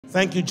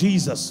Thank you,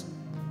 Jesus.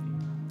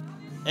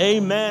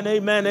 Amen,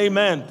 amen,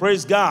 amen.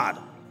 Praise God.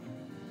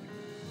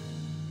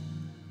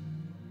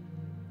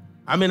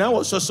 I mean, I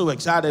was just so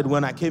excited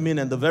when I came in,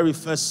 and the very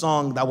first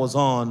song that was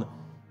on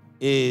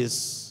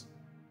is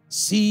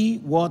See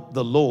What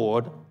the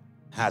Lord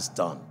Has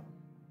Done.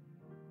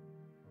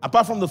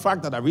 Apart from the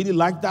fact that I really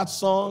liked that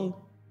song,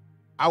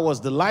 I was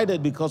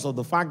delighted because of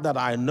the fact that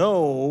I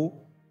know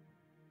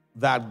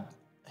that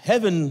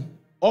heaven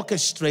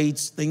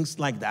orchestrates things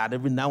like that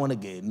every now and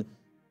again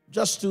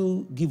just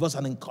to give us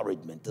an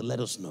encouragement, to let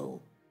us know.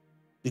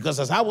 Because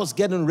as I was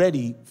getting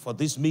ready for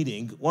this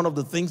meeting, one of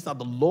the things that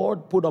the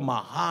Lord put on my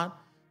heart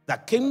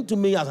that came to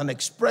me as an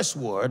express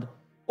word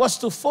was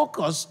to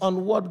focus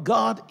on what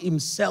God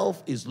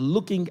himself is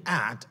looking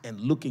at and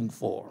looking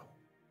for.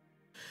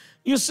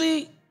 You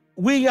see,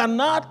 we are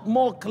not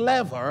more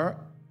clever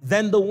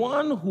than the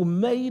one who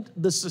made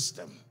the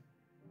system.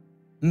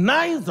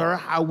 Neither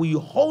are we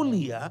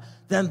holier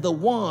than the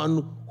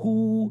one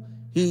who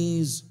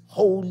is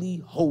holy,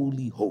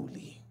 holy,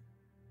 holy.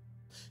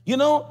 You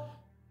know,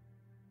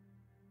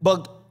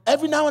 but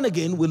every now and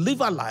again, we live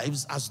our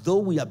lives as though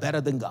we are better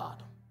than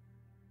God.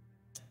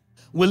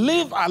 We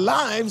live our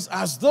lives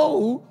as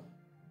though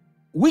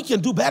we can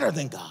do better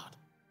than God.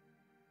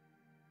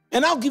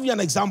 And I'll give you an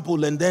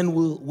example, and then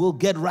we'll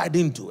get right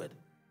into it.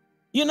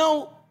 You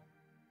know,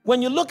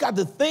 when you look at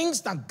the things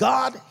that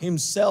God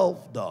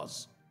himself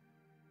does,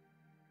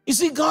 you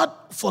see, God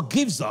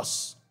forgives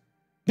us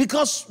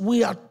because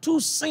we are too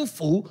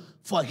sinful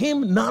for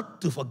him not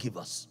to forgive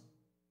us.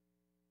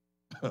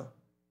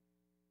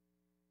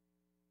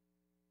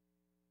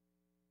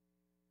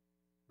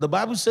 The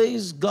Bible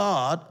says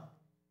God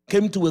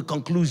came to a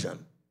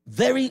conclusion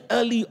very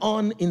early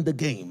on in the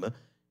game.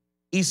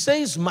 He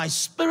says, my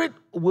spirit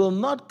will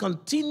not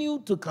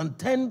continue to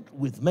contend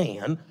with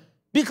man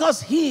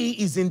because he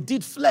is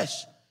indeed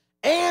flesh,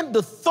 and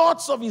the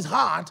thoughts of his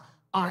heart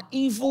are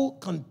evil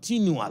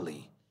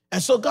continually.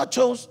 And so God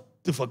chose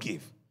to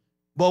forgive.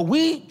 But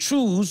we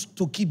choose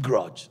to keep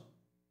grudge.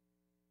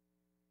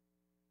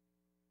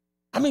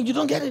 I mean, you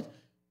don't get it?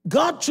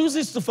 God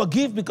chooses to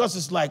forgive because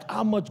it's like,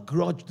 how much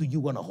grudge do you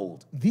want to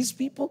hold? These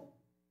people?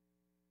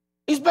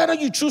 It's better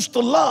you choose to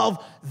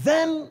love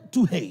than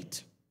to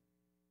hate.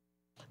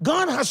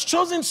 God has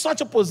chosen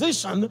such a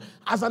position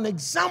as an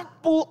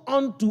example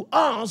unto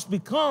us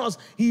because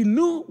he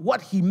knew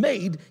what he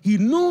made. He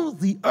knew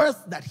the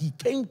earth that he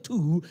came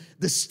to,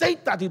 the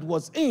state that it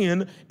was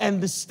in, and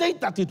the state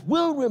that it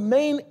will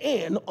remain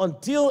in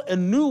until a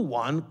new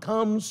one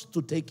comes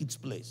to take its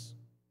place.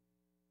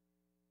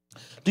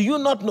 Do you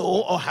not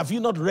know, or have you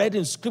not read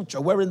in scripture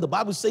wherein the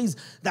Bible says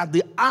that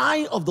the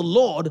eye of the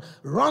Lord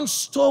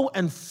runs to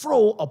and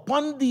fro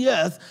upon the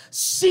earth,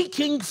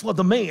 seeking for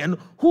the man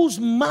whose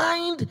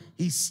mind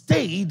he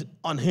stayed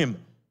on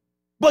him?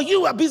 But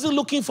you are busy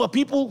looking for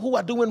people who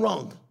are doing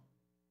wrong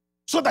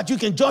so that you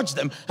can judge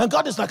them. And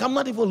God is like, I'm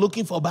not even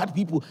looking for bad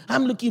people.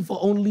 I'm looking for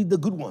only the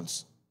good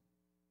ones.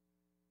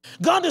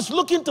 God is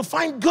looking to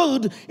find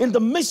good in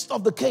the midst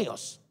of the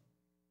chaos.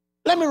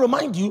 Let me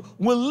remind you,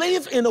 we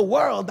live in a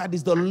world that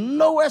is the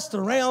lowest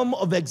realm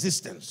of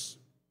existence.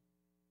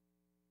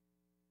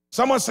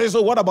 Someone says,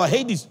 oh, what about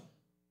Hades?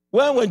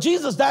 Well, when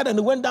Jesus died and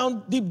he went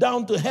down, deep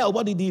down to hell,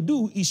 what did he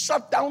do? He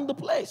shut down the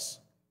place.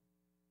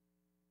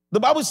 The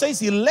Bible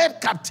says he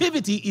led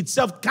captivity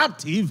itself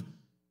captive,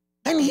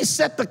 and he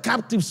set the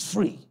captives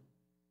free.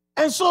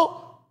 And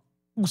so,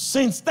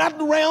 since that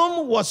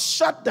realm was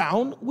shut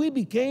down, we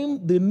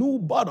became the new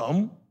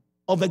bottom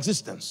of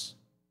existence.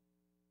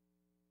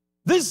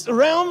 This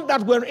realm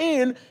that we're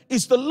in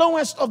is the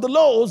lowest of the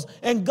lows,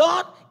 and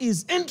God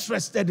is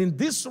interested in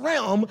this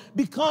realm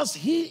because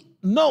he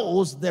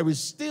knows there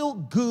is still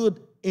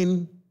good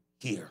in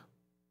here.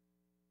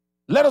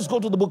 Let us go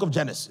to the book of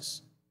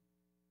Genesis.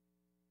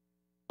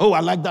 Oh,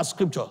 I like that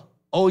scripture.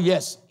 Oh,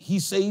 yes. He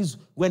says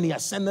when he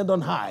ascended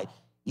on high,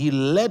 he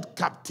led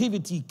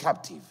captivity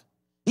captive.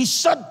 He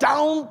shut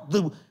down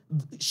the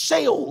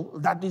Sheol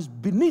that is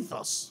beneath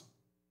us.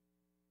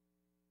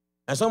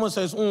 And someone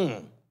says,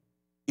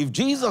 if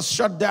Jesus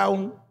shut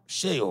down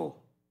Sheol,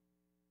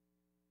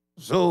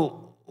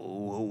 so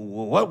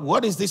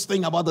what is this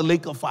thing about the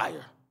lake of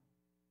fire?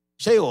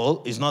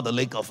 Sheol is not the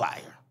lake of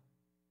fire.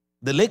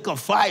 The lake of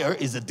fire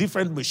is a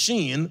different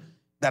machine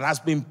that has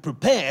been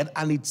prepared,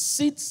 and it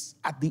sits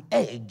at the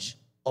edge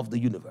of the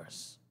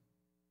universe.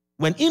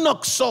 When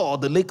Enoch saw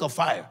the lake of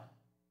fire,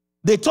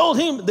 they told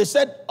him, they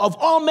said, of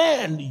all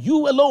men,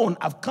 you alone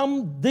have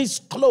come this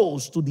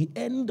close to the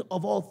end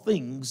of all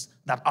things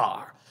that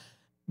are.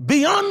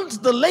 Beyond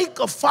the lake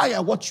of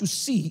fire, what you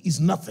see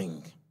is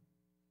nothing.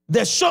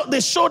 They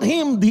showed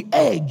him the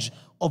edge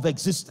of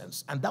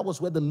existence, and that was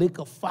where the lake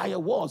of fire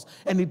was.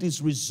 And it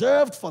is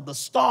reserved for the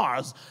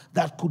stars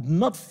that could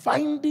not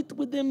find it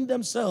within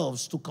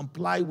themselves to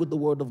comply with the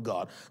word of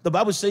God. The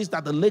Bible says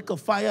that the lake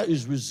of fire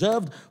is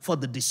reserved for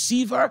the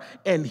deceiver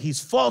and his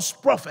false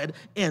prophet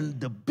and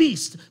the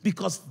beast,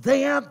 because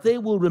there they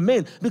will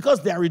remain.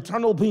 Because they are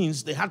eternal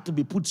beings, they had to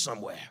be put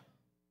somewhere.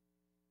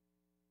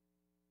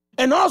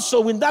 And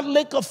also in that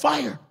lake of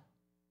fire,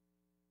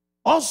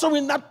 Also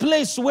in that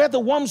place where the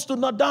worms do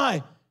not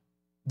die,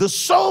 the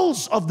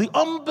souls of the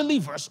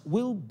unbelievers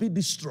will be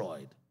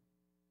destroyed.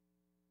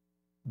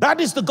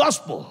 That is the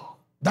gospel.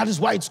 That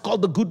is why it's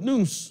called the good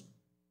news.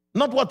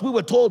 Not what we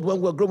were told when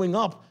we were growing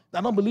up,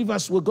 that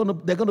unbelievers they're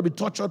going to be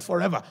tortured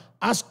forever.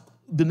 Ask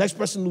the next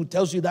person who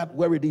tells you that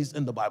where it is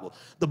in the Bible.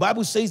 The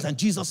Bible says, and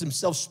Jesus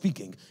himself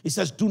speaking, he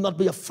says, do not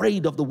be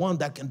afraid of the one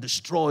that can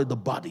destroy the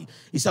body.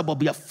 He said, but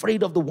be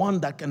afraid of the one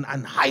that can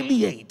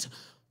annihilate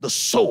the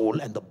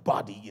soul and the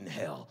body in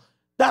hell.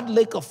 That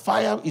lake of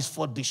fire is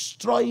for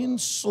destroying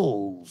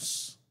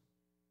souls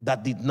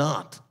that did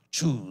not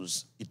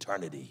choose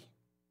eternity.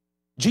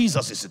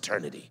 Jesus is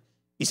eternity.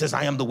 He says,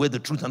 I am the way, the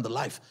truth, and the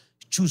life.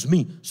 Choose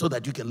me so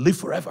that you can live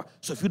forever.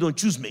 So if you don't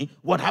choose me,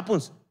 what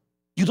happens?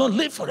 You don't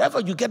live forever.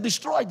 You get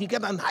destroyed. You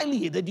get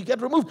annihilated. You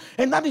get removed.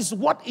 And that is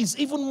what is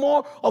even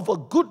more of a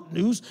good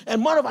news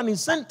and more of an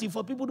incentive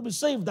for people to be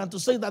saved than to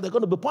say that they're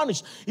going to be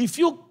punished. If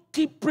you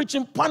keep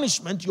preaching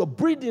punishment, you're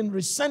breeding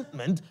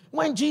resentment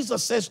when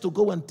Jesus says to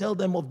go and tell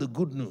them of the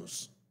good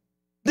news.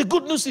 The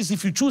good news is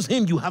if you choose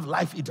him, you have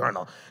life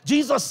eternal.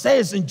 Jesus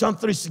says in John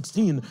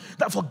 3:16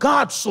 that for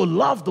God so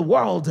loved the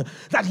world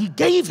that he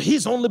gave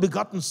his only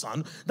begotten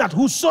son, that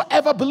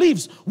whosoever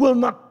believes will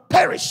not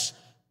perish,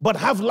 but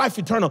have life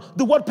eternal.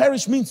 The word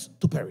perish means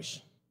to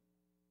perish.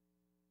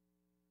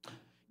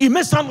 It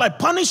may sound like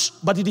punish,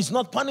 but it is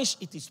not punish,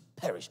 it is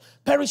perish.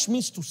 Perish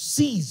means to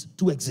cease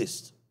to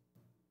exist.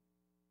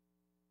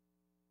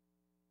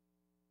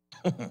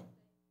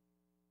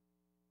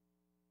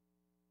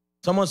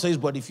 Someone says,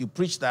 but if you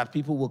preach that,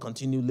 people will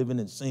continue living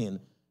in sin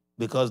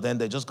because then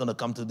they're just going to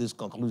come to this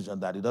conclusion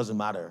that it doesn't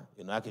matter.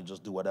 You know, I can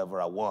just do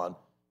whatever I want,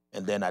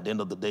 and then at the end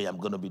of the day, I'm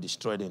going to be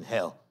destroyed in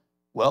hell.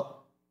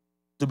 Well,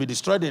 to be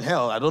destroyed in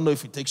hell, I don't know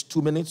if it takes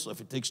 2 minutes or if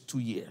it takes 2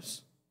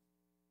 years.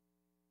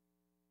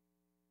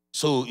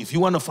 So if you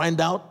want to find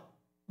out,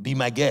 be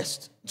my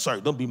guest. Sorry,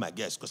 don't be my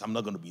guest because I'm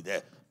not going to be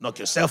there. Knock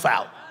yourself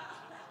out.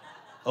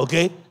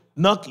 Okay?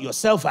 Knock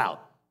yourself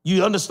out.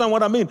 You understand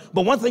what I mean?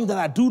 But one thing that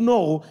I do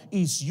know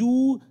is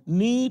you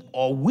need,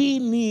 or we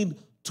need,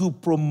 to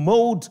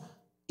promote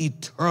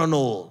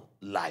eternal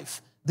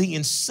life. The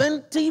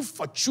incentive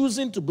for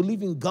choosing to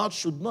believe in God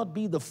should not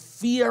be the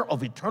fear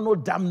of eternal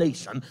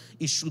damnation.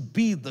 It should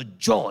be the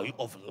joy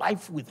of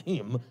life with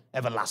him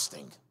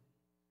everlasting.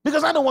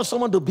 Because I don't want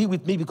someone to be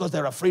with me because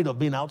they're afraid of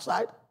being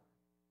outside.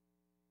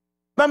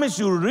 That means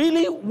you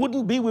really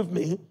wouldn't be with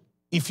me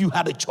if you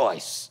had a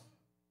choice.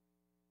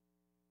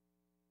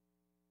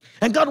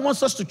 And God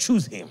wants us to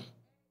choose him.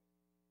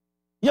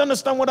 You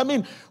understand what I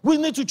mean? We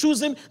need to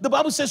choose him. The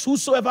Bible says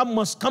whosoever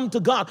must come to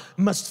God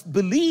must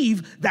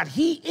believe that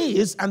he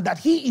is, and that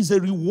he is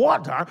a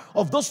rewarder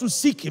of those who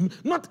seek him,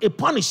 not a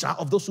punisher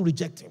of those who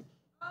reject him.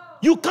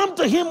 You come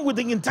to him with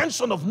the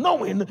intention of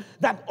knowing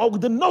that, or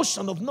with the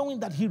notion of knowing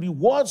that he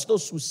rewards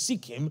those who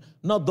seek him,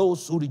 not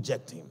those who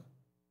reject him.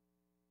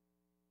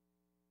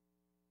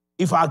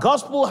 If our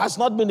gospel has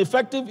not been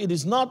effective, it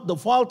is not the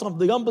fault of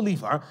the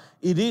unbeliever.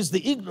 It is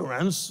the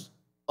ignorance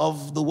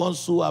of the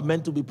ones who are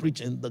meant to be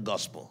preaching the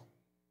gospel.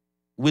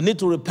 We need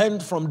to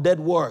repent from dead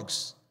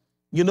works.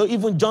 You know,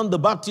 even John the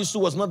Baptist, who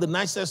was not the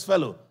nicest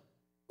fellow,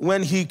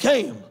 when he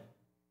came,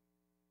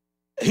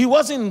 he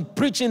wasn't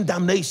preaching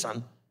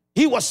damnation.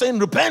 He was saying,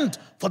 repent,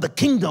 for the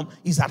kingdom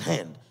is at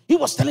hand. He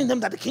was telling them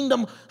that the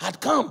kingdom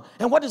had come.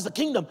 And what is the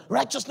kingdom?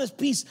 Righteousness,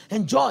 peace,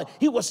 and joy.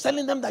 He was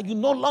telling them that you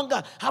no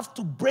longer have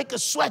to break a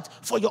sweat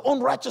for your own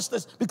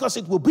righteousness because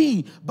it will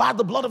be by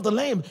the blood of the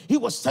Lamb. He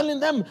was telling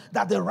them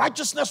that their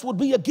righteousness would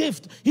be a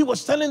gift. He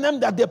was telling them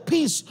that their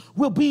peace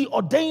will be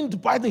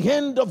ordained by the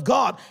hand of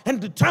God and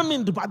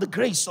determined by the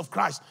grace of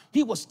Christ.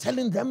 He was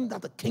telling them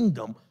that the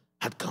kingdom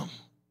had come.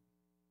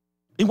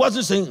 He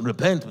wasn't saying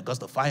repent because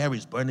the fire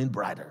is burning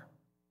brighter.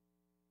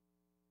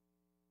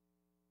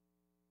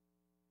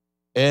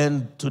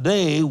 And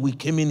today we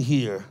came in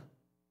here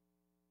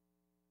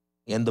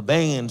and the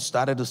band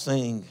started to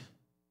sing,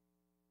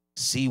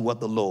 see what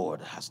the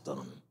Lord has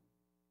done.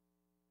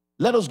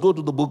 Let us go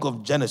to the book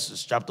of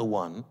Genesis chapter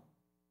 1.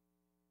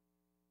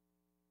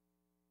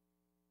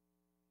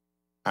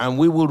 And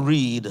we will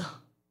read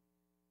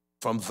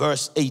from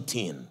verse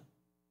 18.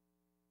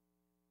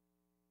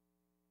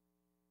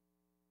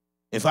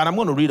 In fact, I'm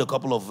going to read a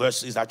couple of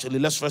verses. Actually,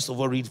 let's first of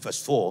all read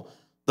verse 4.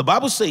 The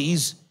Bible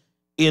says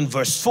in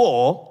verse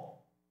 4,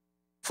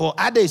 for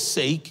Ade's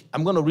sake,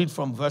 I'm going to read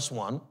from verse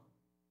 1.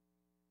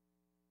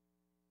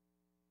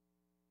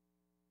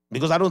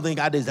 Because I don't think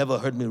Ade's ever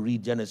heard me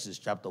read Genesis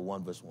chapter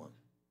 1, verse 1.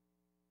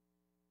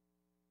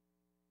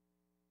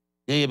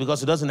 Yeah,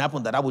 because it doesn't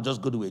happen that I would just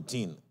go to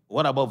 18.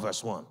 What about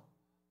verse 1?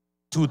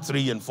 2,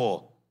 3, and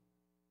 4.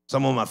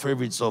 Some of my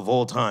favorites of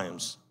all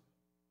times.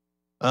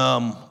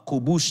 For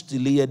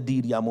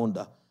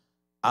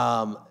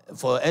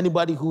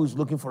anybody who's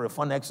looking for a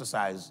fun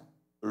exercise,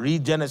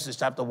 read Genesis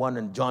chapter 1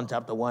 and John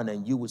chapter 1,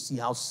 and you will see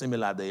how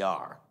similar they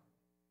are.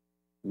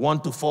 1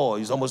 to 4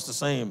 is almost the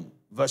same.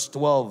 Verse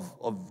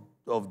 12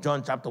 of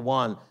John chapter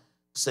 1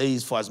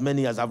 says, for as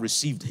many as have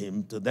received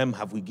him, to them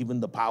have we given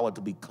the power to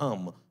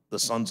become the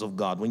sons of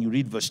God. When you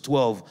read verse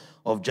 12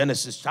 of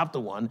Genesis chapter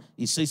 1,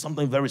 he says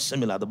something very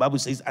similar. The Bible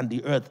says, and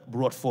the earth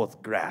brought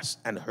forth grass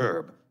and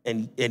herb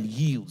and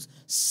yields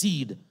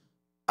seed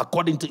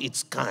according to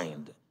its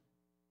kind.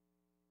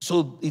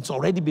 So it's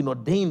already been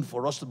ordained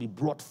for us to be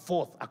brought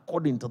forth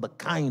according to the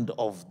kind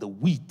of the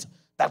wheat,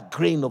 that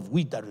grain of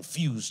wheat that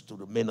refused to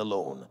remain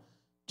alone.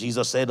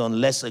 Jesus said,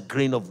 unless a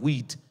grain of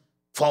wheat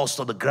falls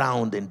to the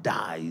ground and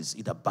dies,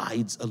 it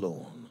abides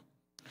alone.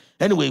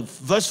 Anyway,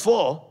 verse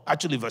 4,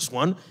 actually verse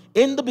 1,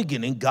 in the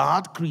beginning,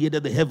 God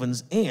created the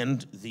heavens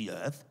and the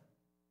earth.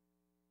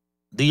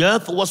 The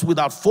earth was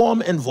without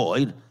form and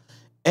void,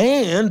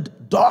 and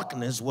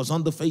darkness was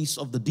on the face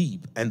of the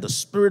deep, and the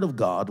Spirit of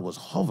God was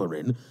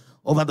hovering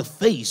over the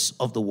face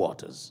of the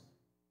waters.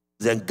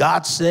 Then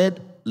God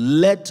said,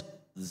 let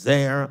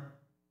there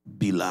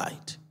be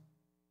light.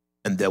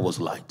 And there was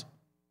light.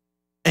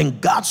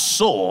 And God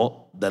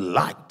saw the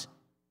light,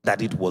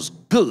 that it was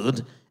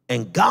good,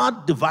 and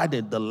God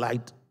divided the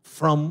light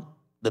from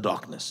the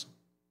darkness.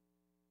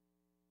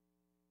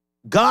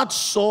 God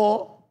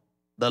saw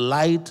the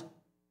light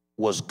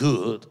was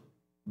good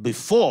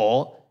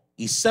before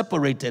he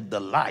separated the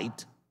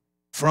light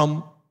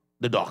from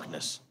the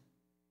darkness.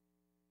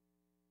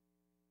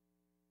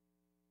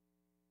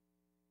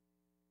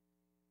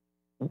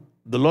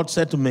 The Lord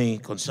said to me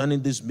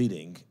concerning this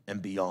meeting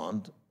and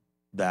beyond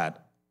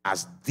that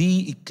as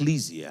the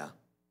ecclesia,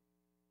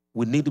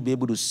 we need to be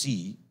able to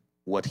see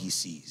what he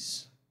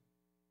sees.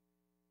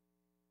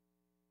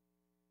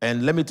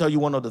 And let me tell you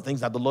one of the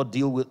things that the Lord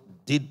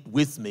did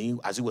with me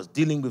as he was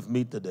dealing with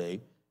me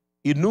today.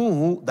 He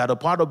knew that a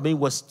part of me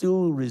was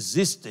still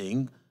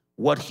resisting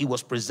what he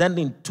was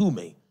presenting to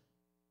me.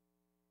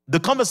 The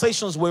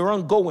conversations were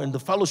ongoing, the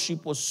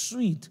fellowship was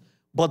sweet,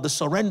 but the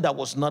surrender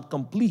was not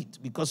complete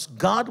because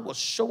God was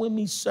showing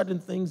me certain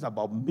things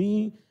about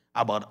me,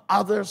 about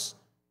others.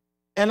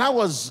 And I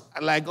was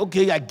like,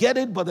 okay, I get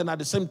it, but then at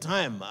the same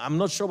time, I'm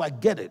not sure I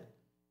get it.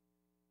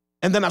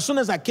 And then as soon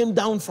as I came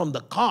down from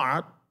the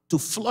car to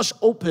flush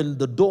open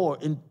the door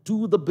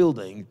into the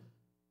building,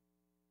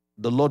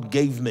 the Lord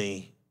gave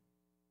me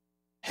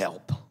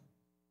help.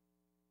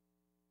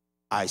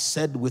 I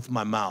said with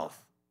my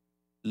mouth,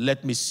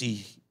 let me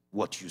see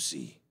what you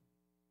see.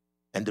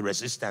 And the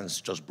resistance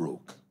just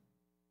broke.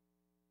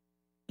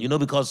 You know,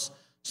 because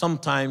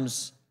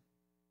sometimes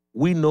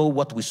we know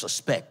what we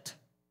suspect.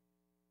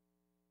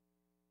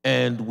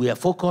 And we are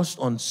focused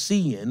on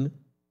seeing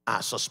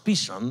our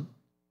suspicion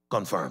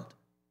confirmed.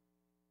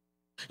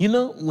 You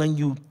know, when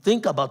you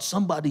think about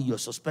somebody, you're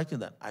suspecting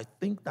that, I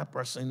think that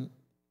person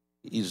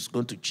is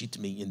going to cheat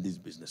me in this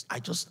business. I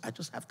just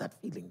have that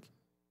feeling.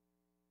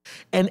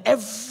 And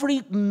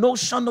every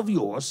notion of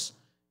yours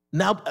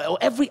now,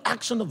 every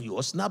action of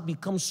yours now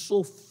becomes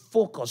so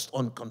focused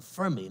on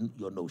confirming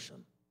your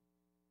notion.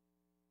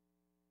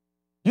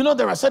 You know,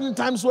 there are certain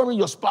times when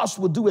your spouse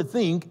will do a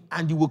thing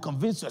and you will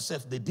convince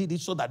yourself they did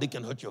it so that they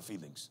can hurt your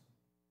feelings.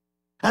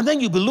 And then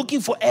you'll be looking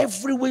for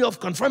every way of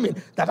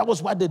confirming that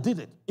was why they did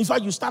it. In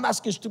fact, you start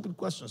asking stupid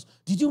questions.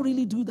 Did you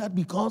really do that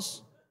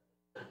because?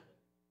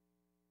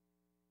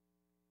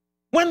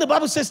 When the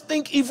Bible says,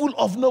 think evil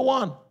of no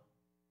one.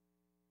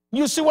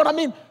 You see what I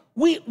mean?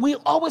 We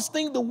always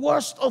think the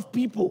worst of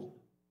people.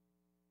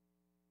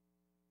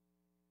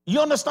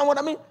 You understand what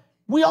I mean?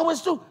 We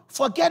always do,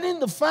 forgetting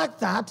the fact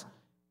that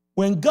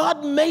when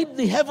God made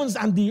the heavens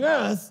and the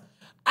earth,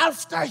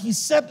 after he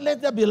said,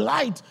 let there be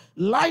light,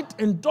 light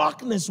and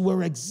darkness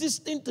were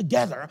existing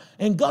together,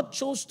 and God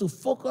chose to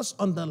focus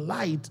on the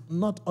light,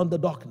 not on the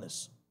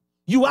darkness.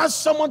 You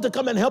ask someone to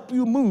come and help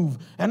you move,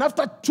 and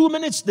after 2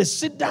 minutes, they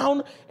sit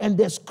down and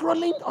they're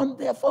scrolling on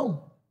their phone.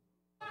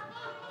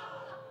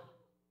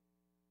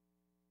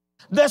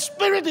 Their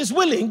spirit is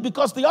willing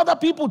because the other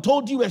people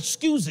told you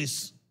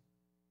excuses.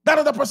 That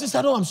other person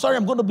said, oh, I'm sorry,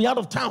 I'm going to be out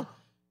of town.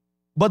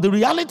 But the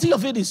reality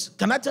of it is,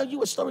 can I tell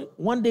you a story?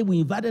 One day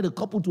we invited a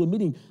couple to a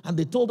meeting and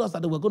they told us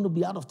that they were going to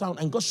be out of town,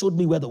 and God showed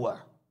me where they were.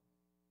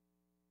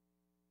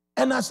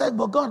 And I said,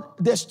 but God,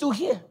 they're still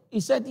here.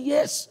 He said,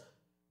 yes.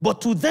 But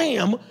to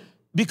them,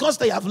 because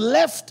they have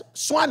left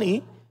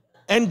Swanee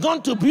and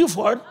gone to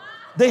Beaufort,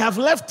 they have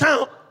left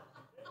town.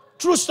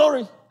 True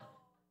story.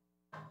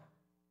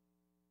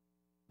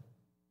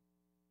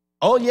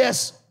 Oh,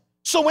 yes.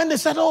 So when they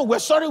said, oh, we're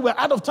sorry, we're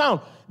out of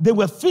town,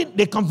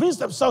 they convinced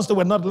themselves they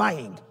were not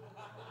lying.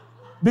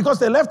 Because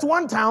they left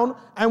one town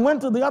and went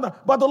to the other.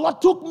 But the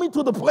Lord took me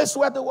to the place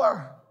where they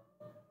were.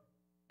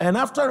 And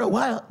after a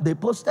while, they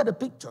posted a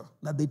picture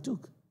that they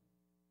took.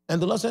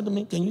 And the Lord said to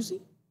me, can you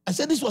see? I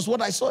said, this was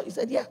what I saw. He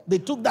said, yeah, they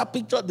took that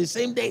picture the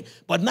same day,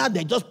 but now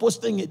they're just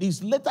posting it. It's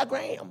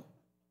Lettergram.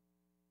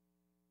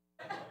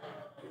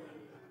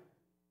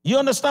 You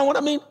understand what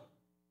I mean?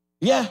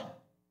 Yeah.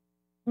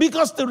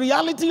 Because the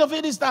reality of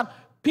it is that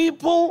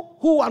people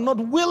who are not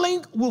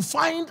willing will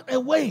find a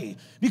way,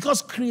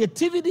 because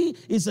creativity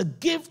is a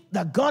gift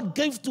that God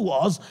gave to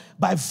us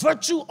by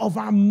virtue of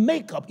our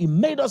makeup. He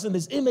made us in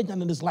his image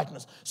and in his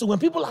likeness. So when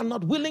people are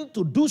not willing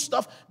to do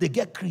stuff, they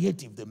get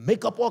creative. They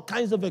make up all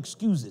kinds of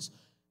excuses.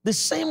 The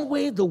same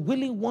way the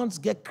willing ones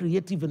get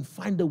creative and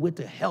find a way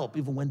to help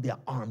even when their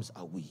arms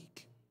are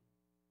weak.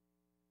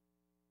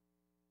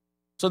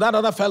 So that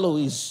other fellow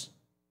is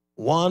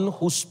one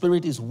whose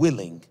spirit is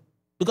willing,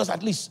 because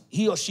at least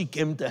he or she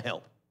came to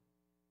help.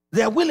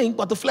 They are willing,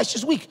 but the flesh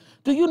is weak.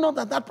 Do you know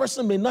that that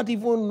person may not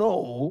even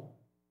know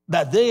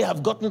that they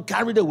have gotten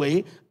carried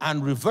away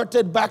and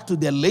reverted back to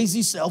their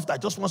lazy self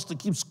that just wants to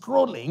keep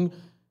scrolling?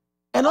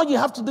 And all you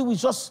have to do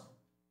is just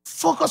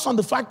focus on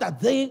the fact that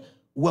they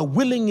were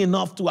willing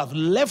enough to have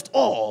left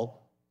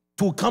all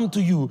to come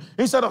to you,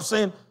 instead of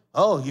saying,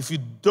 oh, if you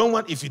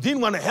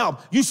didn't want to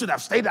help, you should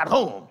have stayed at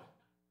home.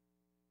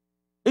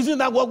 Isn't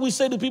that what we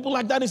say to people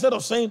like that? Instead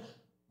of saying,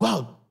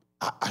 well,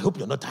 I hope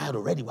you're not tired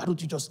already. Why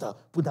don't you just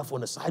put that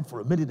phone aside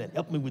for a minute and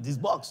help me with this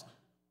box?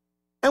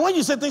 And when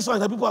you say things like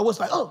that, people are always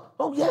like,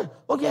 oh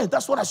yeah,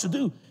 that's what I should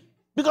do.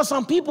 Because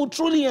some people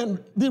truly,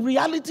 and the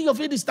reality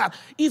of it is that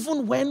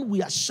even when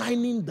we are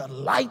shining the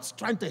light,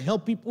 trying to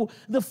help people,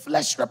 the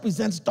flesh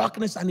represents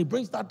darkness, and it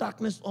brings that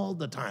darkness all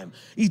the time.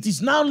 It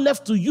is now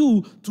left to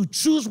you to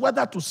choose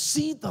whether to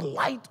see the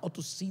light or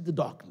to see the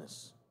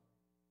darkness.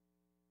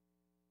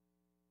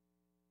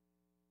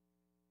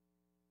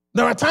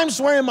 There are times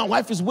where my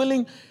wife is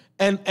willing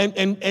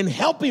and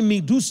helping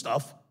me do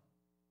stuff,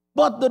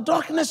 but the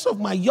darkness of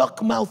my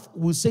yuck mouth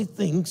will say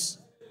things.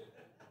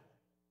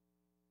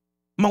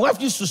 My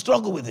wife used to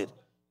struggle with it.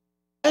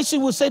 And she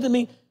would say to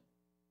me,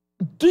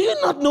 do you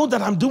not know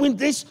that I'm doing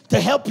this to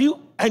help you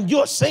and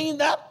you're saying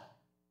that?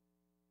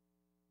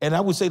 And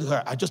I would say to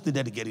her, I just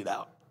needed to get it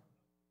out.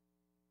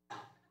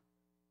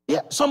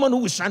 Yeah, someone who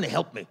was trying to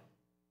help me.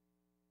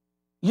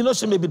 You know,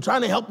 she may be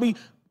trying to help me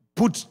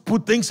put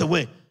things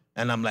away.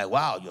 And I'm like,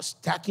 wow, your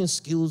stacking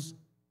skills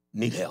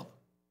need help.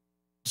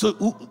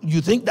 So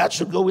you think that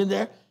should go in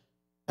there?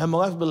 And my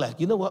wife would be like,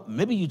 you know what?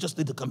 Maybe you just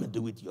need to come and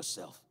do it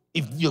yourself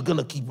if you're going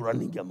to keep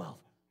running your mouth.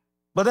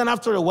 But then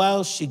after a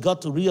while, she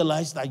got to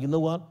realize that, you know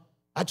what?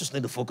 I just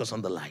need to focus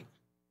on the light.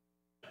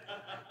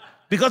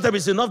 Because there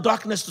is enough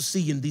darkness to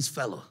see in this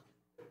fellow.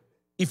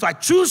 If I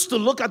choose to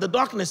look at the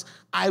darkness,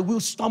 I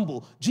will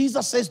stumble.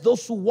 Jesus says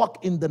those who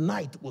walk in the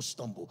night will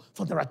stumble.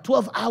 For there are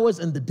 12 hours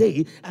in the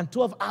day and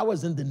 12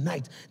 hours in the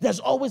night. There's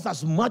always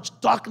as much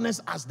darkness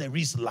as there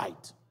is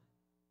light.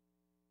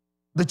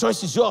 The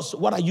choice is yours.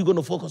 What are you going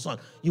to focus on?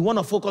 You want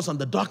to focus on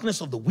the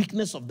darkness of the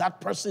weakness of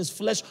that person's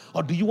flesh,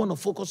 or do you want to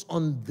focus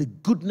on the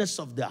goodness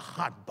of their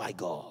heart by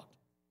God?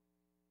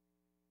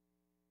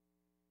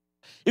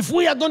 If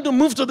we are going to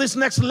move to this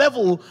next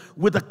level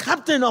with the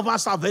captain of our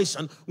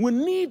salvation, we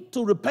need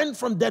to repent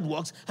from dead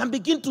works and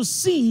begin to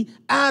see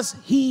as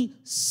he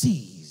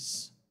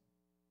sees.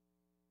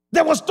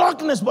 There was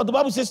darkness, but the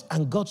Bible says,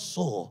 and God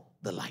saw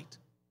the light.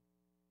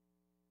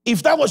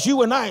 If that was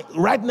you and I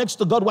right next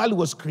to God while he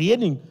was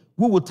creating,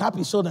 we would tap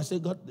his shoulder and say,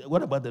 God,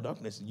 what about the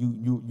darkness?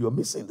 You're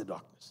missing the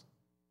darkness.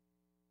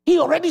 He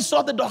already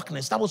saw the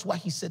darkness. That was why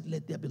he said,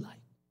 let there be light.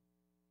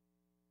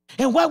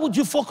 And why would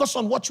you focus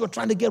on what you're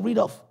trying to get rid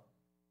of?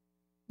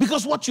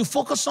 Because what you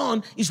focus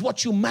on is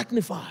what you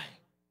magnify.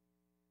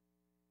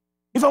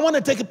 If I want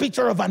to take a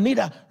picture of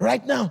Anita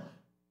right now,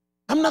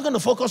 I'm not going to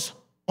focus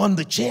on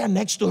the chair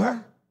next to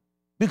her,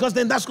 because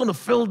then that's going to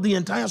fill the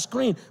entire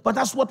screen. But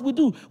that's what we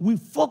do. We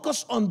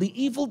focus on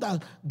the evil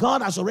that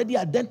God has already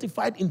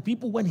identified in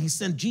people when he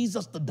sent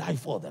Jesus to die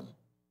for them.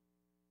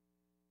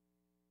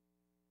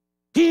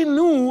 He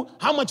knew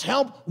how much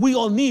help we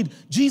all need.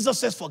 Jesus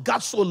says, for God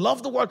so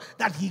loved the world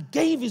that he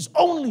gave his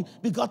only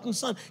begotten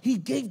son. He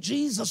gave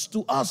Jesus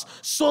to us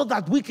so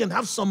that we can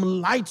have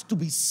some light to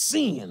be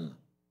seen.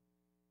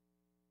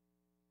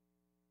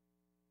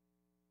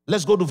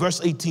 Let's go to verse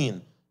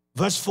 18.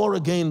 Verse 4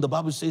 again, the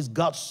Bible says,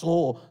 God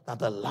saw that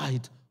the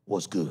light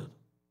was good.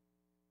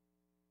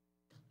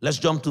 Let's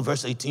jump to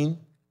verse 18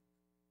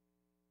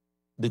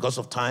 because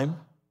of time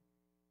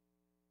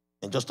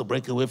and just to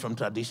break away from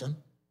tradition.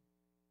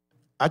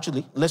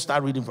 Actually, let's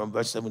start reading from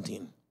verse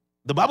 17.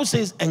 The Bible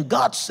says, and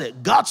God set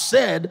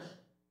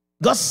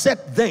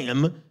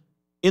them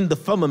in the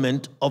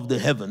firmament of the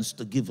heavens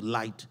to give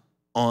light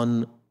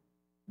on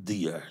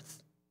the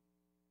earth.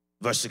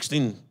 Verse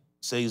 16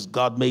 says,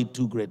 God made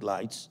two great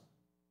lights.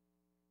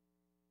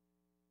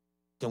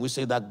 Can we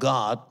say that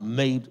God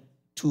made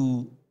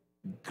two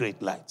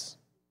great lights?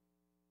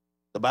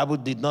 The Bible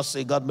did not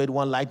say God made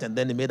one light and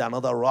then he made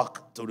another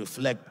rock to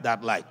reflect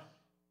that light.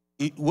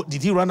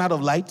 Did he run out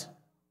of light?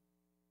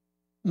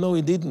 No,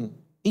 he didn't.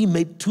 He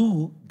made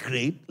two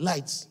great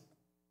lights.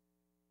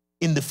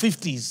 In the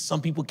 50s, some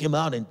people came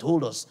out and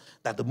told us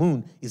that the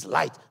moon is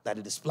light, that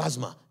it is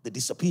plasma that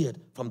disappeared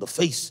from the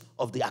face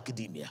of the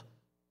academia.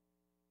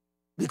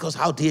 Because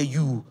how dare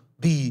you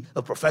be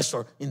a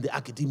professor in the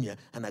academia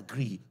and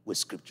agree with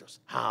scriptures?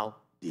 How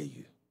dare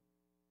you?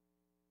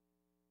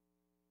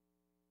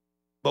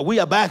 But we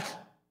are back.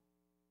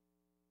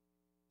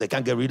 They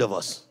can't get rid of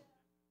us.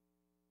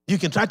 You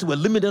can try to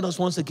eliminate us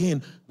once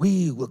again.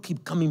 We will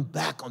keep coming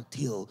back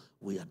until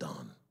we are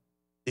done.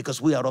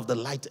 Because we are of the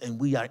light and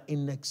we are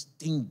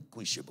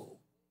inextinguishable.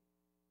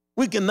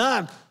 We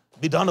cannot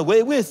be done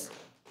away with.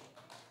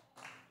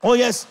 Oh,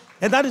 yes.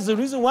 And that is the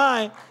reason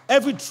why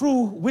every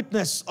true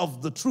witness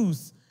of the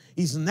truth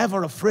is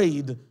never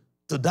afraid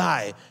to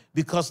die.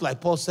 Because like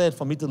Paul said,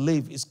 for me to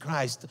live is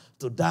Christ,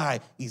 to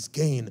die is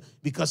gain.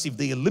 Because if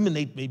they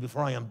eliminate me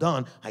before I am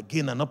done, I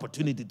gain an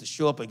opportunity to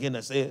show up again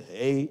and say,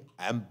 hey,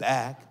 I'm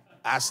back.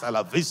 Hasta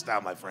la vista,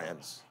 my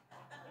friends.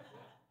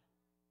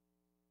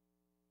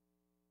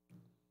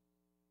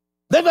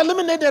 They've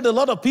eliminated a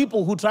lot of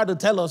people who try to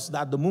tell us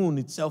that the moon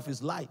itself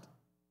is light.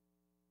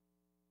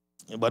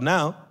 But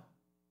now,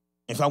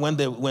 in fact, when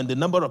the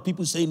number of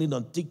people saying it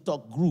on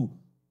TikTok grew,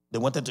 they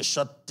wanted to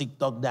shut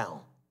TikTok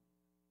down.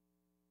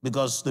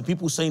 Because the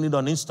people saying it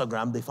on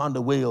Instagram, they found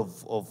a way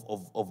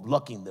of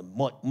blocking them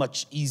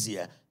much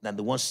easier than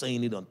the ones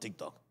saying it on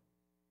TikTok.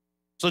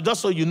 So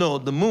just so you know,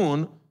 the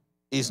moon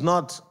is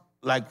not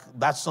like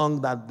that song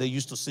that they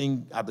used to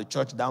sing at the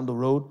church down the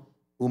road,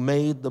 who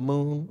made the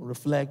moon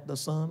reflect the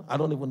sun. I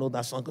don't even know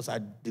that song because I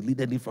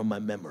deleted it from my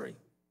memory.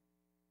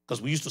 Because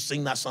we used to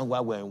sing that song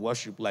while we were in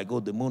worship, like, oh,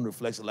 the moon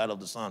reflects the light of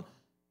the sun.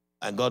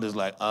 And God is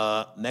like,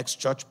 next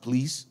church,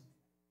 please.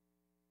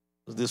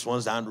 This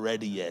ones aren't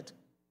ready yet.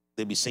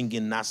 They be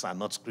singing NASA,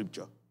 not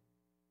scripture.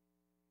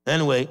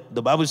 Anyway,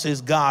 the Bible says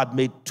God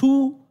made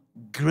two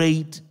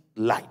great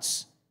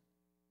lights.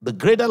 The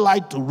greater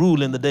light to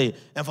rule in the day.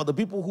 And for the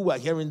people who are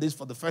hearing this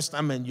for the first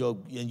time and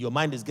your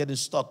mind is getting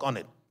stuck on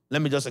it,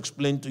 let me just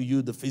explain to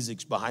you the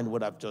physics behind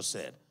what I've just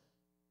said.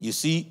 You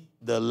see,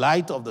 the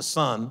light of the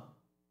sun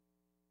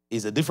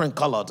is a different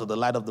color to the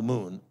light of the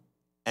moon,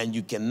 and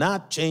you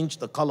cannot change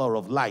the color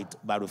of light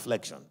by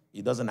reflection.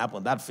 It doesn't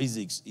happen. That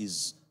physics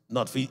is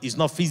not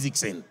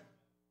physicsing.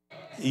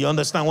 You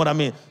understand what I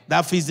mean?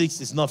 That physics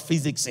is not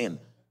physicsing.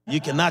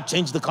 You cannot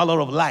change the color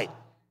of light.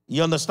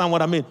 You understand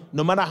what I mean?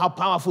 No matter how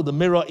powerful the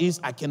mirror is,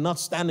 I cannot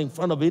stand in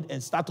front of it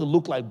and start to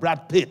look like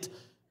Brad Pitt.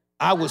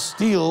 I will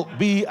still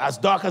be as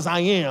dark as I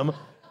am,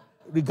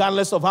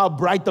 regardless of how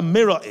bright the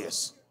mirror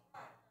is.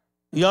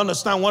 You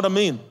understand what I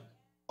mean?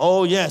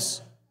 Oh,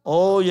 yes.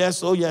 Oh,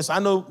 yes. Oh, yes. I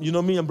know,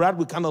 me and Brad,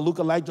 we kind of look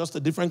alike, just a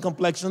different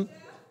complexion.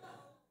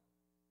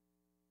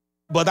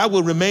 But that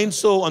will remain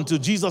so until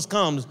Jesus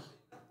comes.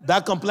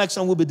 That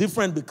complexion will be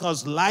different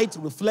because light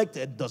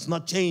reflected does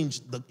not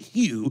change the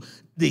hue.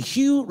 The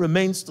hue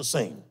remains the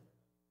same.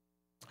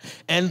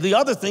 And the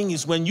other thing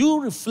is when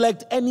you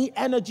reflect any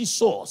energy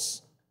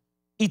source,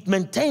 it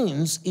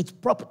maintains its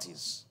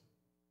properties.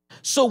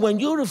 So when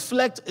you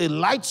reflect a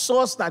light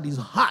source that is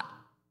hot,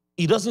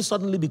 it doesn't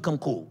suddenly become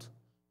cold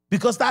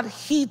because that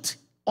heat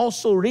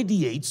also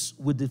radiates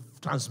with the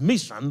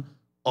transmission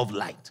of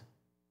light.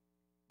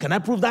 Can I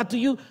prove that to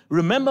you?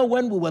 Remember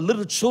when we were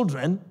little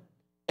children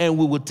and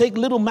we would take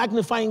little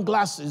magnifying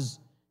glasses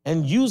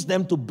and use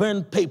them to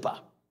burn paper?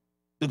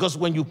 Because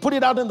when you put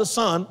it out in the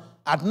sun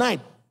at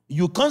night,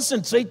 you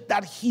concentrate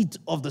that heat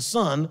of the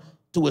sun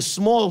to a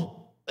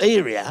small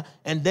area,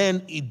 and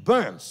then it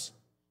burns.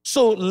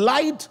 So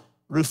light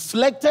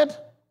reflected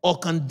or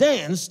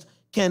condensed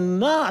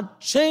cannot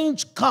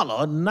change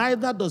color,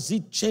 neither does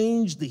it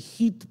change the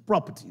heat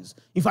properties.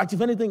 In fact,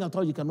 if anything at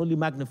all, you can only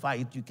magnify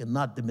it, you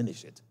cannot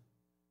diminish it.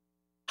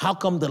 How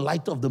come the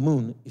light of the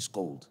moon is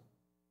cold?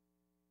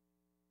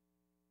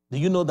 Do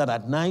you know that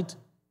at night,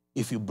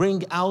 if you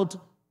bring out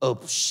a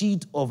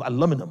sheet of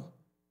aluminum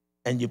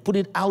and you put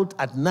it out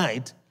at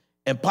night,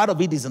 and part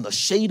of it is in the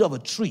shade of a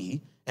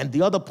tree, and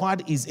the other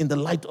part is in the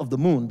light of the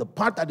moon, the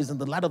part that is in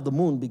the light of the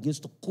moon begins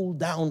to cool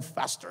down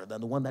faster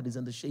than the one that is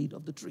in the shade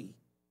of the tree.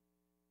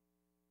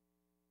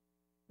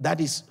 That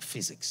is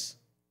physics.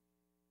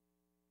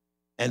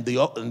 And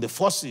the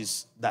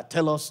forces that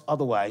tell us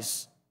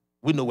otherwise,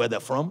 we know where they're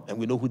from and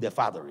we know who their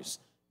father is.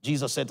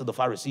 Jesus said to the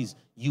Pharisees,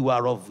 you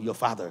are of your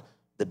father,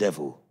 the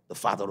devil, the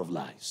father of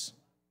lies.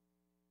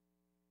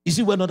 You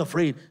see, we're not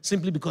afraid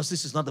simply because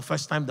this is not the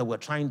first time that we're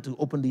trying to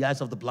open the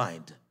eyes of the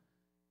blind.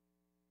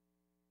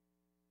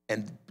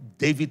 And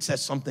David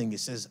says something. He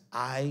says,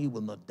 I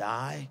will not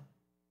die,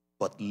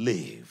 but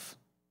live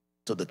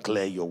to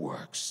declare your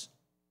works.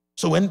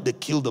 So when they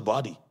kill the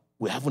body,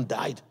 we haven't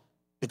died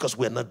because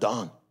we're not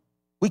done.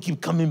 We keep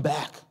coming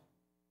back.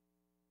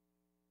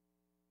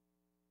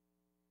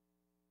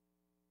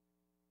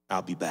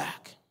 I'll be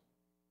back.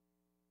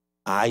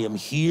 I am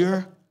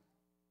here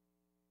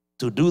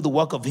to do the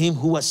work of him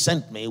who has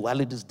sent me while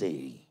it is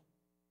day.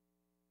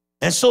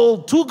 And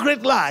so two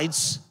great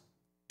lights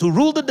to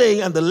rule the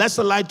day and the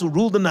lesser light to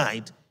rule the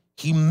night,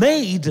 he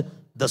made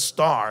the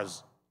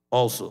stars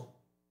also.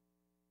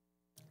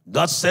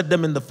 God set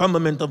them in the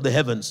firmament of the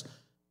heavens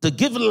to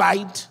give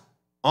light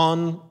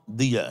on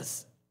the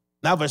earth.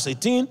 Now verse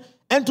 18,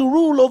 and to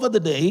rule over the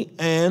day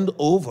and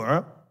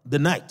over the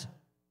night.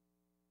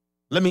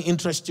 Let me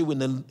interest you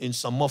in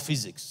some more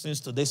physics, since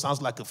today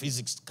sounds like a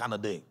physics kind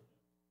of day.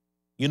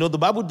 You know, the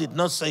Bible did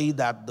not say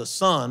that the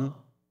sun,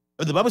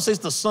 but the Bible says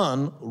the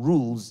sun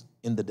rules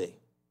in the day.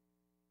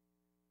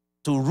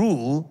 To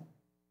rule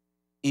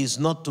is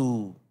not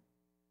to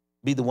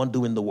be the one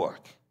doing the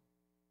work.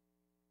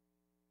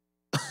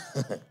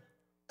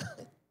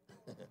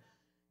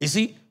 You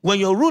see, when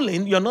you're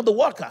ruling, you're not the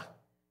worker.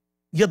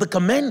 You're the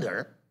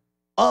commander,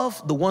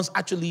 of the ones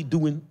actually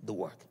doing the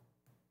work.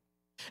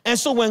 And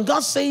so when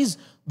God says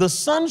the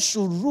sun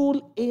should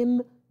rule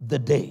in the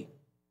day,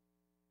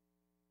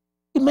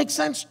 it makes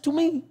sense to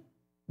me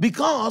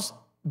because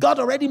God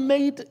already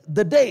made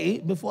the day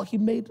before he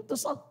made the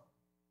sun.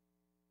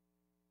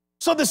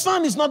 So the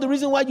sun is not the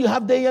reason why you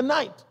have day and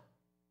night.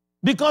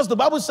 Because the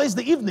Bible says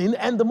the evening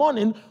and the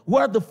morning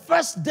were the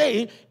first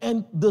day,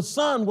 and the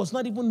sun was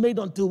not even made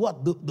until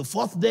what? The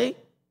fourth day?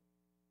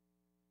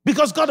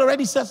 Because God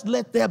already says,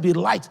 let there be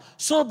light.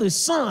 So the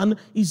sun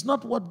is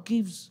not what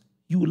gives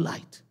you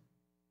light.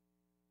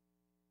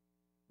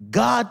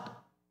 God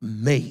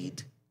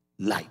made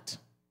light.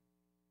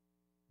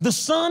 The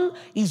sun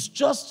is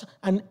just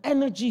an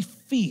energy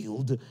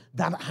field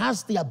that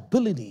has the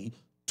ability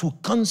to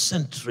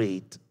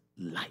concentrate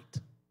light.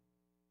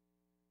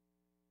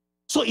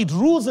 So it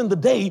rules in the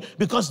day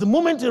because the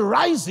moment it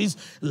rises,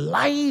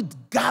 light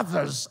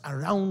gathers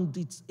around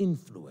its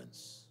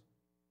influence.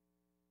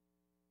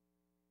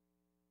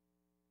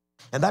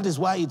 And that is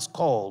why it's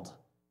called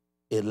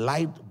a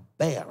light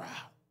bearer,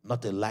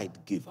 not a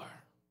light giver.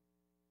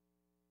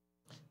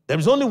 There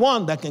is only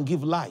one that can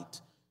give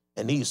light,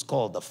 and he is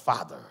called the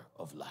Father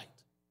of light.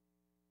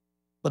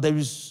 But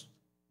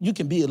you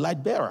can be a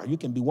light bearer. You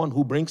can be one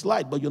who brings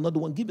light, but you're not the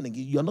one giving it.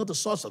 You're not the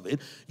source of it.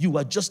 You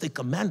are just a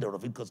commander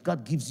of it because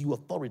God gives you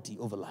authority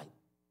over light.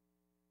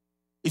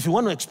 If you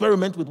want to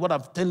experiment with what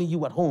I'm telling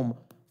you at home,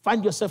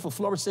 find yourself a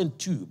fluorescent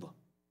tube.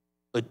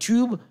 A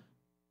tube,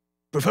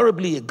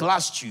 preferably a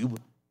glass tube,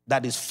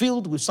 that is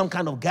filled with some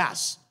kind of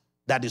gas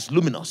that is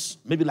luminous,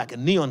 maybe like a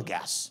neon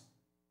gas.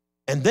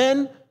 And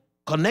then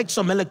connect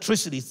some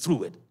electricity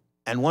through it.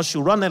 And once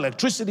you run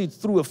electricity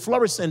through a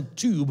fluorescent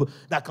tube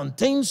that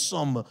contains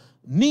some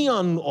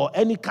neon or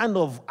any kind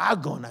of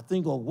argon, I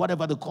think, or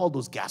whatever they call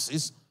those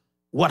gases,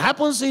 what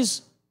happens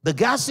is the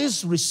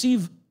gases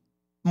receive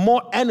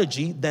more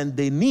energy than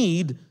they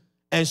need,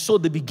 and so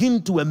they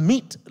begin to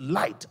emit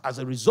light as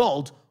a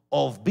result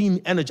of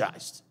being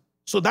energized.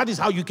 So that is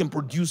how you can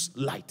produce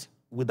light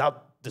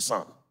without the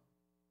sun.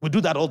 We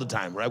do that all the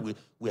time, right?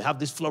 We have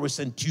these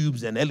fluorescent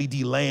tubes and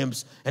LED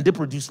lamps, and they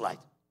produce light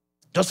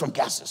just from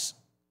gases.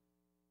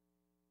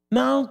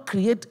 Now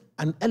create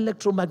an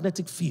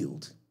electromagnetic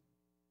field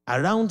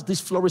around this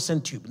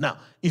fluorescent tube. Now,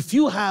 if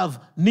you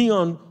have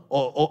neon,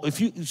 or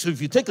if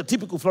you take a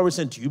typical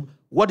fluorescent tube,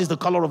 what is the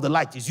color of the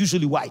light? It's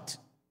usually white,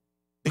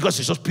 because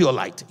it's just pure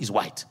light, it's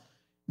white.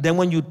 Then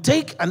when you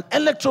take an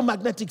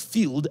electromagnetic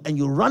field and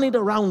you run it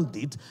around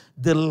it,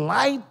 the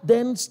light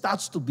then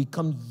starts to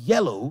become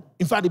yellow.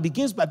 In fact, it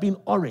begins by being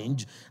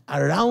orange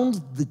around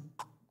the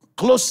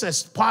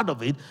closest part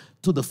of it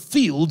to the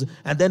field,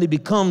 and then it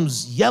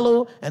becomes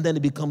yellow, and then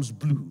it becomes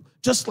blue.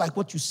 Just like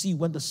what you see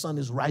when the sun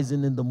is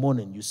rising in the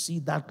morning. You see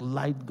that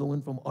light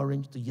going from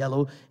orange to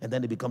yellow, and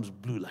then it becomes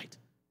blue light,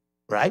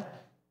 right?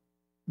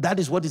 That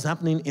is what is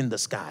happening in the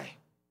sky.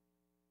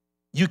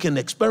 You can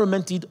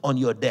experiment it on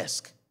your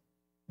desk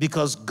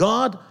because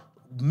God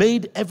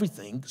made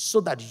everything so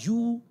that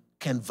you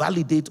can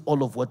validate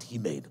all of what he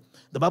made.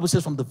 The Bible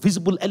says from the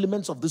visible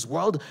elements of this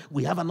world,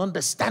 we have an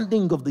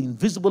understanding of the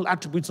invisible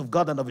attributes of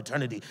God and of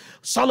eternity.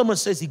 Solomon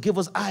says he gave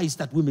us eyes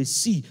that we may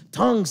see,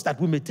 tongues that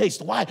we may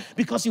taste. Why?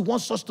 Because he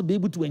wants us to be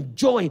able to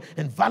enjoy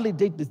and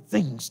validate the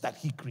things that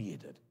he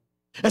created.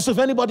 And so if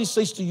anybody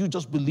says to you,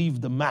 just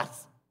believe the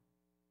math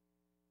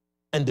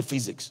and the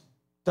physics,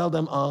 tell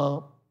them,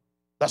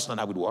 that's not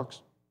how it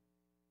works.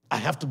 I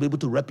have to be able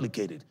to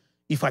replicate it.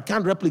 If I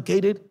can't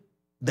replicate it,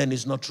 then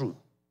it's not true.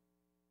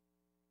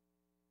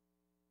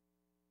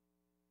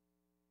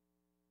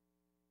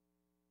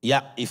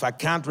 Yeah, if I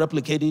can't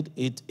replicate it,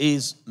 it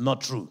is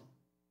not true.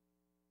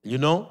 You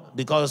know,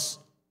 because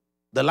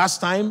the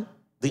last time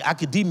the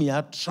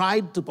academia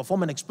tried to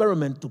perform an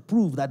experiment to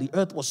prove that the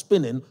earth was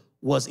spinning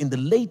was in the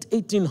late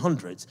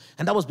 1800s.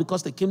 And that was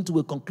because they came to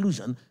a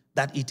conclusion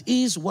that it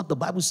is what the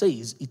Bible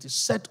says, it is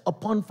set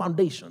upon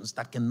foundations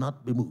that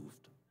cannot be moved.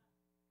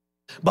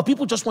 But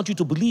people just want you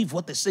to believe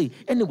what they say.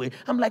 Anyway,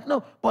 I'm like,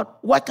 no, but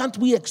why can't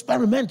we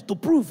experiment to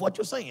prove what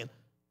you're saying?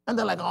 And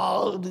they're like,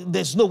 oh,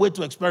 there's no way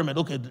to experiment.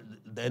 Okay,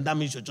 then that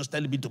means you're just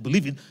telling me to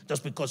believe it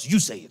just because you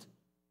say it.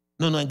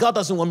 No, and God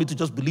doesn't want me to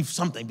just believe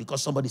something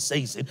because somebody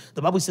says it.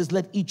 The Bible says,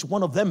 let each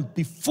one of them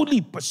be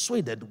fully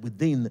persuaded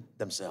within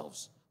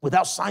themselves.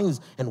 Without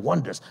signs and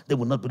wonders, they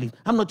will not believe.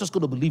 I'm not just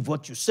going to believe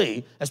what you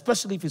say,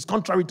 especially if it's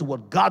contrary to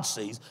what God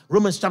says.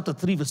 Romans chapter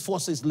 3 verse 4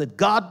 says, let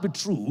God be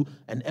true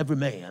and every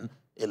man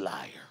a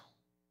liar.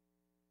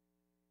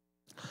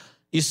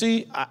 You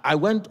see, I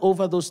went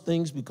over those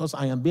things because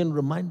I am being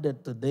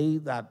reminded today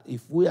that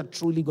if we are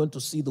truly going to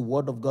see the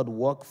word of God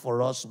work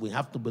for us, we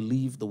have to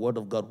believe the word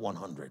of God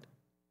 100.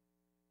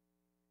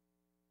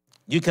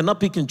 You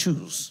cannot pick and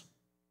choose.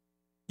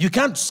 You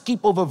can't skip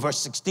over verse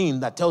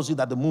 16 that tells you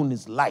that the moon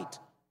is light,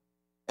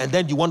 and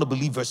then you want to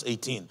believe verse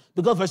 18.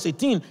 Because verse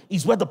 18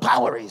 is where the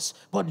power is.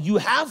 But you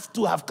have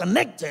to have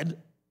connected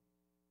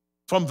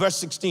from verse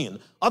 16.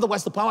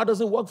 Otherwise, the power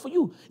doesn't work for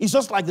you. It's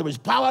just like there is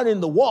power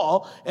in the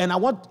wall, and I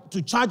want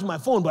to charge my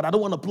phone, but I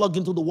don't want to plug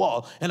into the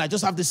wall, and I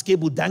just have this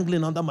cable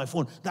dangling under my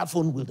phone. That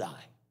phone will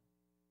die.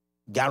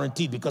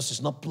 Guaranteed, because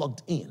it's not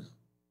plugged in.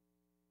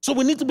 So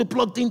we need to be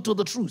plugged into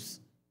the truth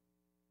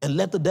and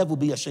let the devil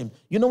be ashamed.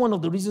 You know one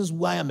of the reasons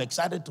why I'm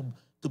excited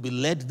to be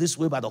led this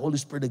way by the Holy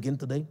Spirit again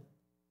today?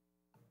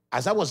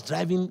 As I was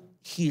driving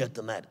here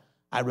tonight,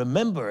 I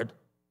remembered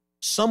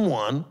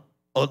someone,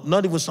 or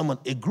not even someone,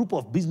 a group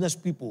of business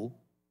people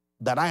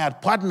that I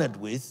had partnered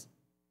with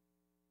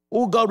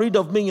who got rid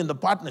of me in the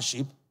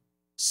partnership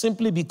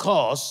simply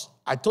because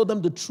I told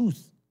them the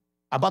truth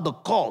about the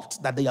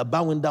cult that they are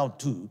bowing down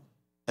to,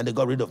 and they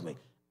got rid of me.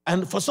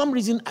 And for some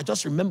reason, I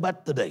just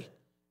remembered today.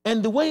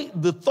 And the way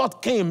the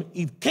thought came,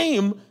 it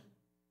came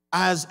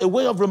as a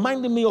way of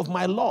reminding me of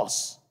my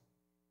loss.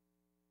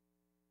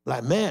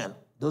 Like, man,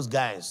 those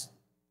guys,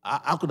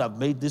 I could have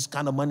made this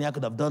kind of money, I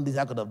could have done this,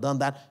 I could have done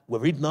that,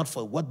 were it not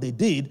for what they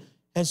did.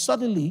 And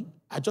suddenly,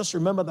 I just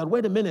remember that,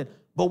 wait a minute,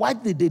 but why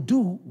did they do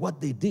what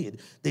they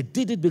did? They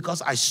did it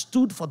because I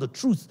stood for the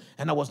truth,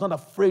 and I was not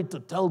afraid to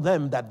tell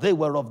them that they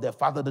were of their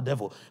father, the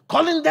devil,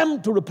 calling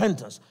them to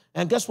repentance.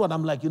 And guess what?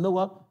 I'm like, you know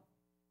what?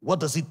 What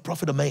does it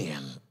profit a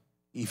man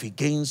if he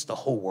gains the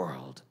whole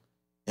world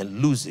and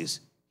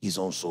loses his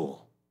own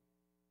soul?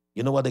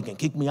 You know what? They can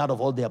kick me out of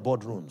all their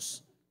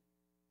boardrooms.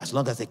 As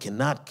long as they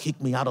cannot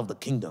kick me out of the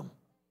kingdom,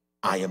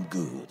 I am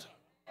good.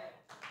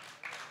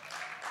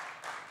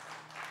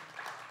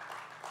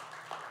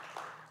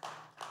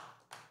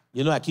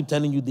 You know, I keep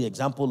telling you the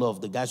example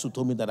of the guys who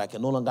told me that I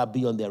can no longer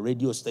be on their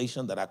radio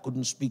station, that I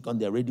couldn't speak on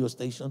their radio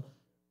station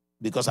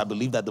because I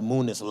believe that the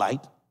moon is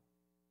light,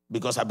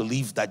 because I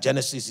believe that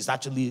Genesis is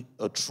actually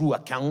a true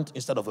account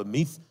instead of a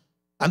myth.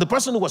 And the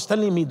person who was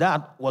telling me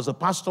that was a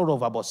pastor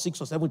of about 6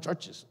 or 7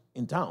 churches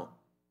in town.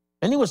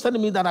 And he was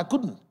telling me that I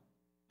couldn't.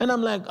 And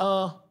I'm like,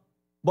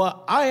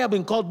 but I have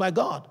been called by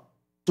God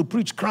to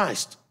preach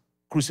Christ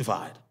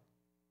crucified.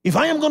 If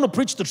I am going to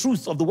preach the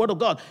truth of the Word of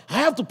God, I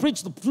have to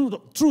preach the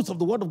truth of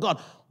the Word of God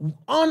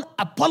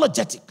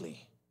unapologetically.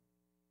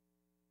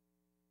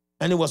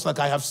 And it was like,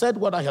 I have said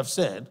what I have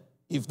said.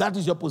 If that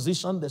is your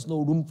position, there's no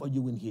room for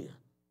you in here.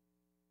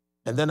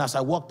 And then as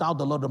I walked out,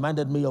 the Lord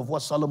reminded me of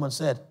what Solomon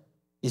said.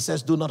 He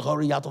says, do not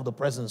hurry out of the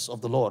presence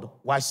of the Lord.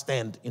 Why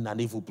stand in an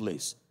evil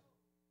place?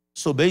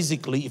 So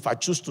basically, if I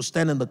choose to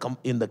stand in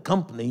the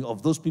company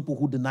of those people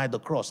who deny the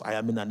cross, I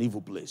am in an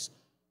evil place.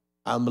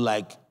 I'm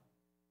like,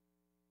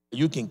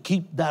 you can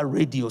keep that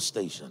radio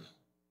station.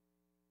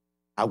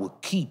 I will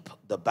keep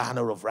the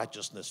banner of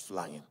righteousness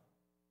flying.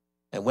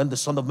 And when the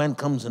Son of Man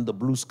comes in the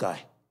blue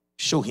sky,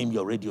 show him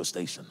your radio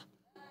station.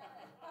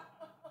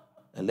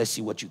 And let's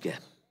see what you get.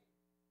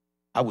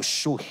 I will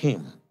show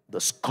him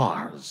the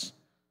scars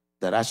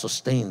that I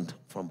sustained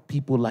from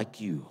people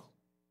like you,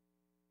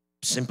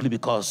 simply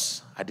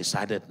because I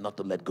decided not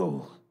to let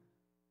go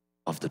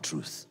of the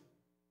truth.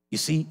 You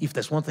see, if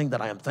there's one thing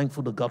that I am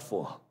thankful to God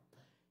for,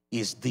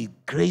 is the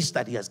grace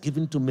that he has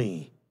given to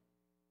me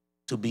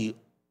to be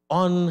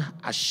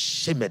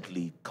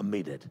unashamedly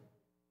committed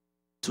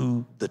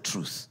to the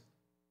truth,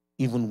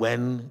 even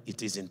when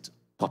it isn't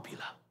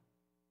popular.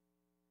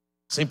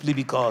 Simply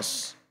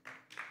because,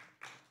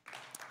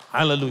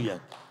 hallelujah,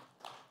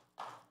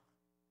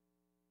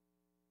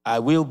 I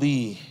will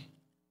be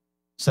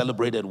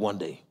celebrated one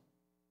day.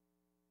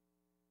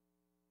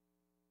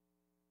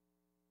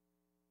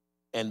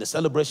 And the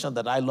celebration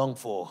that I long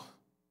for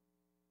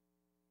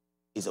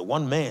is a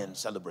one-man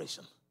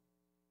celebration.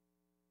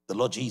 The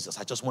Lord Jesus,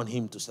 I just want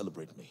him to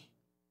celebrate me.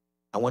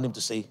 I want him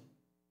to say,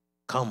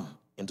 come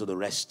into the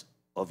rest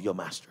of your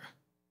master,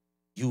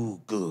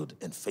 you good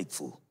and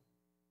faithful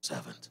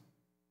servant.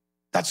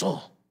 That's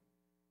all.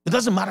 It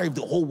doesn't matter if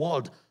the whole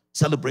world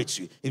celebrates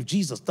you. If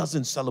Jesus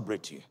doesn't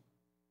celebrate you,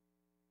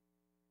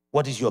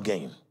 what is your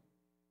gain?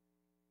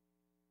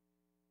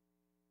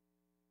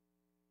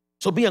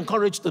 So be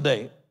encouraged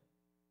today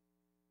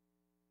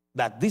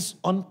that this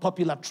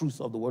unpopular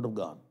truth of the Word of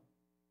God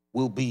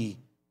will be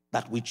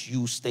that which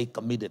you stay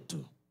committed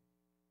to.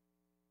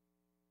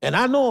 And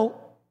I know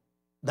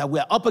that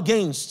we're up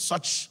against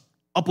such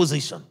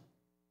opposition.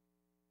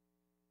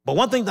 But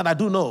one thing that I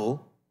do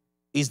know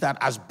is that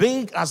as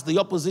big as the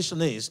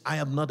opposition is, I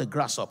am not a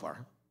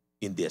grasshopper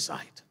in their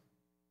sight.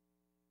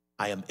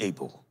 I am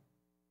able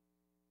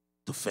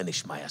to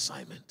finish my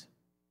assignment.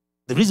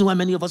 The reason why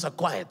many of us are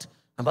quiet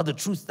about the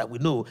truth that we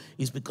know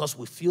is because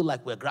we feel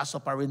like we're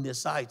grasshopper in their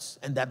sights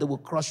and that they will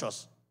crush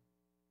us.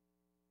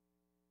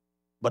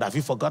 But have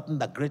you forgotten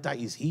that greater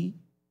is he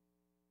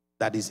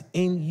that is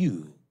in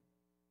you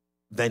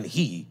than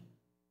he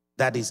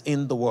that is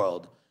in the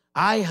world?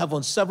 I have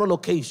on several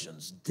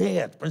occasions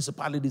dared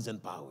principalities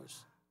and powers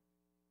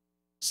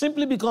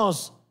simply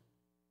because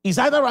it's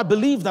either I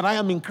believe that I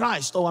am in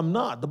Christ or I'm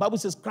not. The Bible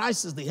says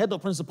Christ is the head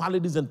of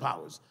principalities and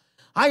powers.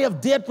 I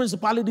have dared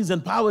principalities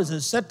and powers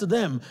and said to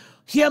them,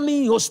 hear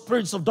me, O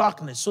spirits of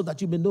darkness, so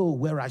that you may know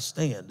where I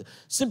stand.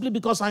 Simply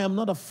because I am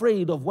not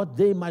afraid of what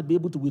they might be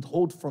able to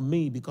withhold from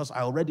me, because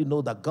I already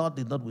know that God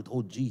did not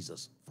withhold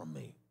Jesus from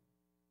me.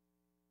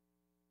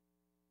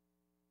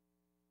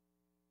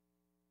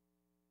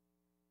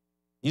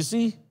 You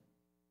see,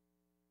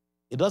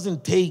 it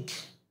doesn't take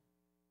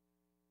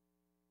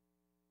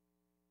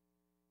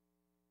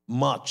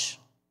much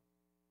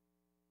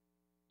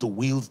to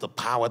wield the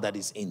power that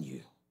is in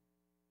you.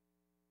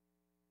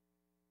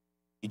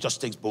 It just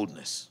takes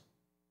boldness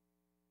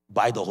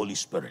by the Holy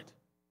Spirit.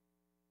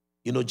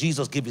 You know,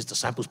 Jesus gave his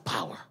disciples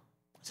power.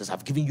 He says,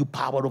 I've given you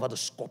power over the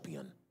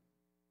scorpion,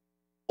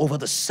 over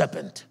the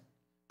serpent.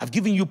 I've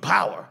given you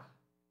power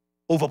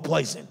over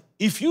poison.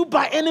 If you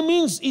by any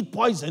means eat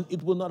poison,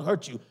 it will not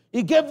hurt you.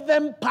 He gave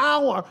them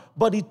power,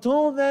 but he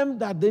told them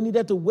that they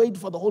needed to wait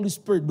for the Holy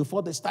Spirit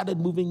before they started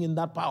moving in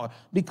that power.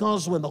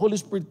 Because when the Holy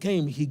Spirit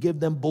came, he gave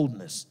them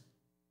boldness.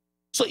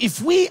 So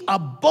if we are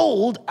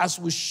bold as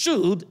we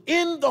should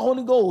in the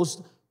Holy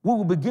Ghost, we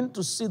will begin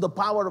to see the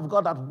power of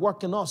God at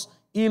work in us,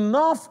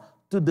 enough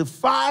to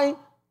defy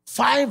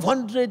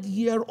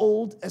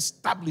 500-year-old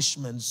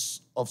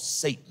establishments of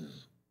Satan.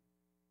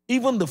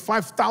 Even the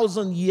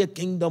 5,000-year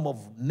kingdom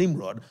of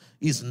Nimrod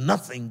is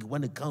nothing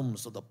when it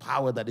comes to the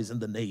power that is in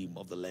the name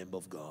of the Lamb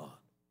of God.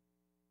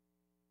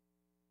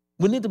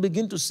 We need to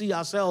begin to see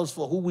ourselves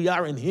for who we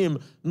are in him,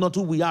 not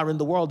who we are in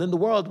the world. In the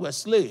world, we're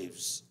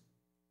slaves.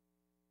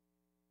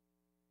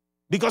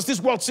 Because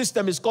this world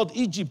system is called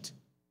Egypt.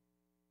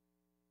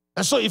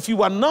 And so if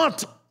you are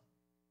not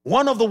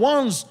one of the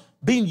ones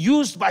being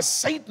used by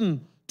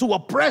Satan to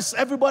oppress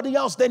everybody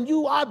else, then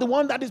you are the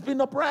one that is being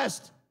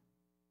oppressed.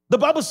 The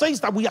Bible says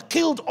that we are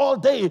killed all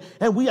day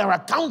and we are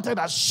accounted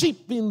as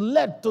sheep being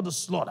led to the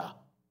slaughter.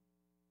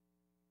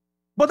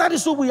 But that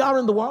is who we are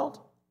in the world,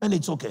 and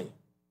it's okay.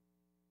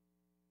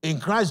 In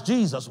Christ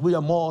Jesus, we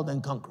are more than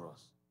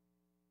conquerors.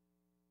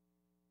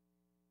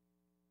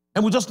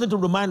 And we just need to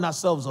remind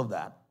ourselves of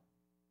that.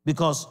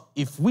 Because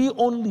if we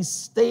only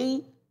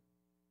stay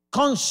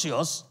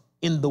conscious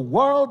in the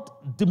world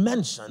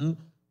dimension,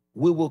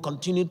 we will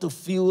continue to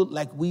feel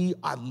like we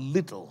are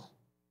little.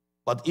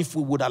 But if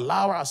we would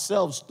allow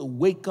ourselves to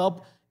wake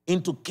up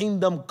into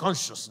kingdom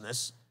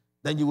consciousness,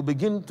 then you will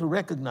begin to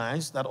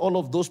recognize that all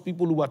of those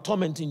people who are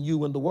tormenting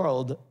you in the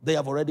world, they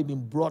have already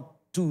been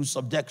brought to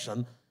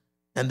subjection,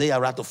 and they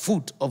are at the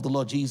foot of the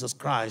Lord Jesus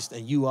Christ,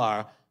 and you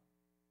are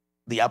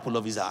the apple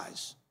of his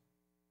eyes.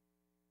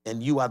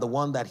 And you are the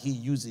one that he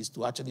uses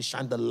to actually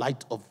shine the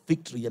light of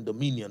victory and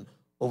dominion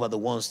over the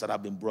ones that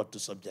have been brought to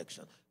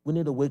subjection. We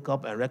need to wake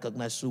up and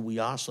recognize who we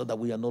are so that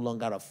we are no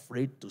longer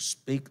afraid to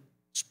speak,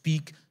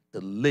 to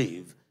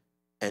live,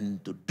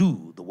 and to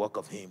do the work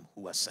of him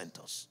who has sent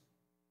us.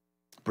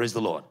 Praise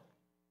the Lord.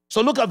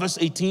 So look at verse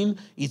 18.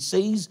 It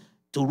says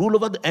to rule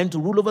over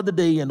the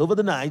day and over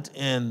the night.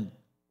 And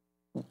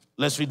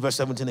let's read verse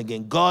 17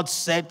 again. God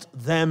set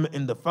them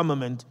in the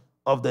firmament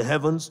of the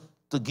heavens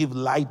to give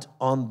light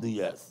on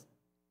the earth.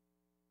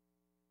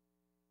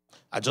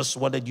 I just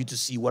wanted you to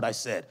see what I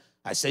said.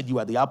 I said you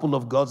are the apple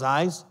of God's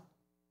eyes,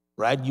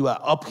 right? You are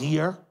up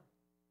here,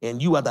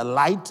 and you are the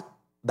light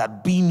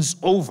that beams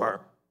over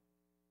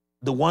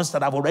the ones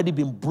that have already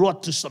been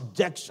brought to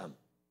subjection.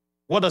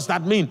 What does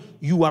that mean?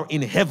 You are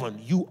in heaven.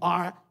 You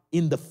are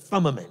in the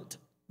firmament,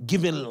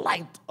 giving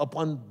light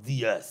upon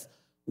the earth.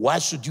 Why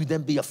should you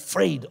then be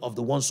afraid of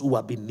the ones who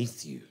are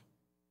beneath you?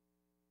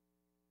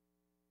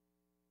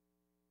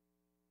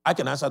 I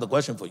can answer the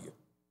question for you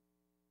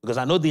because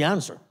I know the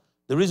answer.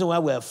 The reason why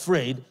we're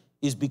afraid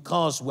is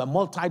because we're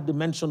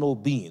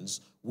multidimensional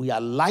beings. We are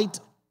light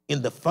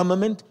in the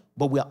firmament,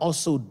 but we are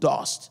also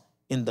dust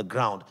in the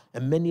ground.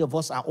 And many of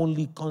us are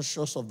only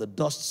conscious of the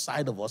dust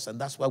side of us,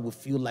 and that's why we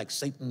feel like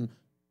Satan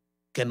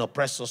can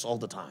oppress us all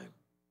the time.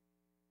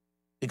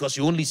 Because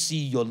you only see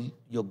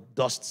your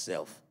dust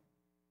self.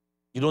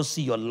 You don't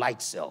see your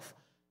light self.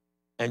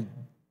 And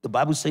the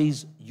Bible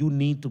says you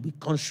need to be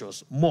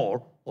conscious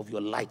more of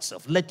your light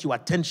self. Let your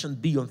attention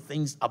be on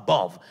things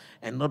above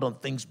and not on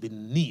things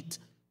beneath.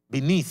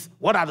 Beneath.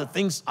 What are the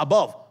things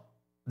above?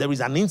 There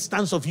is an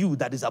instance of you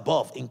that is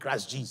above in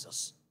Christ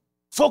Jesus.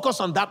 Focus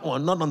on that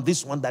one, not on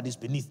this one that is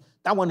beneath.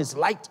 That one is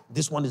light,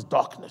 this one is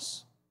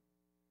darkness.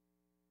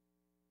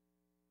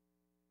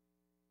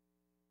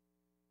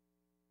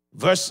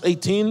 Verse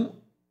 17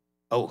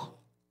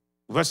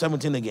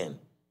 again.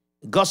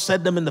 God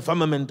set them in the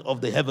firmament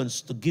of the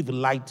heavens to give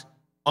light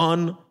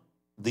on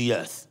the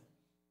earth.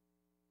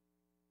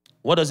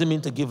 What does it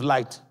mean to give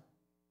light?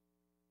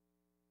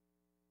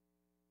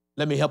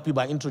 Let me help you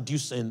by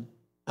introducing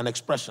an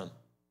expression.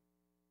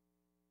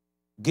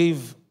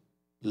 Give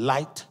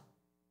light,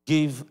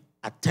 give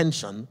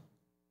attention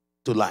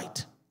to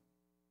light.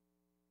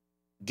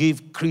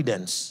 Give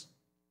credence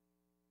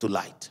to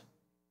light.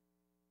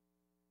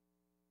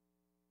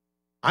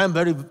 I am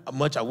very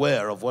much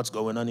aware of what's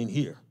going on in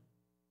here.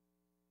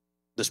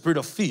 The spirit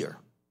of fear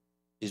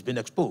is being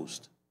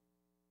exposed.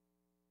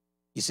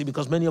 You see,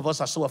 because many of us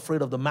are so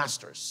afraid of the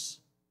masters.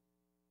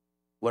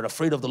 We're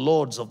afraid of the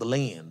lords of the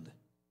land.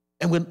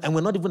 And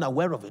we're not even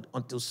aware of it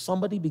until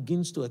somebody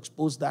begins to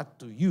expose that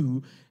to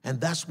you,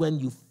 and that's when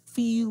you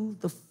feel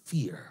the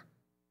fear.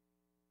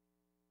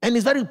 And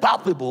it's very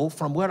palpable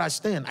from where I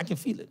stand. I can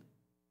feel it.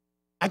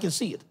 I can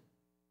see it.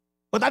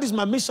 But that is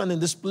my mission in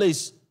this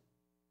place,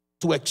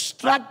 to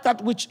extract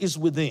that which is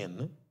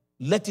within,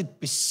 let it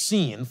be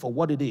seen for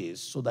what it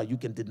is so that you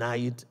can deny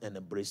it and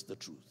embrace the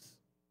truth.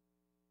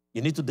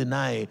 You need to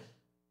deny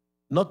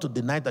not to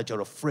deny that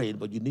you're afraid,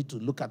 but you need to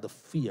look at the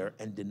fear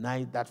and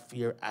deny that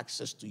fear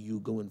access to you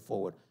going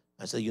forward.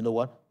 And say, you know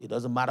what? It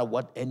doesn't matter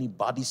what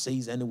anybody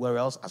says anywhere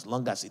else. As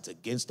long as it's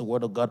against the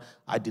word of God,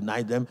 I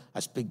deny them. I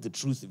speak the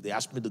truth. If they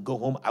ask me to go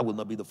home, I will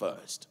not be the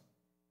first.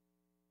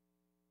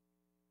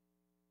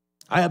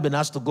 I have been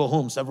asked to go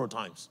home several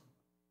times.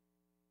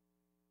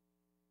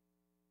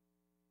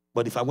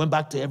 But if I went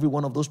back to every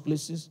one of those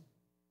places,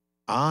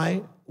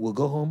 I will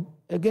go home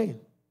again.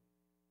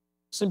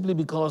 Simply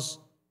because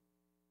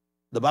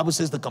the Bible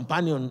says the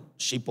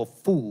companionship of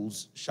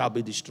fools shall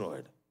be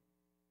destroyed.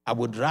 I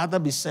would rather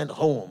be sent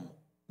home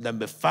than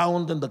be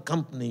found in the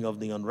company of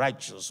the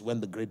unrighteous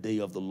when the great day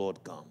of the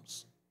Lord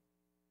comes.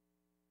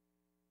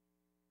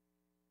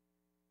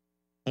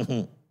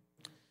 May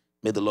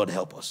the Lord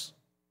help us.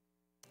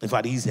 In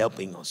fact, he's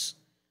helping us.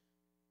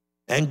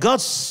 And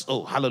God's,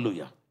 oh,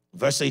 hallelujah.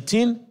 Verse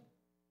 18,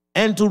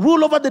 and to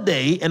rule over the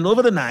day and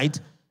over the night,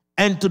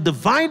 and to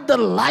divide the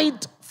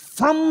light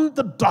from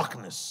the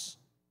darkness.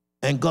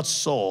 And God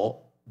saw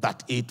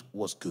that it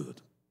was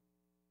good.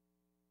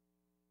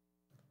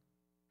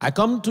 I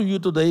come to you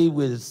today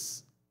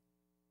with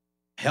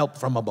help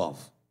from above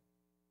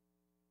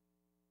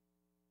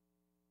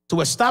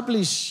to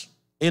establish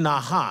in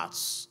our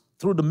hearts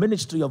through the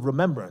ministry of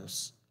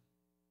remembrance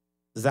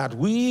that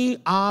we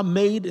are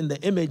made in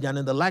the image and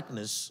in the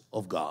likeness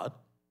of God,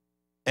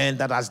 and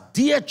that as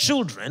dear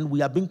children,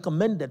 we are being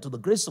commended to the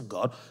grace of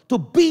God to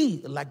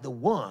be like the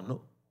one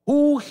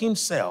who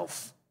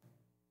himself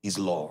is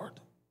Lord.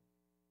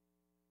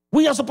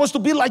 We are supposed to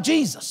be like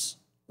Jesus.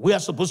 We are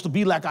supposed to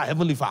be like our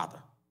Heavenly Father.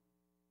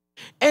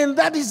 And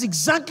that is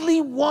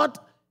exactly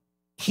what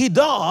he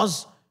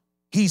does.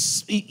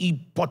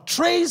 He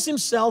portrays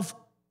himself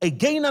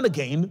again and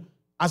again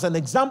as an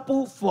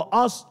example for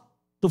us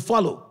to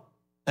follow.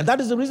 And that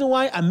is the reason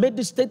why I made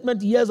this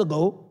statement years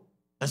ago.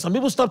 And some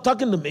people stopped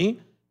talking to me.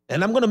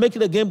 And I'm going to make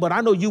it again, but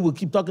I know you will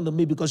keep talking to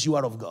me because you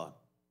are of God.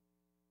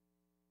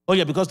 Oh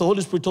yeah, because the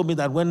Holy Spirit told me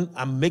that when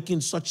I'm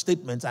making such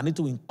statements, I need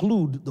to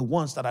include the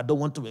ones that I don't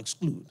want to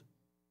exclude.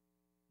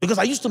 Because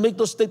I used to make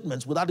those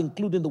statements without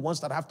including the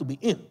ones that have to be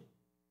in.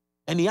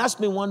 And he asked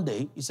me one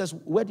day, he says,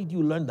 where did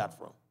you learn that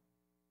from?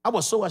 I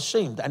was so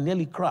ashamed, I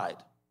nearly cried.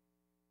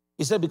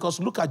 He said, because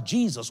look at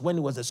Jesus, when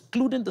he was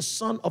excluding the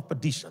son of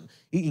perdition,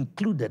 he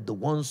included the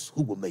ones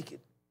who will make it.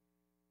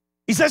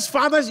 He says,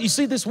 fathers, you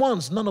see these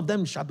ones, none of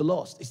them shall be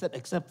lost. He said,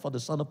 except for the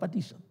son of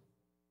perdition.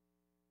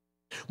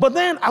 But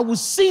then I will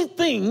see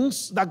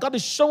things that God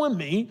is showing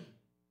me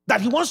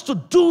that he wants to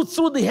do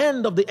through the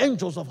hand of the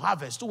angels of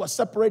harvest who are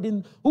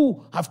separating,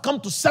 who have come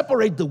to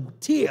separate the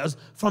tares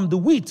from the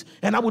wheat.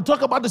 And I will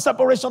talk about the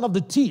separation of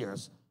the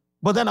tares,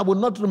 but then I will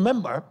not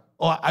remember,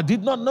 or I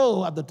did not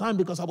know at the time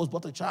because I was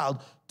but a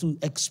child, to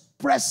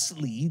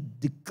expressly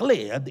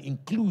declare the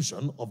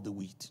inclusion of the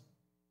wheat.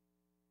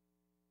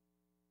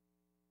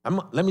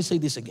 Let me say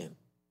this again.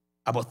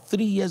 About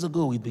 3 years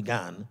ago, we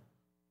began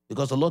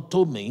because the Lord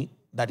told me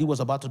that he was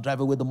about to drive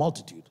away the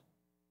multitude.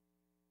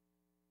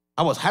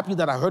 I was happy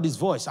that I heard his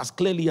voice as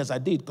clearly as I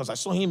did because I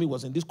saw him. He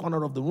was in this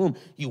corner of the room.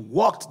 He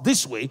walked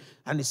this way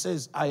and he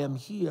says, I am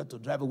here to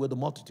drive away the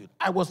multitude.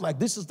 I was like,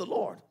 this is the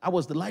Lord. I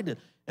was delighted.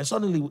 And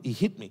suddenly he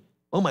hit me.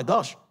 Oh my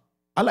gosh,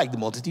 I like the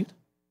multitude.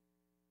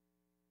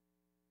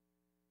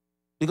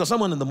 Because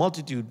someone in the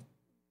multitude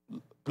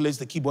plays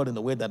the keyboard in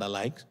the way that I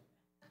like.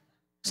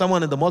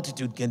 Someone in the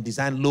multitude can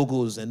design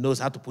logos and knows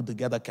how to put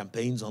together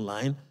campaigns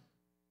online.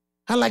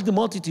 I like the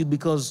multitude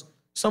because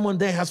someone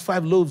there has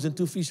 5 loaves and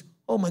 2 fish.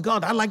 Oh my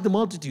God, I like the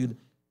multitude.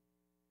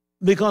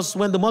 Because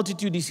when the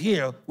multitude is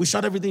here, we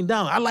shut everything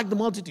down. I like the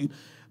multitude.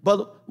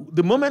 But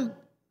the moment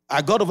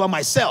I got over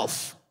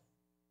myself,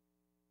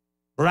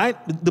 right?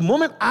 The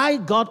moment I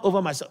got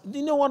over myself,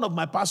 you know, one of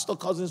my pastor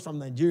cousins from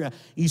Nigeria,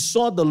 he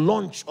saw the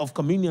launch of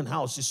Communion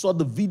House. He saw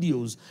the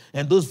videos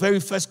and those very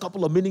first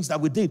couple of meetings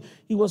that we did.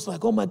 He was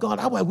like, oh my God,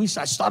 how I wish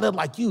I started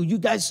like you. You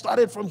guys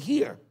started from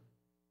here.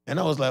 And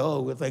I was like,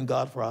 oh, we thank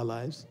God for our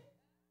lives.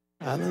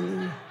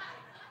 Hallelujah.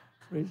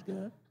 Praise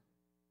God.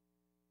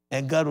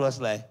 And God was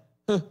like,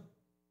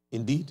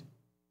 indeed,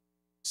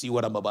 see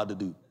what I'm about to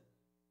do.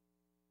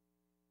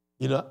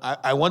 You know,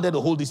 I wanted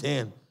to hold his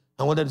hand.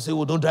 I wanted to say,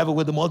 well, don't drive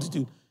away the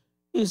multitude.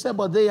 He said,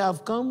 but they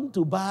have come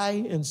to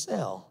buy and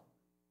sell.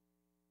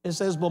 He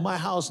says, but my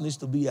house needs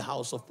to be a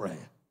house of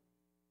prayer.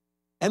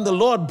 And the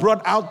Lord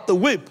brought out the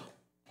whip.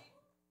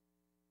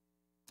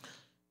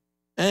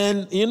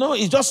 And, you know,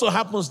 it just so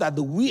happens that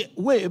the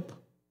whip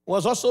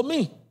was also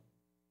me.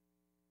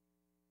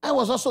 I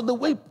was also the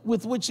whip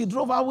with which he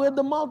drove away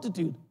the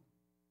multitude.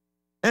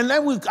 And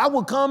then I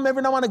would come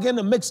every now and again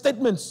and make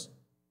statements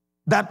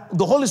that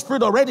the Holy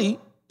Spirit already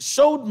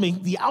showed me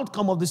the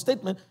outcome of the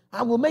statement.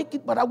 I will make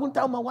it, but I wouldn't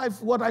tell my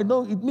wife what I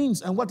know it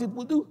means and what it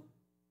will do.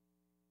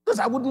 Because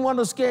I wouldn't want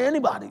to scare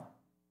anybody.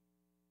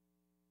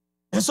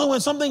 And so when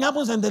something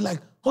happens and they're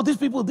like, oh, these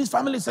people, this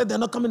family said they're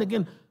not coming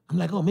again. I'm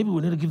like, oh, maybe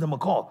we need to give them a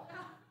call.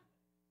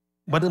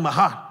 But in my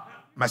heart,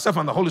 myself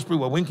and the Holy Spirit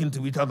were winking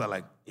to each other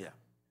like, yeah,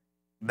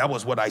 that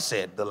was what I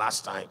said the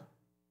last time.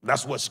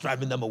 That's what's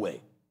driving them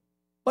away.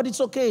 But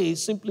it's okay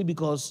simply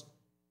because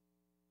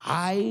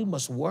I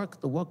must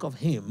work the work of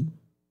him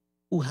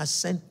who has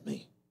sent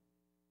me.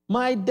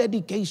 My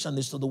dedication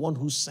is to the one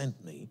who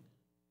sent me.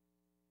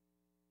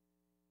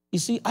 You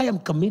see, I am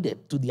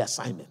committed to the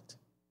assignment.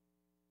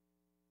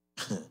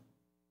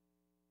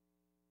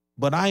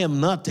 But I am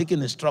not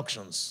taking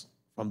instructions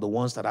from the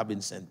ones that I've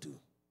been sent to.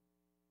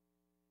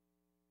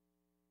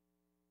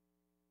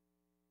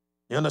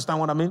 You understand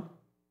what I mean?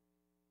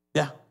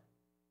 Yeah.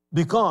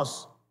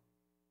 Because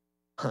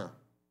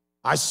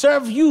I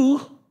serve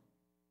you,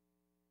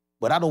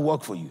 but I don't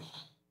work for you.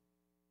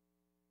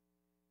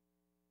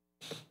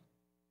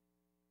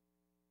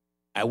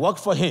 I work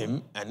for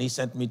him, and he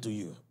sent me to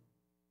you.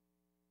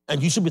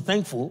 And you should be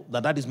thankful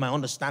that that is my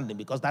understanding,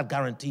 because that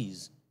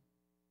guarantees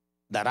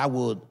that I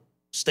would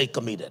stay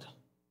committed.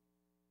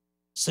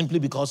 Simply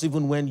because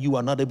even when you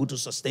are not able to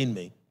sustain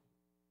me,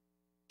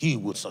 he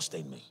would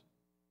sustain me.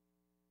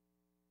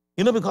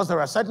 You know, because there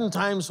are certain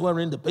times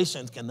wherein the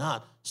patient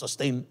cannot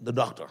sustain the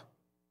doctor.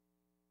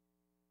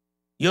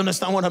 You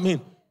understand what I mean?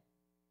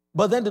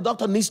 But then the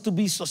doctor needs to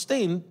be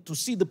sustained to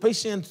see the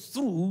patient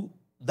through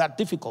that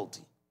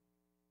difficulty.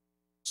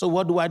 So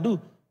what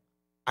do?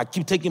 I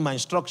keep taking my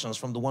instructions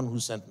from the one who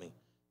sent me.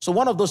 So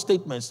one of those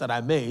statements that I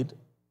made,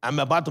 I'm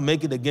about to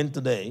make it again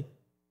today,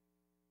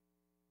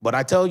 but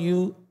I tell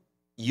you,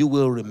 you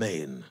will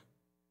remain.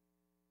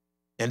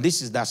 And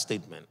this is that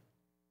statement.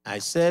 I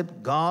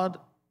said, God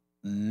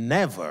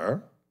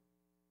never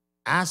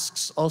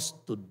asks us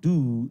to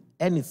do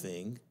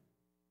anything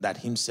that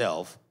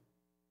himself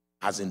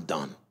hasn't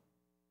done.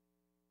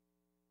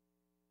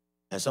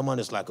 And someone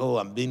is like, oh,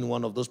 I'm being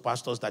one of those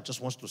pastors that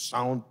just wants to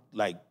sound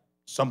like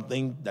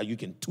something that you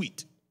can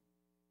tweet.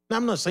 Now,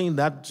 I'm not saying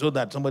that so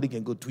that somebody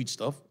can go tweet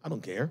stuff. I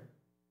don't care.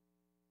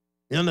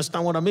 You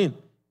understand what I mean?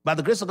 By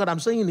the grace of God, I'm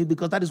saying it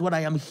because that is what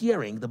I am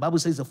hearing. The Bible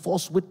says a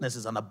false witness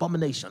is an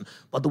abomination,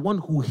 but the one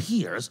who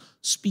hears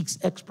speaks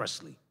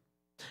expressly.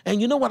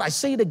 And you know what? I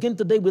say it again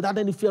today without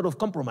any fear of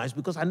compromise,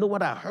 because I know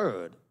what I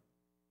heard.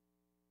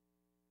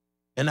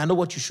 And I know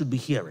what you should be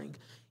hearing.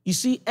 You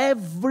see,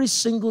 every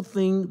single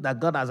thing that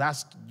God has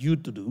asked you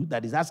to do,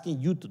 that he's asking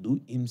you to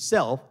do,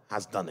 himself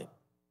has done it.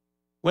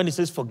 When he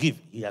says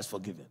forgive, he has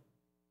forgiven.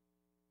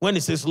 When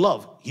he says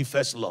love, he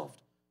first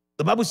loved.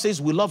 The Bible says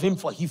we love him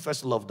for he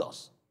first loved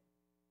us.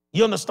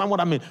 You understand what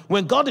I mean?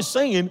 When God is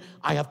saying,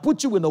 I have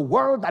put you in a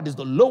world that is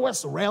the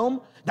lowest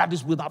realm, that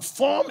is without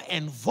form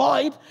and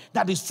void,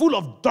 that is full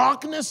of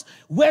darkness,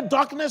 where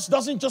darkness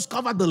doesn't just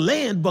cover the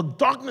land, but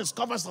darkness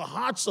covers the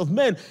hearts of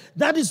men.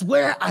 That is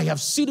where I have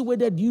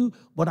situated you,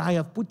 but I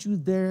have put you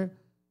there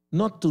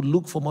not to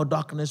look for more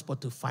darkness,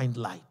 but to find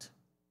light.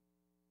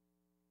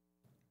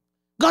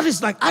 God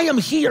is like, I am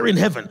here in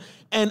heaven,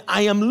 and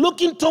I am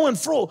looking to and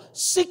fro,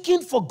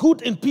 seeking for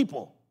good in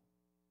people.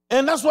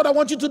 And that's what I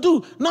want you to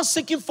do, not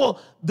seeking for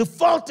the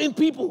fault in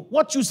people.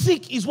 What you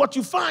seek is what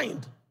you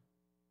find.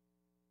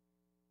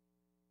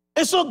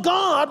 And so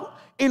God,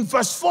 in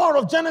verse 4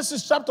 of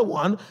Genesis chapter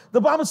 1,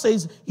 the Bible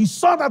says, he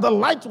saw that the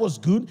light was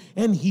good,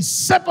 and he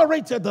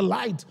separated the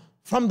light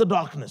from the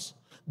darkness.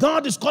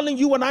 God is calling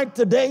you and I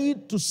today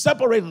to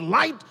separate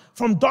light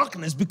from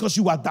darkness, because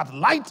you are that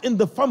light in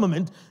the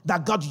firmament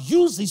that God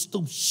uses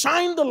to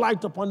shine the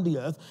light upon the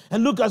earth.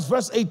 And look at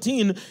verse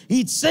 18.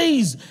 It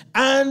says,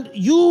 and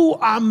you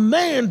are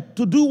meant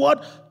to do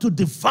what? To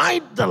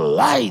divide the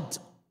light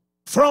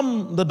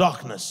from the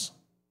darkness.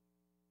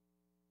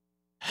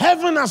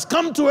 Heaven has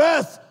come to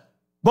earth,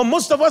 but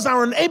most of us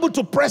are unable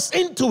to press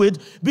into it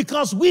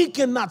because we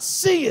cannot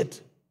see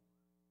it.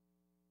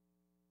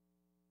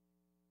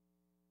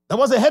 There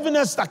was a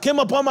heaviness that came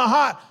upon my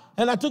heart,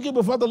 and I took it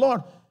before the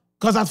Lord.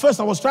 Because at first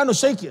I was trying to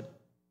shake it.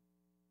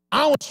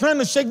 I was trying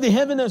to shake the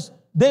heaviness.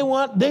 Day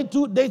 1, day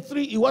 2, day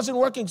 3, it wasn't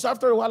working. So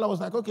after a while I was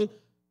like, okay,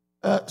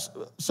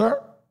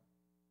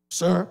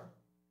 sir,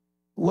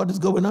 what is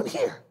going on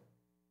here?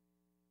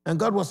 And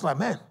God was like,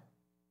 man,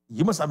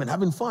 you must have been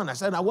having fun. I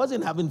said, I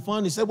wasn't having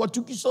fun. He said, what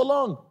took you so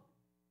long?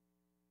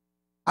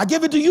 I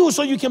gave it to you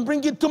so you can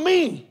bring it to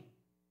me.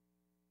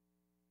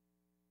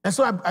 And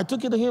so I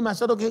took it to him. I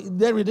said, okay,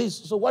 there it is.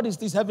 So what is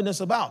this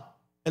heaviness about?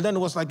 And then it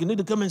was like, you need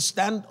to come and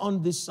stand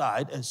on this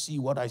side and see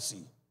what I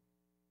see.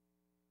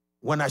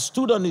 When I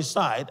stood on his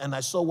side and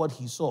I saw what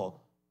he saw,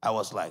 I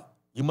was like,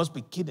 you must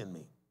be kidding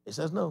me. He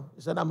says, no.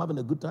 He said, I'm having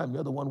a good time.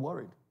 You're the one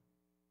worried.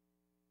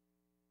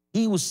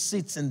 He who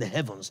sits in the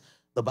heavens,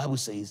 the Bible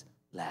says,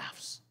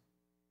 laughs.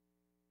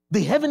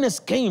 The heaviness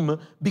came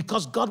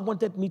because God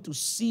wanted me to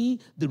see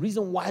the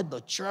reason why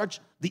the church,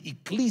 the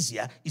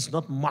ecclesia, is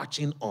not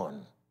marching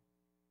on.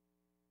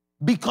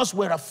 Because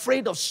we're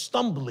afraid of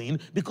stumbling,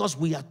 because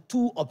we are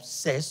too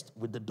obsessed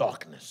with the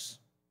darkness.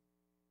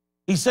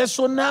 He says,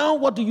 so now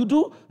what do?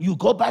 You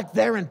go back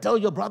there and tell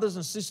your brothers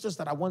and sisters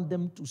that I want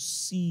them to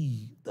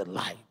see the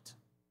light.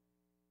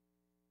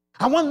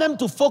 I want them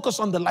to focus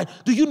on the light.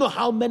 Do you know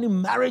how many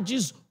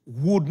marriages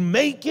would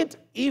make it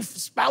if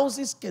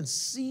spouses can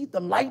see the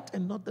light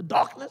and not the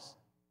darkness?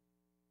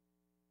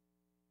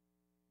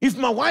 If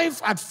my wife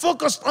had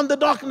focused on the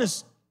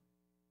darkness,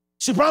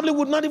 she probably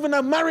would not even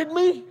have married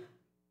me.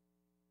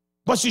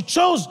 But you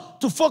chose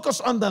to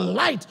focus on the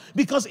light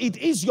because it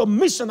is your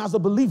mission as a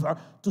believer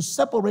to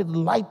separate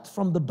light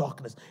from the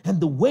darkness. And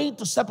the way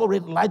to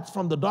separate light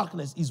from the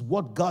darkness is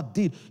what God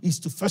did, is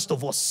to first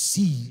of all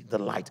see the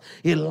light.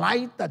 A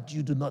light that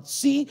you do not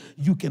see,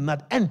 you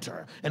cannot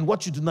enter. And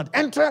what you do not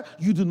enter,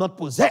 you do not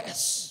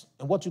possess.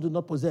 And what you do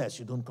not possess,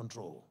 you don't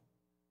control.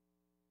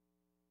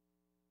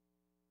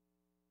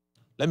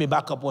 Let me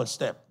back up one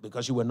step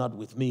because you were not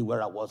with me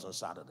where I was on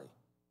Saturday.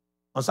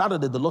 On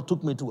Saturday, the Lord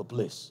took me to a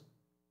place.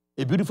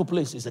 A beautiful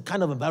place. It's a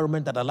kind of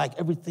environment that I like.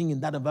 Everything in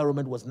that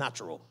environment was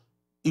natural.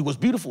 It was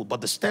beautiful,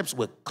 but the steps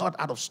were cut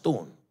out of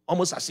stone,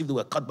 almost as if they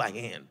were cut by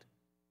hand.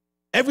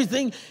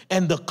 Everything,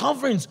 and the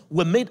coverings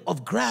were made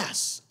of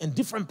grass and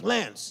different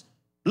plants.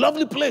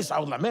 Lovely place. I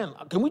was like, man,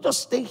 can we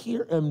just stay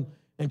here and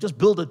just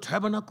build a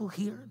tabernacle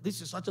here? This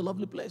is such a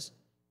lovely place.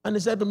 And he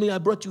said to me, I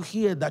brought you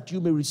here that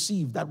you may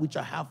receive that which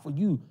I have for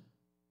you.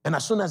 And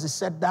as soon as he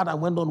said that, I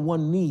went on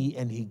one knee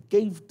and he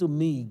gave to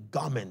me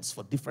garments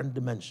for different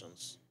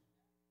dimensions.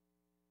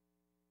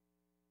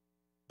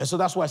 And so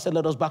that's why I said,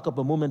 let us back up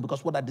a moment,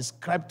 because what I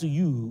described to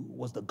you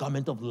was the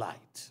garment of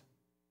light.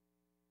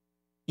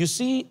 You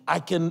see,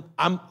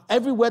 I'm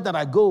everywhere that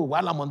I go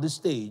while I'm on this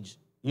stage,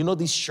 you know,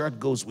 this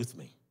shirt goes with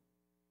me.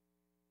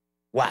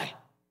 Why?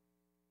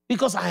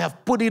 Because I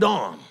have put it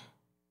on.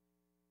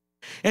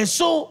 And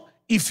so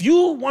if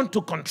you want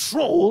to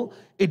control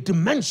a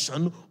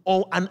dimension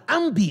or an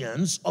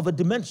ambience of a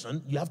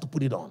dimension, you have to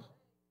put it on.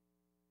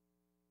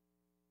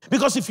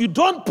 Because if you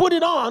don't put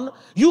it on,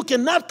 you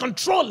cannot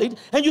control it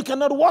and you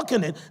cannot walk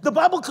in it. The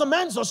Bible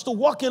commands us to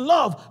walk in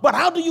love. But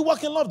how do you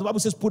walk in love? The Bible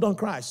says put on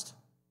Christ.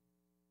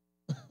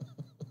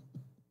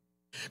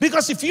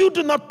 Because if you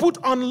do not put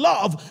on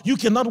love, you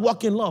cannot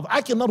walk in love.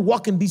 I cannot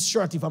walk in this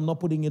shirt if I'm not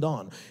putting it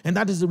on. And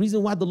that is the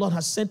reason why the Lord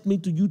has sent me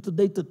to you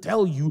today to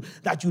tell you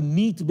that you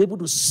need to be able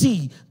to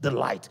see the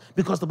light.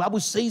 Because the Bible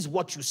says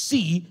what you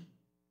see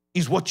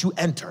is what you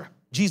enter.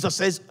 Jesus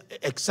says,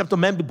 except a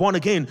man be born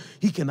again,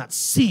 he cannot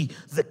see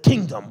the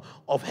kingdom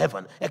of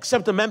heaven.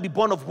 Except a man be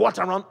born of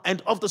water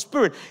and of the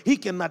Spirit, he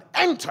cannot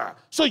enter.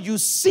 So you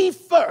see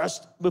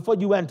first before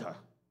you enter.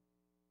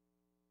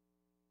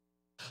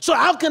 So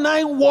how can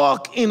I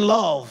walk in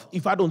love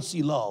if I don't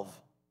see love?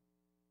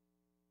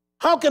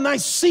 How can I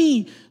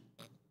see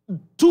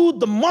to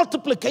the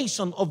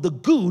multiplication of the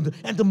good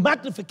and the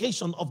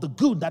magnification of the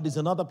good that is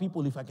in other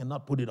people if I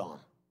cannot put it on?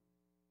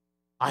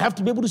 I have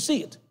to be able to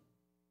see it.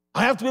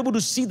 I have to be able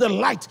to see the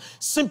light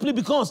simply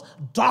because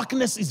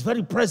darkness is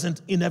very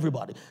present in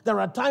everybody.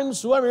 There are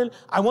times wherein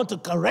I want to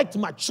correct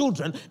my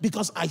children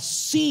because I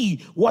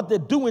see what they're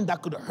doing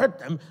that could hurt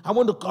them. I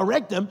want to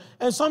correct them.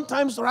 And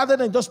sometimes rather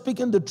than just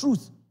speaking the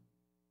truth,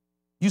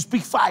 you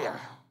speak fire.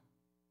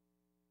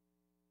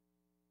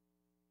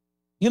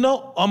 You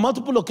know, on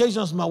multiple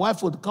occasions, my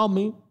wife would call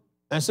me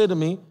and say to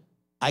me,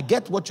 I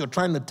get what you're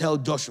trying to tell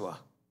Joshua,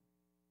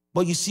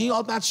 but you see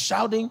all that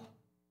shouting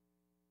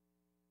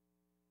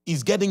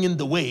is getting in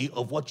the way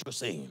of what you're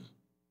saying.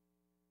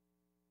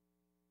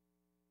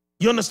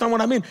 You understand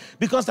what I mean?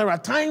 Because there are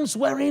times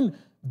wherein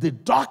the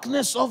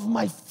darkness of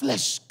my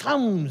flesh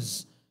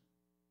comes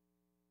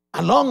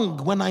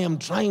along when I am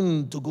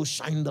trying to go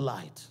shine the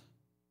light.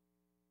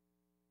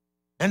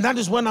 And that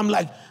is when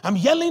I'm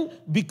yelling,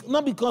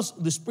 not because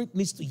the Spirit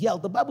needs to yell.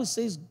 The Bible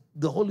says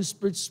the Holy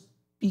Spirit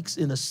speaks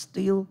in a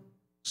still,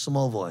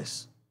 small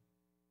voice.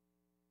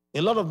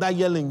 A lot of that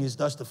yelling is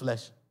just the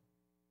flesh.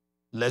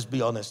 Let's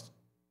be honest.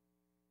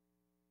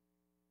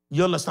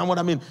 You understand what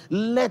I mean?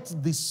 Let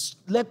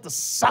the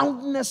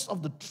soundness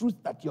of the truth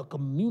that you're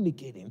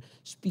communicating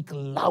speak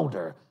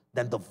louder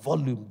than the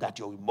volume that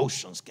your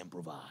emotions can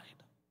provide.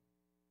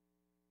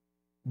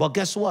 But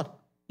guess what?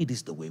 It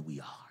is the way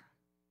we are.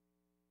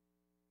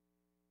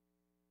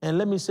 And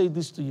let me say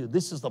this to you.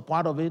 This is the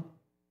part of it,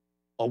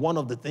 or one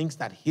of the things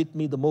that hit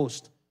me the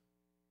most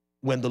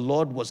when the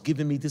Lord was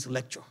giving me this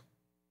lecture.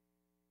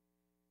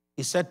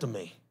 He said to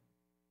me,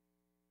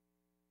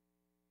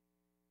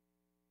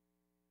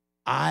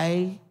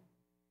 I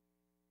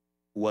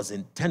was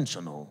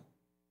intentional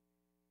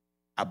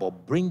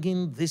about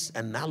bringing this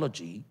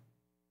analogy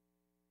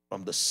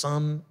from the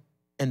sun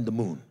and the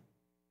moon.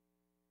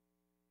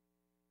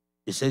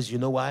 He says, you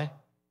know why?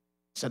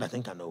 He said, I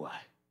think I know why.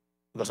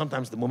 Because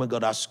sometimes the moment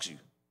God asks you,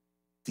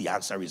 the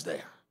answer is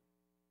there.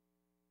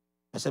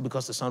 I said,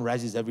 because the sun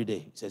rises every day.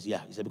 He says,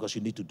 yeah. He said, because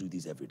you need to do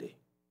this every day.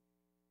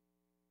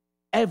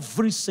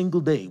 Every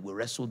single day we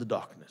wrestle the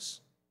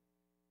darkness.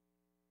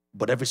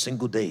 But every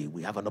single day,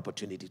 we have an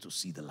opportunity to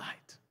see the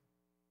light.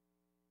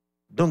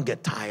 Don't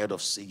get tired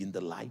of seeing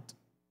the light.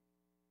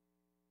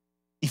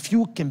 If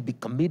you can be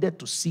committed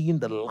to seeing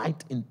the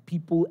light in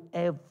people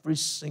every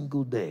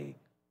single day,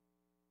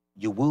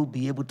 you will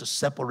be able to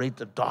separate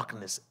the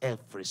darkness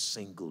every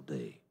single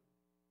day.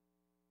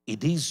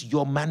 It is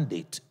your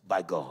mandate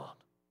by God.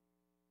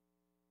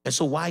 And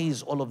so why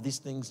is all of these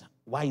things,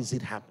 why is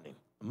it happening?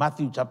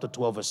 Matthew chapter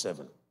 12, verse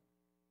 7.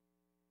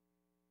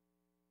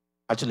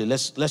 Actually,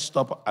 let's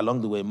stop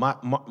along the way.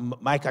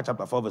 Micah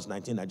chapter 4, verse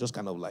 19. I just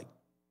kind of like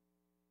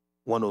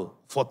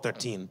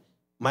 4:13.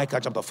 Micah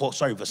chapter 4,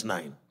 verse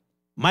 9.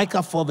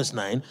 Micah 4 verse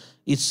 9,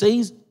 it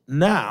says,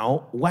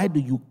 now, why do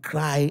you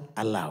cry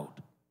aloud?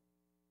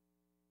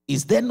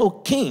 Is there no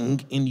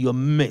king in your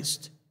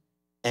midst,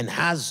 and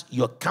has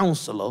your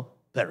counselor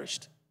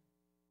perished?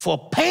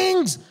 For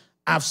pangs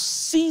have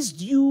seized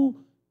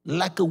you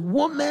like a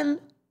woman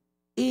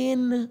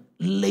in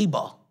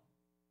labor.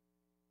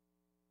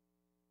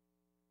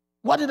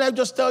 What did I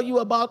just tell you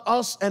about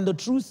us and the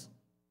truth?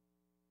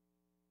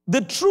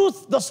 The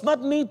truth does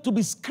not need to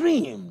be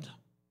screamed.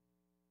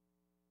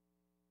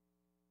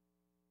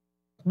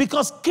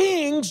 Because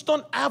kings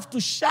don't have to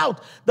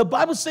shout. The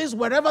Bible says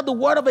wherever the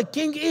word of a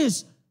king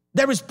is,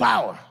 there is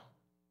power.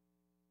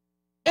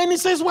 And it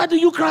says, why do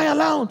you cry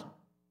aloud?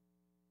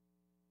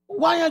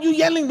 Why are you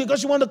yelling?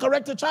 Because you want to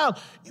correct a child.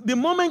 The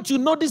moment you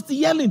notice the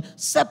yelling,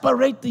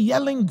 separate the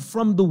yelling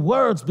from the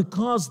words,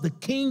 because the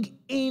king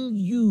in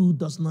you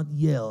does not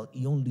yell.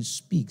 He only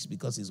speaks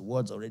because his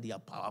words already are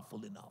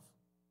powerful enough.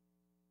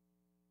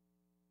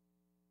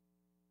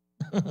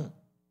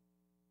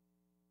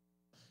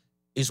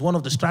 It's one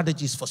of the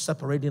strategies for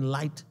separating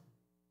light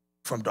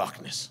from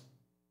darkness.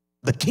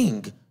 The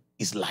king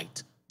is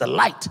light. The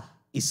light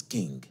is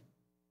king.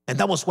 And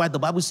that was why the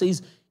Bible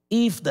says,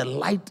 if the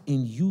light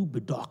in you be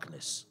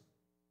darkness,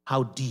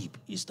 how deep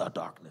is that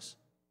darkness?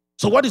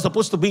 So what is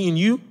supposed to be in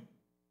you?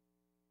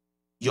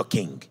 Your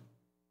king.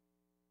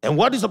 And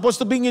what is supposed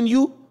to be in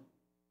you?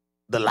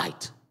 The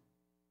light.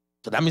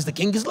 So that means the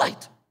king is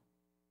light.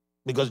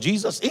 Because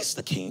Jesus is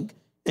the king,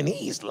 and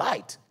he is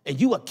light. And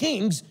you are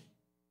kings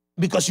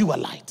because you are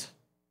light.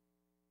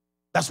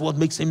 That's what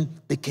makes him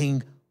the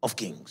King of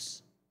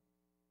Kings.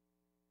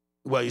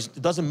 Well, it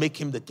doesn't make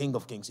him the King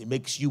of Kings. It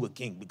makes you a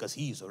king because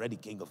he is already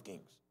King of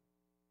Kings.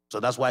 So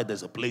that's why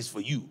there's a place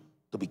for you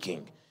to be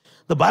king.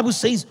 The Bible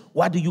says,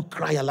 why do you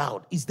cry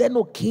aloud? Is there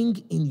no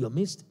king in your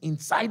midst?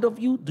 Inside of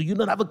you, do you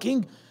not have a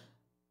king?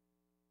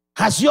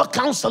 Has your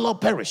counselor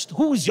perished?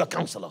 Who is your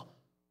counselor?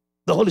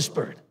 The Holy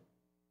Spirit.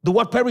 The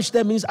word perish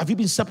there means, have you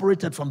been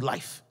separated from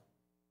life?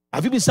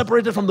 Have you been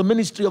separated from the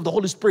ministry of the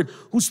Holy Spirit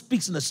who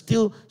speaks in a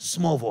still,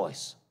 small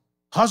voice?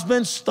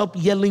 Husbands, stop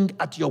yelling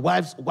at your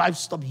wives. Wives,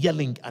 stop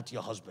yelling at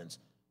your husbands.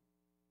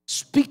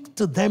 Speak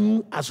to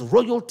them as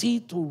royalty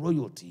to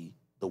royalty,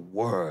 the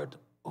word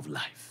of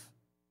life.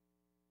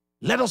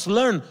 Let us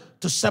learn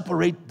to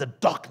separate the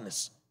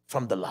darkness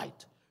from the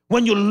light.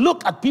 When you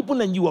look at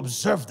people and you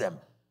observe them,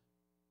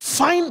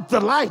 find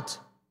the light,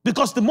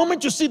 because the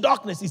moment you see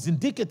darkness is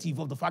indicative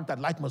of the fact that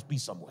light must be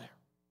somewhere.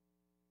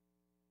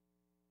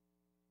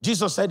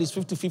 Jesus said it's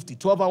 50-50,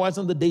 12 hours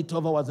in the day,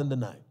 12 hours in the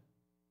night.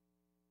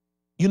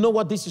 You know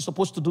what this is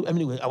supposed to do?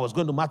 Anyway, I was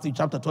going to Matthew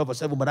chapter 12 verse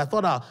 7, but I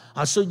thought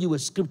I'll show you a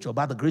scripture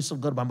about the grace of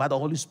God and by the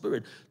Holy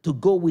Spirit to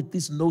go with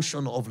this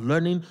notion of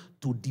learning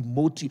to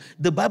demote you.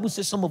 The Bible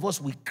says some of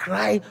us, we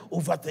cry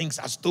over things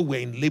as though we're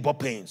in labor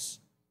pains.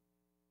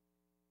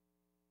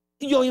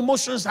 Your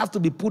emotions have to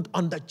be put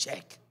under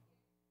check.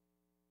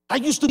 I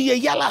used to be a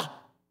yeller.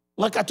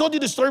 Like I told you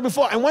the story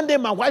before, and one day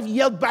my wife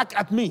yelled back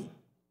at me.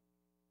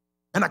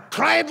 And I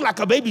cried like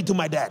a baby to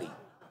my daddy.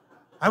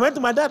 I went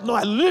to my dad. No,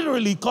 I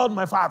literally called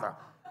my father.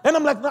 And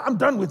I'm like, no, I'm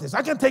done with this.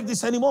 I can't take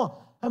this anymore.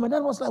 And my dad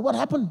was like, what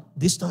happened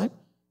this time?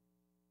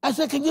 I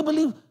said, can you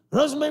believe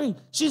Rosemary?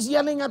 She's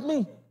yelling at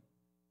me.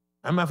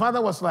 And my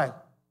father was like,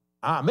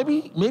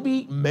 maybe,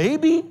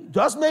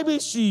 just maybe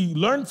she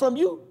learned from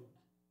you.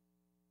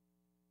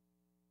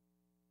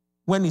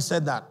 When he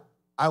said that,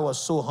 I was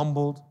so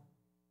humbled,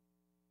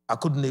 I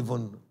couldn't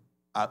even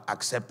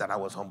accept that I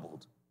was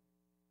humbled.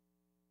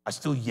 I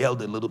still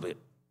yelled a little bit.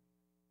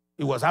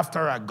 It was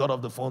after I got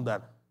off the phone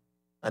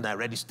and I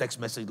read his text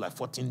message like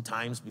 14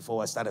 times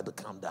before I started to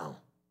calm down.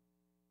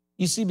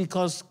 You see,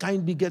 because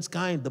kind begets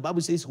kind. The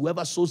Bible says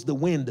whoever sows the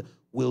wind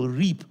will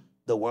reap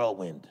the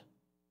whirlwind.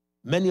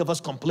 Many of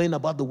us complain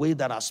about the way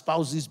that our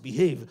spouses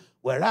behave,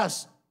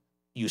 whereas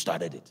you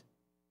started it.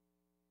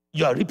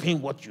 You are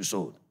reaping what you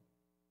sowed.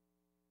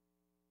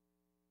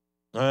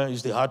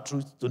 It's the hard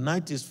truth.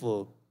 Tonight is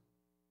for,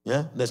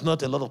 there's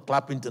not a lot of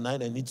clapping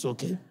tonight, and it's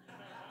okay.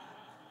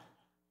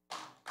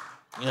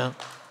 Yeah,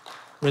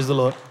 praise the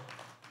Lord.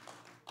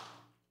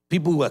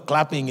 People were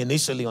clapping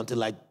initially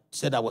until I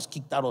said I was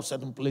kicked out of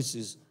certain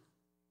places.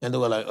 And they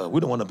were like,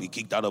 we don't want to be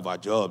kicked out of our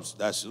jobs.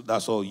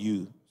 That's all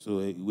you. So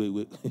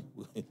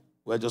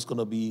we're just going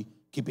to be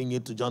keeping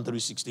it to John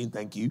 3:16,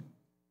 thank you.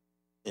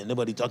 And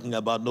nobody talking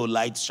about no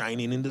lights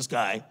shining in the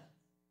sky.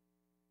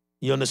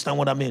 You understand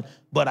what I mean?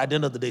 But at the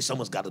end of the day,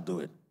 someone's got to do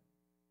it.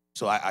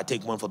 So I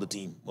take one for the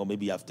team. Or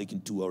maybe I've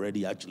taken two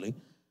already, actually.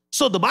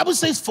 So the Bible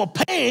says, for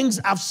pangs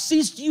have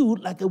seized you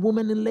like a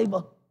woman in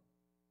labor.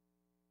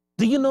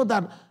 Do you know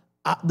that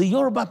the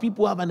Yoruba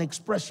people have an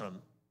expression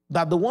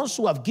that the ones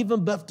who have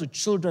given birth to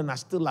children are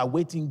still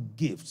awaiting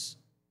gifts,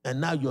 and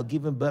now you're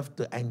giving birth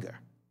to anger?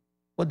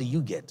 What do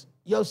you get?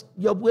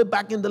 You're way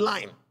back in the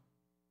line.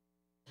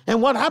 And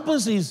what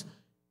happens is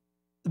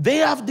they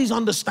have this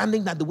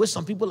understanding that the way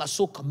some people are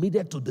so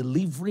committed to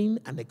delivering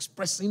and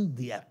expressing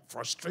their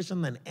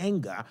frustration and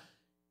anger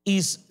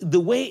is the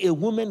way a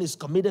woman is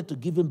committed to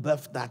giving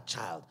birth to that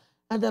child.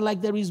 And they're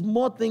like, there is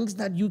more things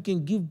that you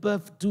can give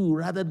birth to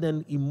rather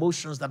than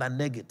emotions that are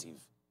negative.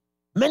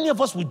 Many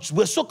of us,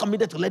 we're so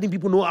committed to letting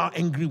people know how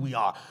angry we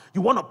are.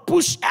 You want to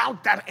push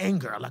out that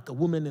anger like a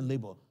woman in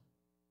labor.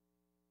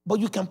 But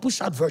you can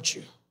push out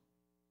virtue.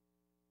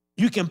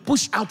 You can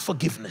push out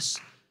forgiveness.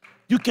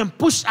 You can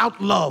push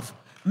out love.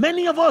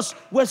 Many of us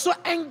were so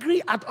angry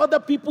at other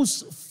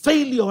people's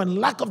failure and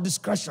lack of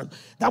discretion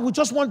that we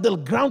just want the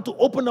ground to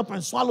open up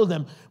and swallow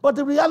them. But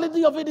the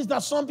reality of it is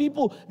that some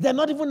people, they're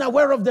not even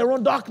aware of their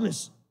own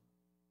darkness.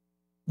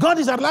 God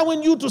is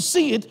allowing you to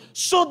see it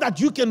so that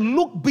you can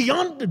look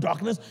beyond the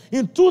darkness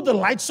into the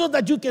light, so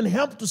that you can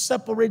help to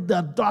separate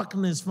the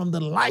darkness from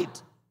the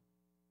light.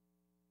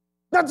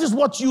 That is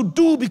what you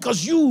do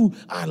because you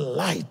are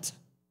light.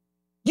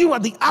 You are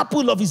the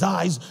apple of his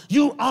eyes.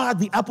 You are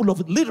the apple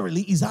of,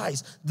 literally, his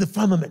eyes, the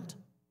firmament.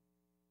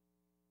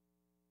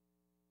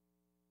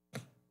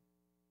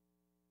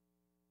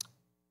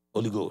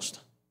 Holy Ghost.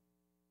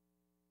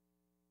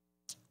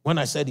 When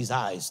I said his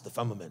eyes, the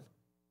firmament,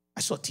 I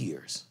saw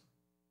tears.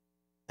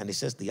 And he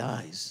says the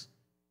eyes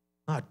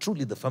are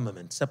truly the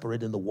firmament,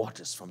 separating the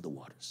waters from the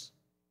waters.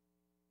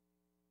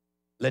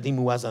 Let him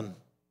who has an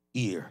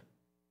ear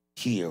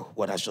hear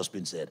what has just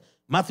been said.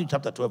 Matthew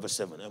chapter 12, verse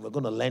 7. And we're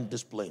going to land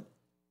this plane.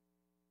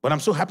 But I'm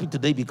so happy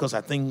today because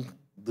I think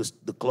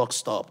the clock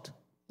stopped.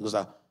 Because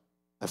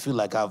I feel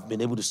like I've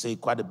been able to say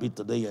quite a bit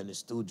today and it's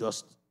still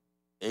just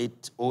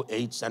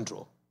 8:08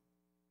 Central.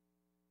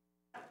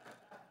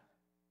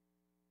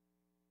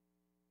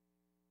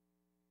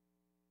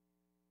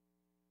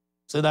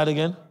 Say that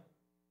again.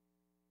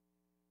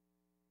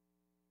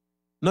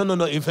 No.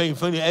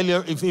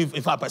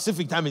 If our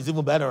Pacific time is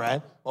even better,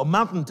 right? Or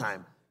mountain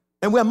time.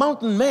 And we're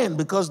mountain men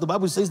because the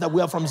Bible says that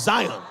we are from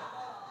Zion.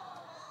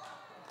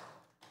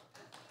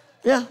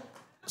 Yeah.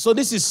 So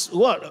this is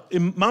what?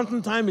 In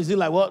mountain time, is it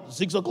like what?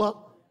 6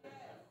 o'clock?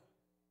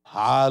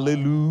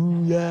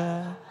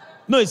 Hallelujah.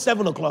 No, it's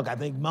 7 o'clock, I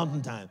think,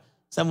 mountain time.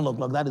 7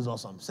 o'clock, that is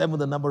awesome. 7,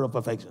 the number of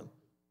perfection.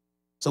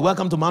 So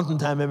welcome to mountain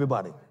time,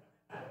 everybody.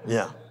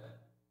 Yeah.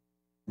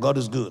 God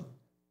is good.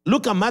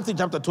 Look at Matthew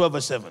chapter 12,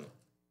 verse 7.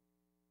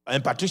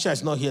 And Patricia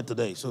is not here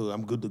today, so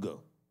I'm good to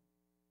go.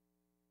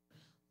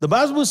 The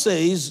Bible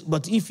says,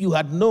 but if you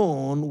had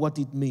known what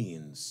it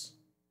means,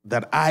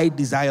 that I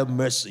desire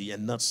mercy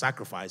and not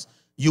sacrifice,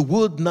 you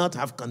would not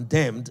have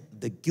condemned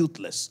the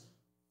guiltless.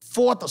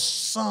 For the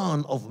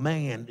Son of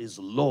Man is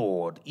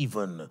Lord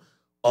even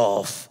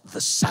of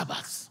the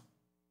Sabbath.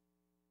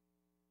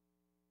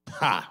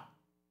 Ha!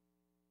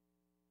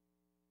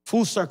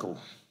 Full circle.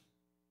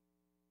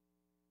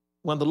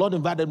 When the Lord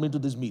invited me to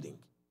this meeting,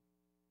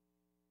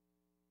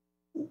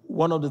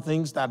 one of the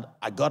things that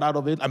I got out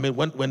of it, I mean,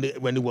 when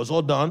it was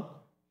all done,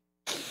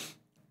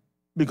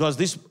 because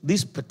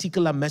this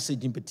particular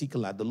message in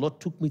particular, the Lord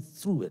took me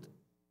through it.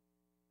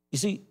 You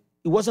see,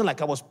 it wasn't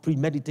like I was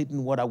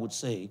premeditating what I would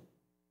say,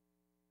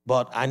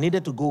 but I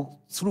needed to go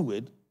through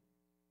it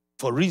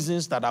for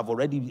reasons that I've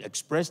already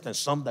expressed and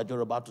some that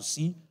you're about to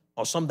see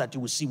or some that you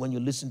will see when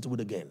you listen to it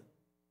again.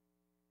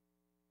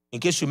 In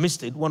case you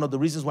missed it, one of the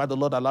reasons why the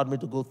Lord allowed me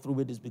to go through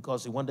it is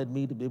because he wanted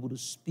me to be able to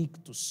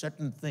speak to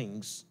certain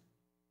things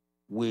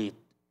with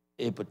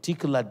a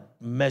particular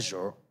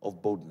measure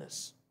of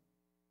boldness,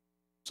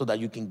 so that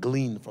you can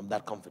glean from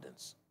that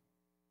confidence.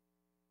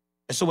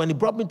 And so when he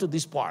brought me to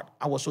this part,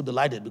 I was so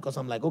delighted because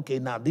I'm like, okay,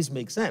 now this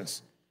makes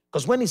sense.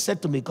 Because when he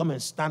said to me, come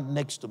and stand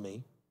next to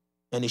me,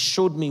 and he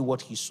showed me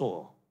what he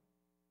saw,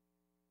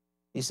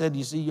 he said,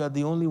 you see, you're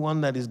the only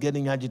one that is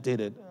getting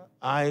agitated.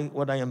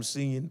 What I am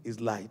seeing is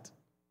light.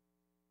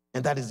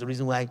 And that is the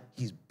reason why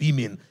he's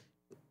beaming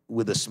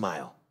with a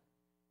smile.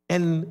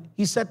 And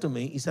he said to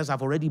me, he says,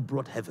 I've already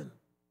brought heaven.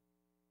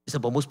 He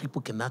said, but most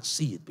people cannot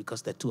see it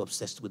because they're too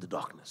obsessed with the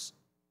darkness.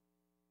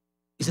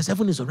 He says,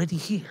 heaven is already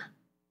here.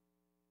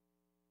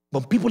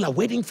 But people are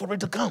waiting for it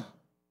to come.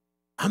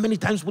 How many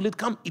times will it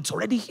come? It's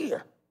already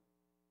here.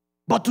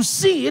 But to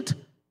see it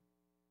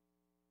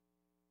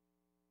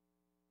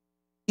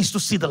is to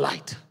see the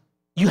light.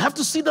 You have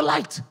to see the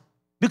light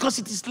because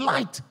it is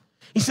light.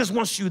 He says,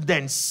 once you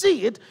then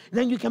see it,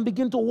 then you can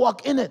begin to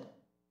walk in it.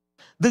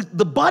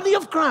 The body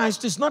of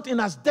Christ is not in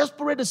as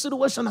desperate a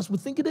situation as we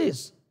think it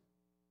is.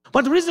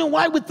 But the reason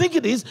why we think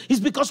it is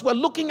because we're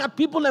looking at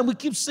people and we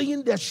keep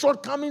seeing their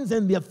shortcomings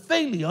and their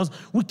failures.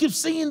 We keep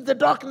seeing the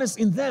darkness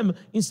in them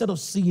instead of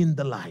seeing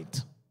the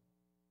light.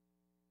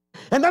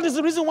 And that is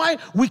the reason why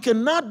we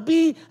cannot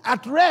be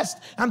at rest.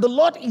 And the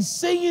Lord is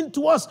saying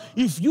to us,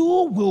 if you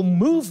will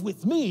move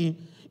with me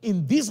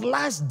in these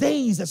last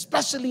days,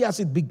 especially as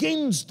it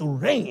begins to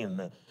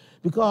rain,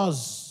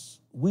 because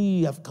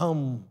we have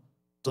come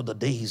to the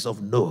days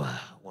of Noah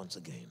once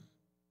again.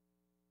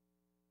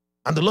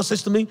 And the Lord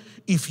says to me,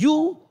 if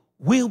you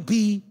will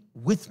be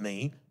with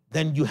me,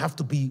 then you have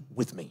to be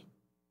with me.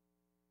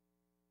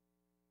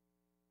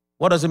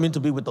 What does it mean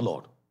to be with the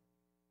Lord?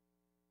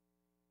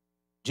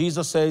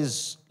 Jesus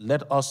says,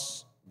 let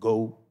us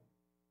go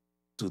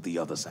to the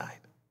other side.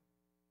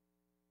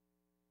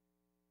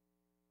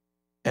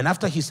 And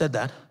after he said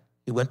that,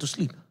 he went to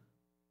sleep.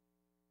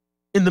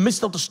 In the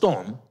midst of the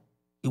storm,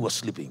 He was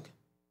sleeping.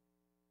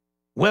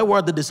 Where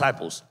were the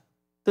disciples?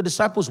 The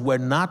disciples were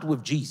not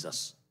with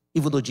Jesus,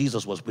 even though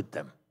Jesus was with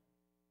them.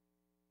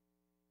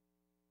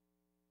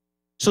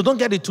 So don't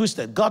get it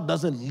twisted. God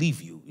doesn't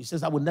leave you. He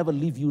says, I will never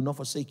leave you nor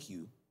forsake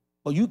you.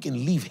 But you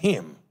can leave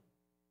him.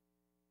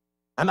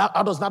 And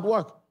how does that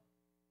work?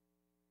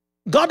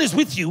 God is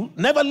with you,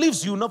 never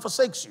leaves you nor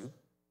forsakes you.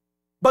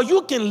 But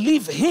you can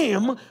leave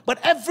him, but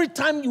every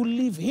time you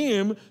leave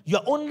him,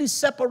 you're only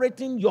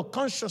separating your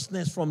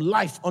consciousness from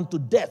life unto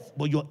death.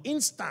 But your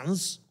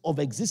instance of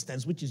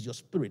existence, which is your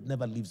spirit,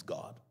 never leaves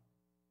God.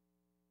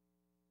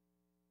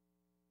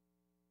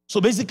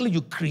 So basically,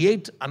 you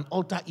create an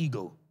alter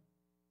ego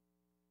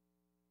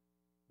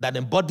that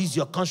embodies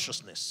your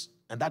consciousness,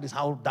 and that is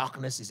how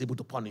darkness is able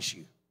to punish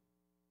you.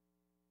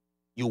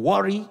 You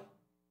worry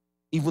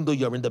even though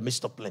you're in the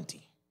midst of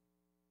plenty.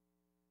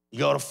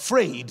 You're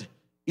afraid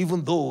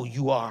even though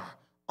you are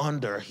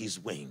under his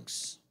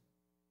wings.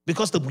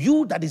 Because the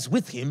you that is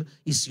with him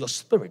is your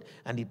spirit,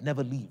 and it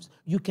never leaves.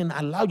 You can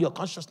allow your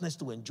consciousness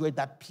to enjoy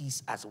that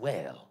peace as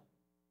well.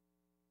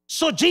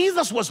 So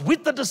Jesus was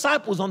with the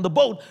disciples on the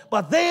boat,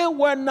 but they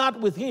were not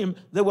with him.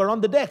 They were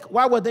on the deck.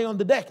 Why were they on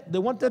the deck? They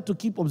wanted to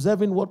keep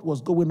observing what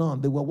was going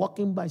on. They were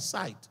walking by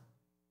sight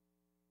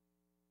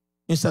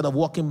instead of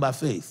walking by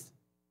faith.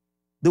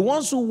 The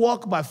ones who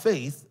walk by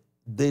faith,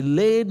 they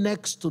lay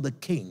next to the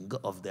king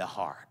of their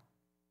heart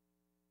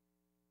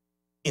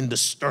in the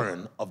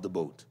stern of the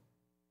boat.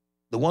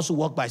 The ones who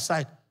walk by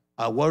sight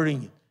are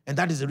worrying, and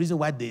that is the reason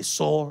why they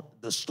saw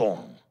the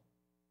storm.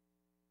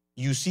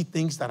 You see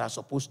things that are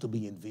supposed to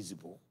be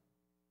invisible.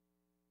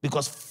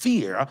 Because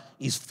fear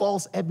is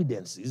false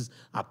evidences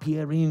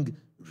appearing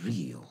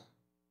real.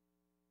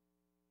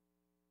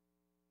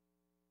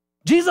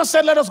 Jesus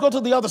said, let us go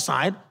to the other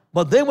side,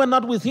 but they were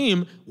not with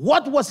him.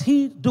 What was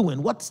he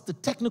doing? What's the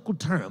technical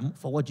term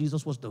for what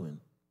Jesus was doing?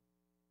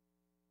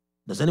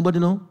 Does anybody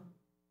know?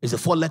 It's a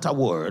 4-letter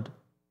word.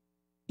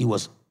 He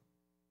was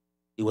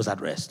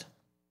at rest.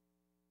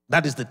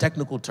 That is the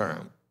technical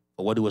term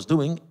for what he was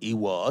doing. He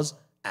was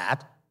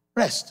at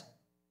rest.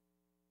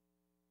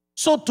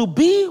 So to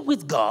be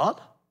with God,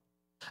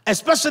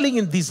 especially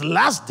in these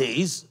last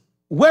days,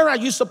 where are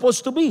you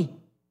supposed to be?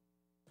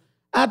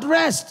 At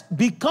rest,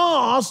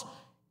 because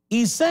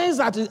he says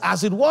that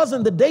as it was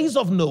in the days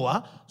of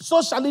Noah,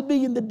 so shall it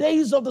be in the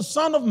days of the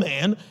Son of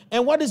Man.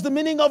 And what is the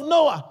meaning of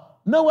Noah?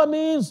 Noah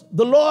means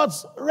the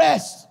Lord's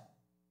rest.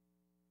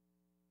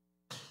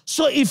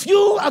 So if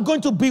you are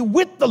going to be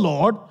with the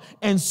Lord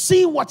and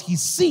see what he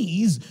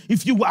sees,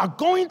 if you are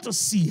going to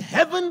see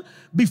heaven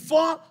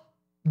before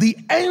the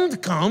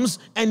end comes,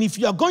 and if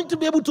you are going to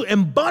be able to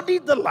embody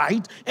the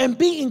light and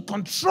be in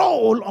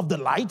control of the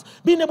light,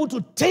 being able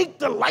to take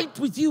the light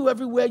with you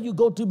everywhere you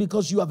go to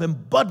because you have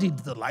embodied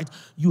the light,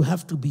 you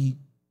have to be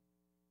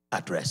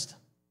at rest.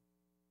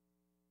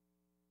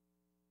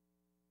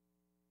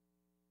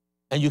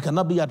 And you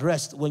cannot be at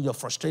rest when you're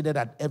frustrated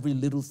at every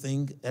little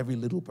thing every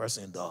little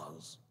person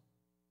does.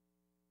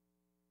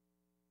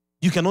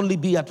 You can only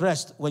be at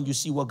rest when you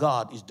see what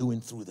God is doing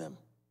through them.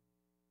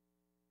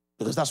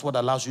 Because that's what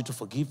allows you to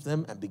forgive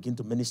them and begin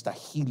to minister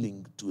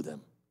healing to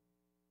them.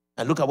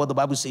 And look at what the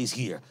Bible says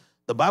here.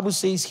 The Bible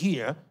says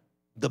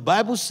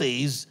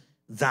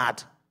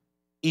that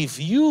if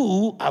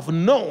you have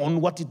known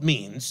what it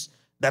means,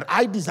 that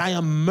I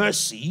desire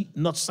mercy,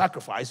 not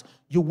sacrifice,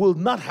 you will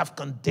not have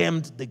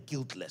condemned the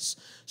guiltless.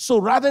 So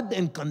rather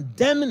than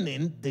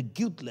condemning the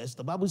guiltless,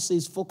 the Bible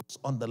says focus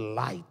on the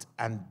light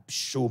and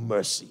show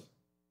mercy.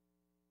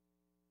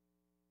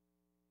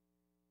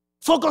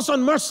 Focus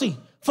on mercy.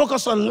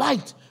 Focus on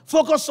light.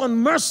 Focus on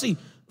mercy.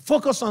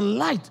 Focus on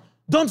light.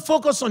 Don't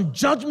focus on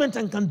judgment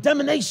and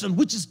condemnation,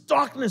 which is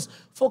darkness.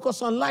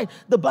 Focus on light.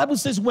 The Bible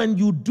says when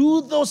you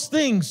do those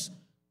things,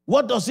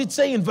 what does it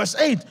say in verse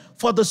 8?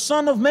 For the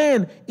Son of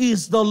Man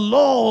is the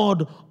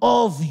Lord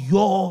of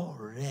your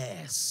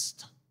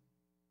rest.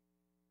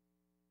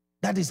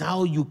 That is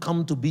how you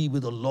come to be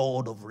with the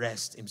Lord of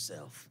rest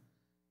himself.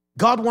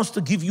 God wants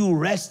to give you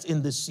rest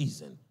in this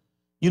season.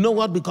 You know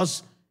what?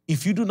 Because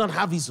if you do not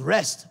have his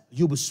rest,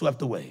 you'll be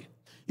swept away.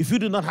 If you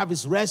do not have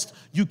his rest,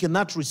 you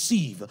cannot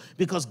receive,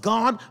 because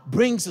God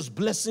brings his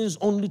blessings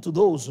only to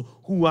those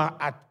who are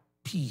at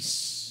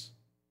peace,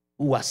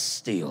 who are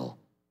still.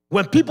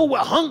 When people were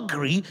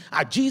hungry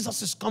at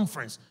Jesus'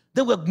 conference,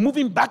 they were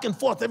moving back and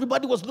forth.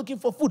 Everybody was looking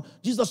for food.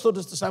 Jesus told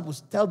his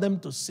disciples, tell them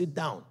to sit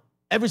down.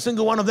 Every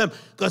single one of them.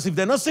 Because if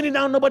they're not sitting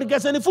down, nobody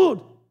gets any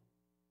food.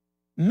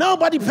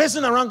 Nobody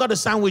pacing around got a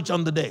sandwich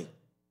on the day.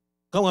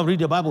 Go and read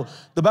your Bible.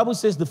 The Bible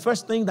says the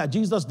first thing that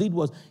Jesus did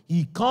was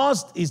he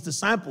caused his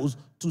disciples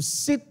to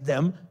sit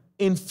them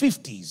in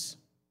 50s.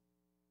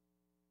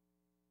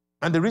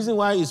 And the reason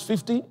why it's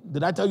 50,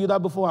 did I tell you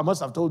that before? I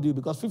must have told you,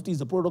 because 50 is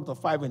the product of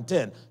 5 and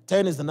 10.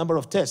 10 is the number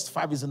of tests.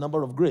 5 is the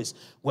number of grace.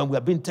 When we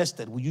are being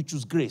tested, will you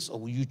choose grace or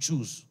will you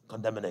choose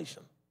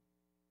condemnation?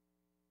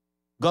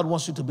 God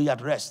wants you to be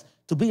at rest.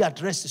 To be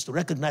at rest is to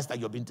recognize that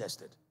you're being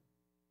tested.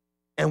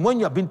 And when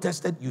you're being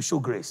tested, you show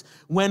grace.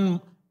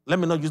 Let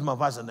me not use my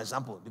voice as an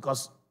example,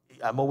 because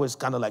I'm always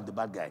kind of like the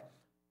bad guy.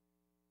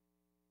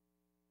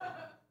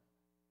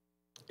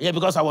 Yeah,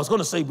 because I was going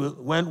to say,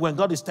 when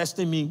God is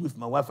testing me with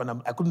my wife,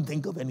 and I couldn't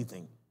think of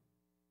anything.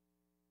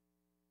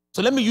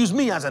 So let me use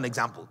me as an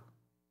example.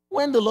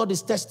 When the Lord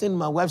is testing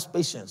my wife's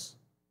patience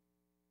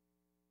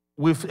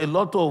with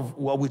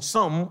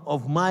some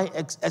of my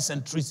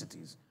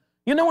eccentricities.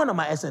 You know, one of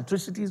my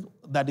eccentricities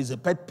that is a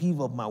pet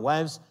peeve of my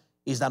wife's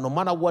is that no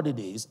matter what it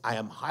is, I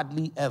am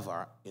hardly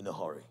ever in a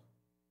hurry.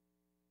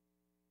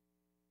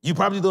 You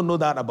probably don't know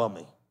that about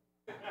me.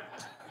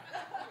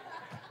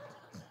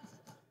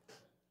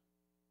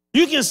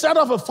 You can set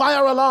off a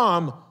fire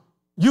alarm.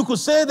 You could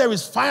say there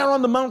is fire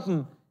on the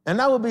mountain, and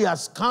that will be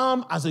as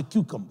calm as a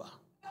cucumber.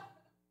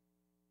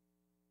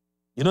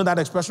 You know that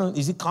expression?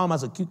 Is it calm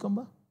as a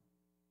cucumber?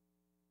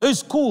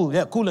 It's cool.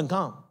 Yeah, cool and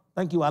calm.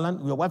 Thank you,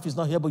 Alan. Your wife is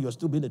not here, but you're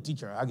still being a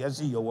teacher. I can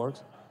see your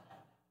works.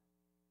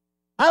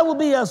 I will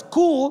be as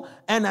cool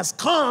and as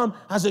calm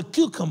as a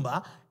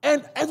cucumber.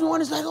 And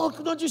everyone is like, oh,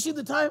 don't you see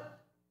the time?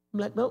 I'm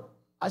like, no,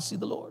 I see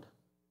the Lord.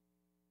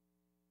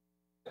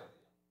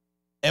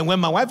 And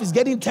when my wife is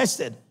getting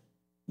tested,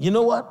 you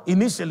know what?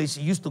 Initially, she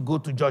used to go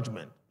to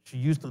judgment. She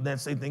used to then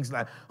say things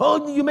like,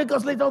 oh, you make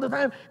us late all the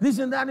time, this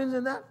and that, this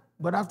and that.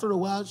 But after a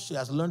while, she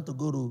has learned to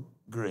go to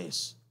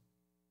grace.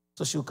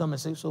 So she'll come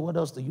and say, so what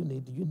else do you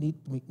need? Do you need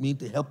me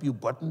to help you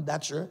button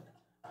that shirt?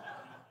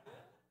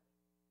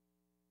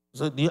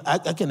 So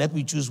I can help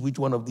you choose which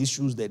one of these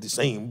shoes they're the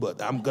same, but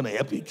I'm going to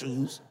help you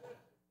choose.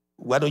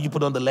 Why don't you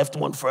put on the left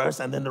one first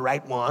and then the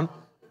right one?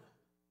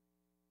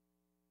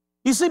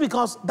 You see,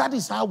 because that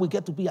is how we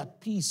get to be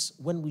at peace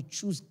when we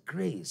choose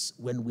grace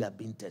when we are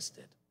being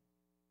tested.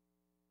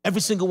 Every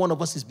single one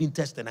of us is being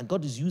tested, and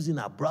God is using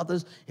our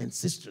brothers and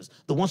sisters,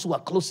 the ones who are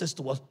closest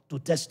to us, to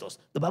test us.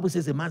 The Bible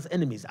says a man's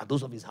enemies are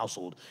those of his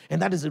household.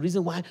 And that is the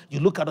reason why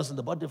you look at us in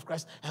the body of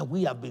Christ, and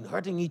we have been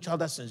hurting each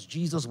other since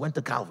Jesus went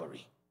to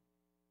Calvary.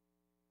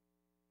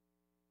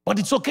 But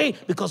it's okay,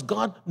 because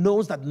God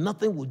knows that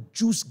nothing will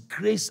juice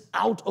grace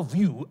out of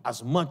you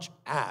as much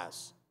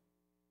as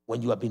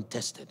when you are being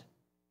tested.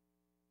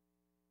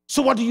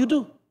 So what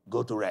do?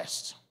 Go to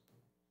rest.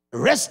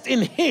 Rest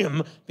in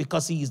him,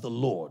 because he is the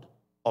Lord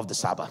of the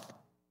Sabbath.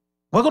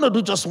 We're going to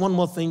do just one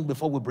more thing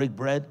before we break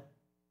bread.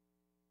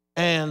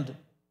 And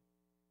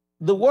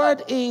the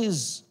word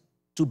is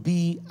to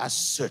be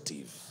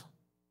assertive.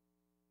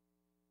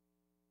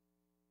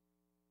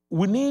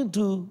 We need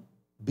to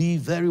be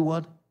very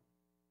what?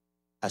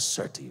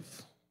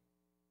 Assertive.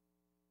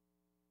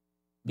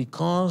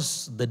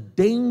 Because the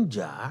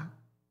danger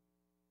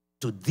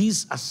to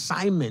this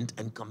assignment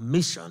and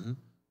commission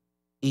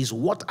is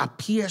what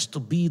appears to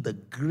be the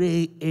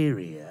gray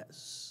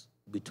areas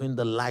between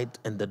the light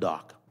and the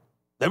dark.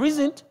 There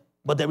isn't,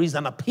 but there is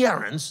an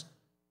appearance.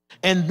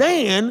 And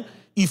then,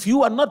 if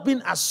you are not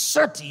being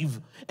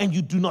assertive and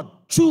you do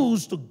not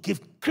choose to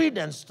give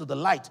credence to the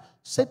light,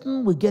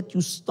 Satan will get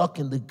you stuck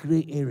in the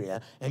gray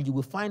area, and you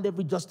will find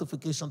every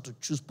justification to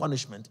choose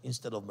punishment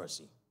instead of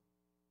mercy.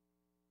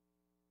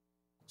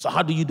 So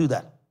how do you do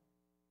that?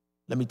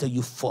 Let me tell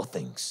you 4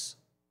 things.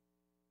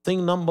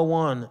 Thing number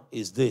 1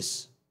 is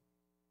this.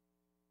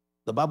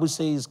 The Bible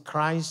says,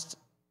 Christ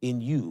in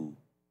you,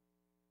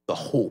 the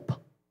hope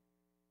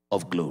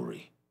of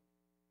glory.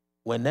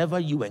 Whenever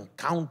you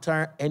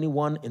encounter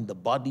anyone in the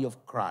body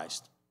of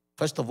Christ,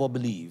 first of all,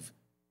 believe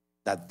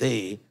that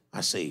they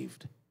are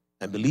saved,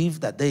 and believe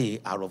that they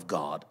are of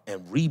God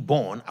and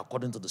reborn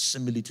according to the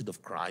similitude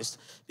of Christ,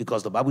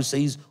 because the Bible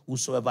says,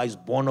 whosoever is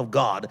born of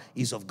God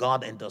is of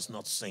God and does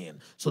not sin.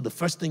 So the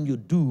first thing you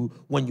do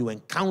when you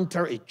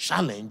encounter a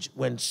challenge,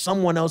 when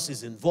someone else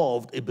is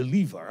involved, a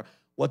believer,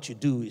 what you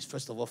do is,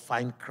 first of all,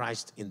 find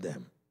Christ in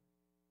them.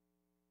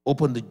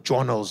 Open the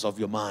journals of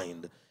your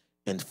mind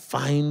and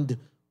find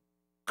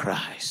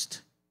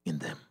Christ in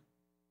them.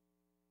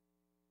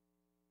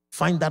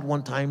 Find that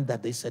one time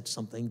that they said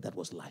something that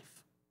was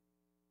life.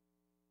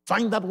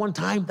 Find that one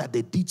time that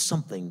they did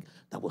something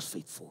that was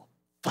faithful.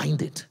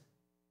 Find it.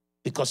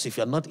 Because if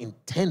you're not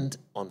intent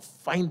on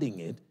finding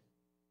it,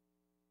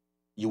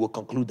 you will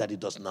conclude that it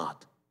does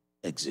not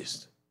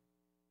exist.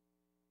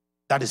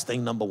 That is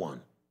thing number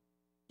 1.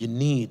 You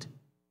need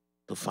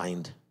to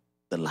find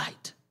the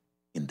light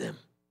in them.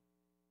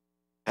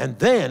 And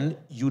then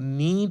you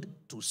need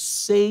to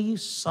say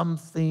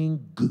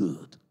something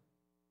good.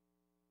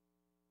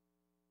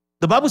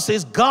 The Bible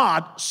says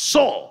God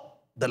saw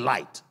the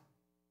light,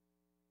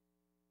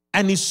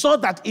 and he saw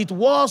that it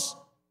was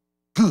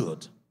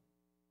good.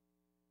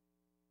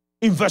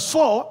 In verse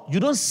 4, you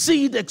don't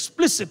see it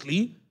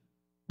explicitly,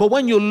 but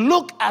when you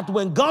look at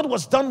when God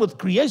was done with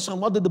creation,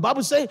 what did the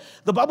Bible say?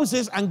 The Bible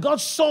says, and God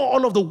saw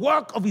all of the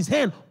work of his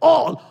hand,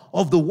 all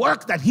of the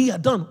work that he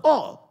had done,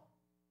 all.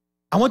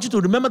 I want you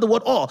to remember the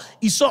word all.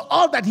 He saw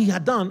all that he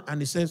had done, and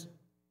he says,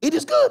 it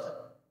is good.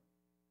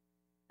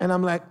 And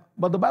I'm like,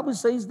 but the Bible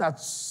says that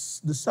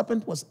the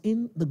serpent was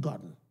in the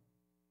garden.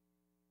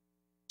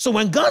 So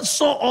when God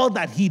saw all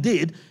that he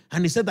did,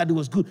 and he said that it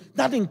was good,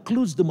 that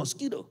includes the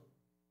mosquito.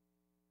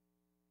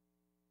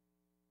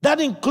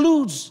 That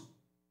includes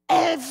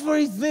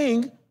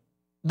everything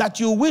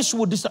that you wish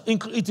would disappear.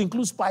 It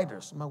includes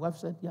spiders. My wife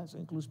said, yes, it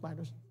includes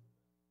spiders.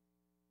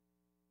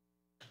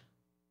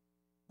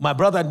 My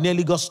brother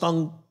nearly got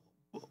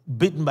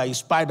bitten by a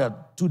spider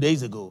 2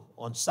 days ago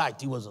on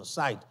site. He was on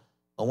site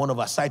on one of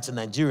our sites in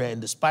Nigeria,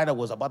 and the spider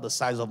was about the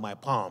size of my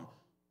palm.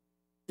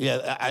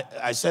 Yeah,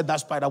 I said that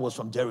spider was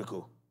from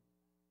Jericho.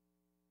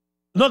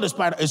 Not a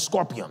spider, a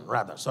scorpion,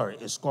 rather. Sorry,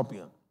 a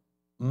scorpion.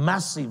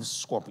 Massive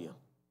scorpion.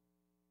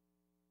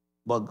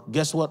 But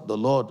guess what? The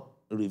Lord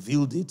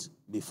revealed it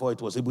before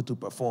it was able to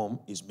perform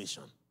its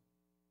mission.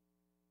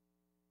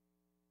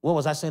 What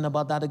was I saying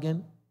about that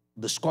again?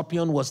 The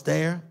scorpion was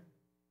there.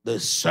 The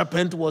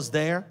serpent was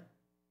there.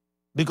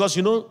 Because,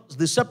 you know,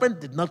 the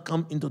serpent did not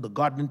come into the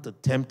garden to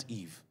tempt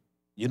Eve.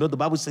 You know, the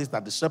Bible says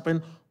that the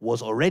serpent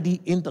was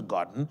already in the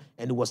garden,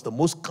 and it was the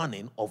most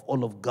cunning of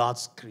all of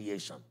God's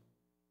creation.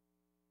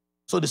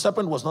 So the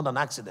serpent was not an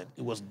accident.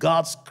 It was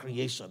God's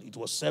creation. It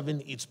was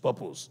serving its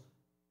purpose.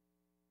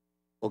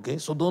 Okay?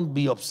 So don't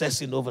be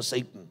obsessing over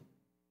Satan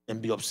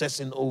and be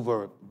obsessing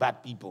over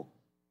bad people.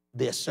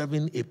 They're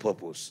serving a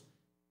purpose.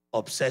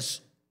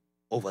 Obsess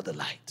over the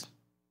light.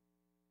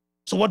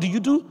 So what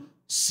do?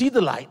 See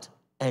the light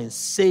and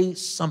say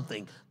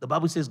something. The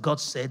Bible says God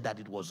said that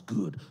it was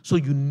good. So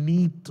you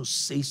need to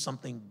say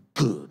something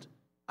good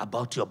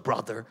about your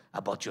brother,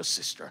 about your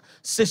sister.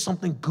 Say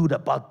something good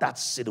about that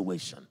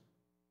situation.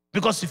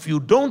 Because if you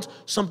don't,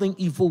 something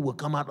evil will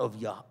come out of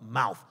your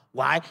mouth.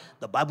 Why?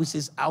 The Bible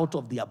says out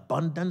of the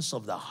abundance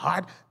of the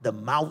heart, the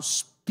mouth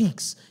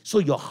speaks. So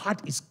your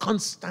heart is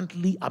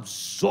constantly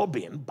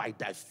absorbing by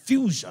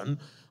diffusion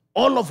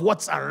all of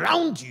what's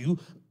around you,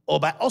 or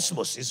by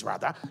osmosis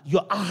rather.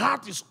 Your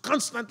heart is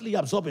constantly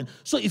absorbing.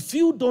 So if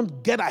you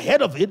don't get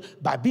ahead of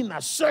it by being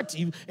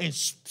assertive and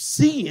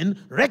seeing,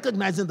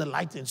 recognizing the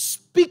light and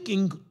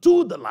speaking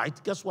to the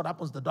light, guess what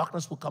happens? The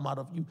darkness will come out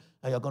of you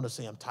and you're going to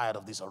say, I'm tired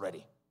of this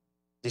already.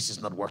 This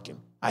is not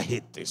working. I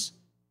hate this.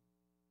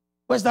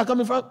 Where's that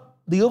coming from?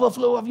 The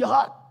overflow of your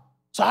heart.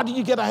 So how do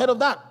you get ahead of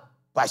that?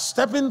 By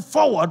stepping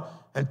forward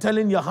and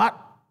telling your heart,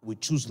 we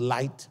choose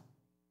light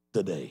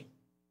today.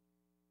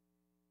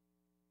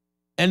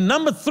 And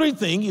number 3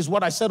 thing is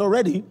what I said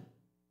already.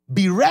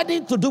 Be ready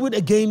to do it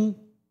again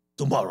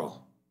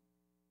tomorrow.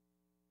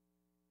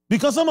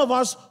 Because some of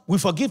us, we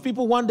forgive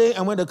people one day,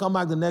 and when they come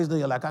back the next day,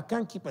 you're like, I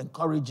can't keep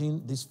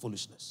encouraging this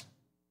foolishness.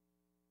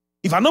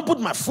 If I don't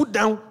put my foot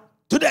down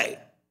today,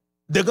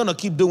 they're going to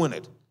keep doing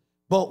it.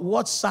 But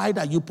what side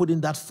are you putting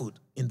that foot?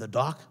 In the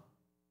dark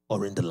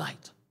or in the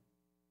light?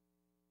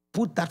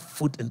 Put that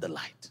foot in the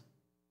light,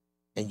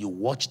 and you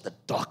watch the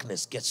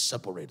darkness get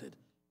separated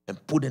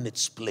and put in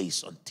its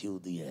place until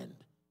the end.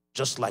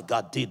 Just like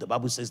God did. The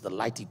Bible says the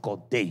light he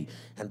called day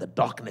and the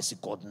darkness he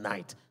called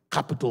night.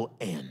 Capital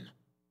N.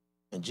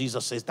 And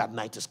Jesus says that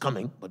night is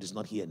coming, but it's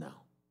not here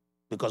now.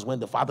 Because when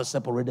the Father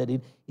separated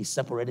it, he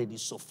separated it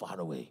so far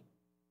away.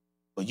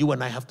 But you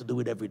and I have to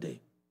do it every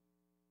day.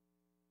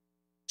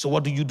 So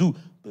what do?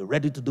 Be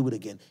ready to do it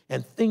again.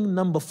 And thing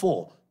number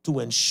 4, to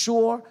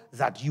ensure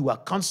that you are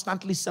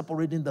constantly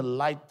separating the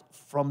light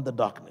from the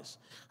darkness.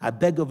 I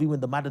beg of you in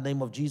the mighty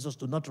name of Jesus,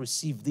 do not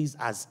receive this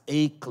as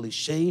a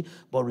cliche,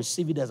 but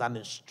receive it as an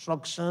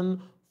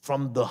instruction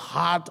from the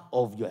heart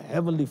of your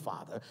heavenly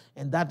Father,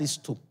 and that is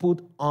to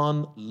put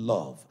on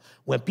love.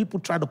 When people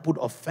try to put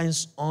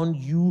offense on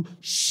you,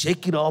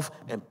 shake it off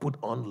and put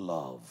on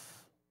love.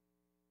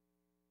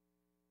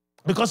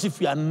 Because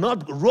if you are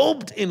not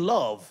robed in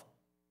love,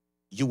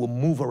 you will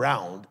move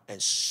around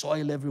and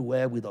soil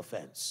everywhere with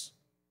offense.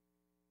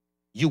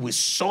 You will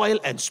soil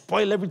and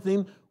spoil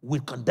everything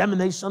with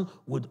condemnation,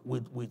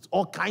 with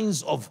all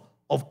kinds of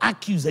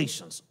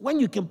accusations. When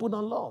you can put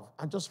on love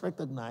and just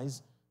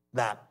recognize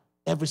that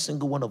every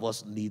single one of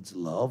us needs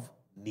love,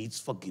 needs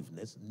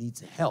forgiveness,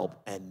 needs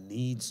help, and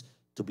needs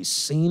to be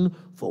seen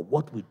for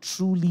what we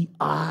truly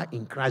are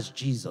in Christ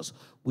Jesus,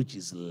 which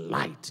is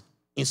light,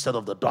 instead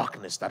of the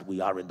darkness that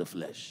we are in the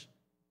flesh.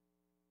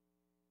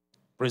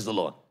 Praise the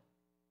Lord.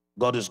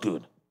 God is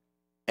good.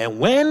 And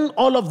when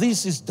all of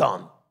this is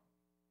done,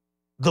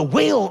 the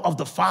will of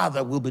the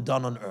Father will be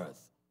done on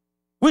earth,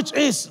 which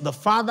is the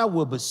Father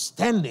will be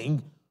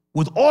standing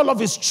with all of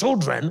his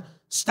children,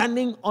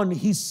 standing on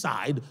his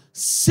side,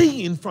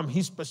 seeing from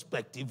his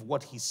perspective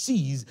what he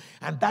sees,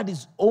 and that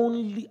is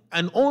only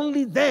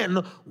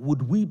then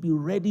would we be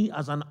ready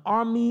as an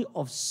army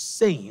of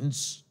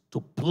saints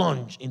to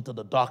plunge into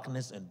the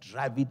darkness and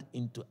drive it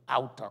into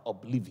outer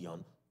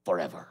oblivion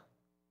forever.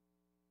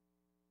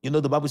 You know,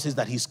 the Bible says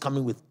that he's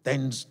coming with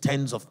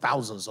tens of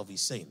thousands of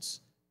his saints.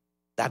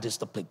 That is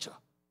the picture.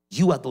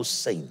 You are those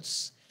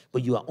saints,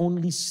 but you are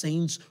only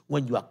saints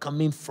when you are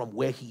coming from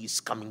where he is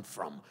coming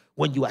from,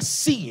 when you are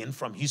seeing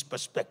from his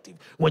perspective,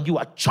 when you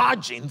are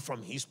charging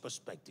from his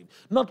perspective,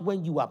 not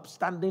when you are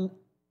standing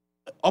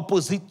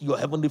opposite your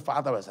heavenly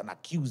Father as an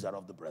accuser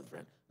of the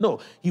brethren. No,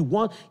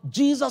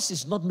 Jesus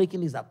is not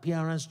making his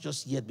appearance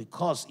just yet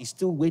because he's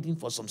still waiting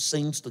for some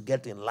saints to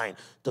get in line,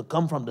 to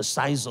come from the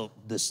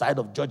side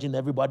of judging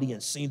everybody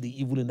and seeing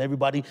the evil in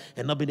everybody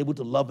and not being able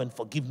to love and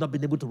forgive, not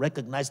being able to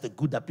recognize the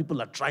good that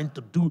people are trying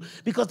to do,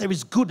 because there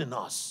is good in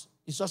us.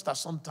 It's just that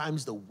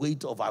sometimes the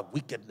weight of our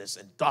wickedness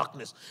and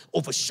darkness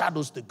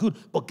overshadows the good.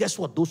 But guess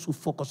what? Those who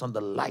focus on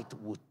the light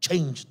will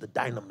change the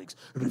dynamics,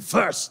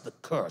 reverse the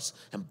curse,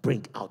 and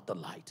bring out the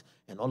light.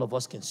 And all of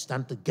us can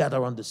stand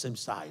together on the same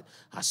side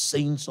as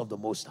saints of the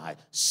Most High,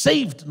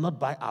 saved not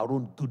by our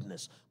own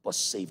goodness, but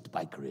saved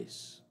by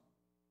grace.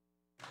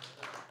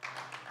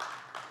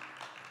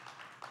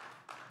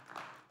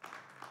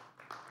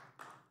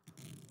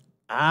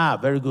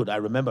 Very good. I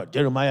remember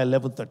Jeremiah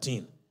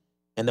 11:13.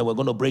 And then we're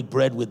going to break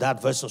bread with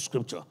that verse of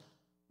scripture.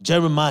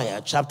 Jeremiah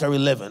chapter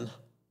 11,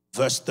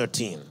 verse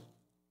 13.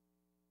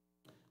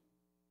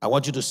 I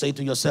want you to say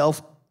to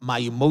yourself, my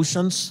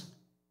emotions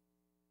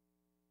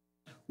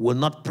will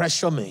not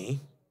pressure me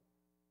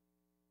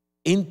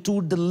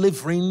into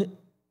delivering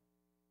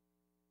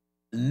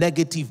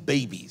negative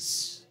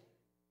babies.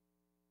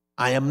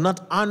 I am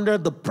not under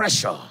the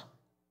pressure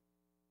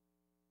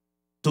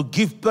to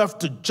give birth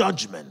to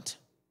judgment.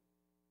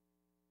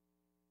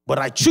 But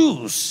I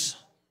choose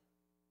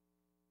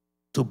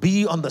to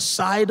be on the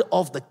side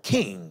of the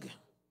King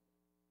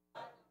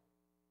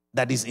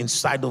that is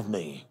inside of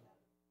me.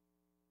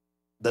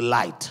 The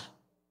light,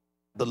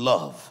 the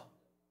love,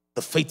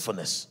 the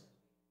faithfulness,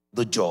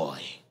 the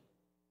joy.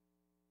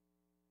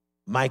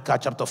 Micah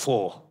chapter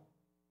 4,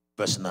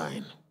 verse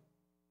 9.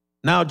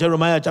 Now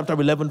Jeremiah chapter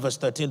 11, verse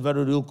 13,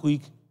 very real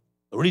quick.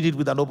 Read it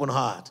with an open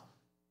heart.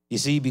 You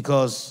see,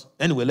 because,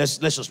 anyway, let's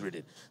just read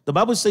it. The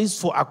Bible says,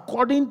 for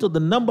according to the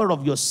number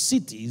of your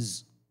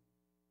cities,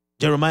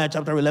 Jeremiah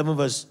chapter 11,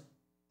 verse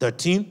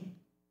 13.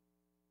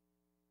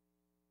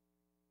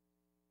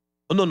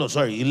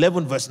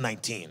 11, verse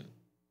 19.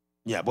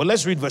 Yeah, but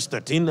let's read verse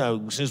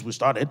 13 since we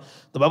started.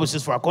 The Bible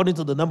says, for according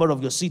to the number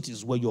of your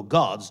cities were your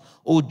gods,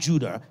 O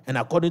Judah, and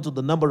according to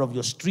the number of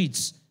your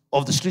streets,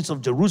 of the streets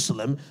of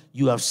Jerusalem,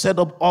 you have set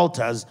up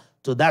altars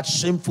to that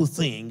shameful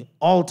thing,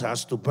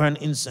 altars to burn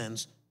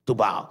incense to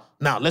Baal.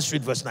 Now, let's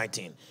read verse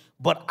 19.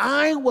 But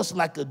I was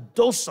like a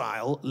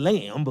docile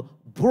lamb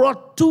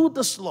brought to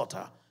the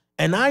slaughter,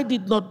 and I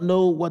did not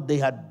know what they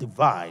had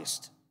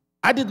devised.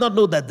 I did not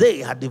know that they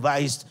had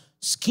devised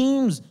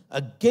schemes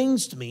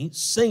against me,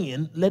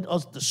 saying, let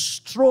us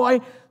destroy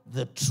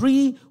the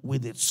tree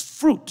with its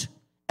fruit,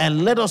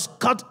 and let us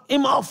cut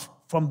him off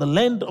from the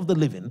land of the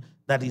living,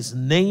 that his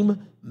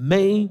name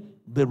may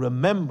be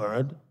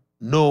remembered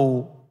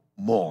no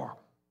more.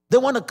 They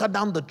want to cut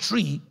down the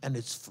tree and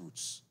its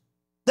fruits.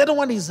 They don't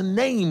want his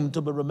name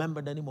to be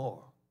remembered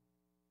anymore.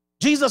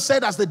 Jesus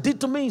said, as they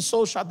did to me,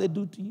 so shall they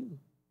do to you.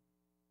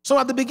 So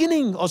at the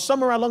beginning or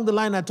somewhere along the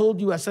line, I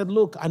told you, I said,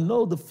 look, I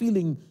know the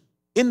feeling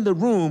in the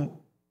room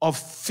of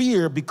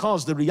fear,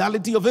 because the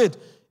reality of it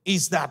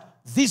is that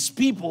these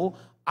people,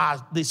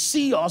 they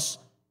see us.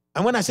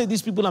 And when I say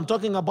these people, I'm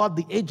talking about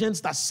the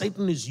agents that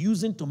Satan is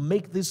using to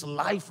make this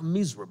life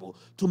miserable,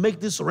 to make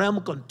this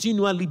realm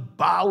continually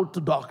bow to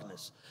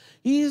darkness.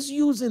 He is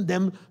using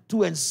them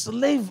to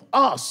enslave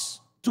us,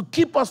 to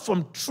keep us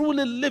from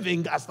truly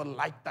living as the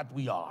light that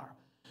we are.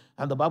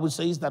 And the Bible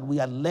says that we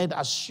are led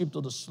as sheep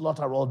to the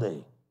slaughter all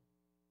day.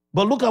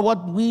 But look at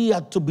what we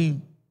are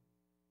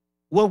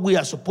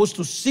supposed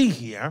to see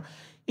here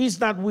is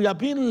that we are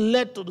being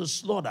led to the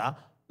slaughter,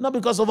 not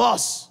because of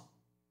us,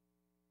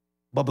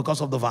 but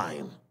because of the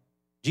vine.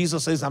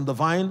 Jesus says, I'm the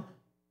vine,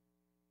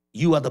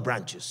 you are the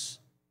branches.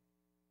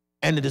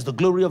 And it is the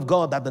glory of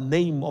God that the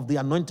name of the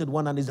anointed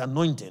one and his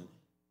anointing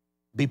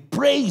be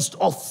praised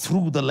all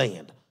through the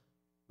land.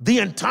 The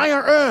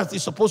entire earth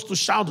is supposed to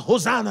shout,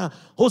 Hosanna,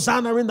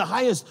 Hosanna in the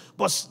highest.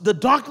 But the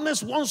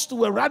darkness wants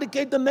to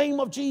eradicate the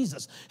name of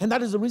Jesus. And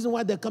that is the reason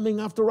why they're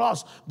coming after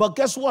us. But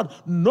guess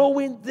what?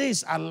 Knowing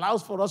this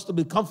allows for us to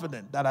be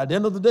confident that at the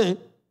end of the day,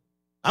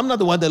 I'm not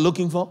the one they're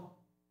looking for.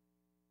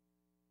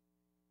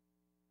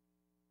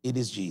 It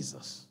is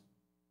Jesus.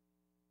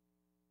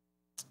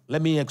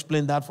 Let me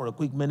explain that for a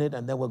quick minute,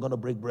 and then we're going to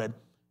break bread,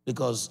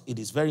 because it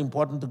is very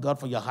important to God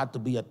for your heart to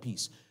be at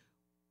peace.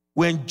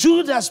 When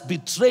Judas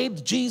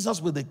betrayed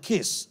Jesus with a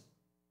kiss,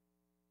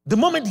 the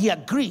moment he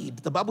agreed,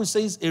 the Bible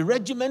says a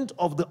regiment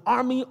of the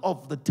army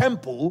of the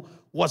temple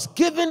was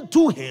given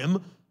to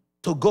him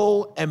to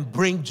go and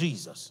bring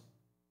Jesus.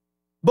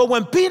 But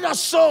when Peter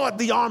saw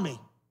the army,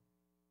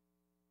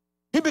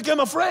 he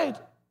became afraid.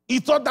 He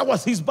thought that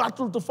was his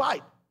battle to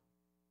fight.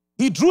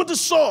 He drew the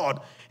sword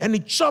and he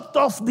chopped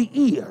off the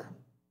ear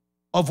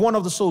of one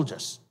of the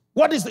soldiers.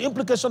 What is the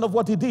implication of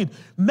what he did?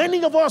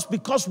 Many of us,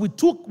 because we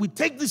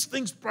take these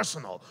things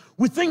personal,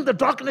 we think the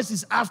darkness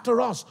is after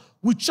us.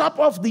 We chop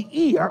off the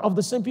ear of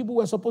the same people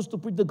we're supposed to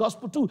preach the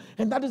gospel to.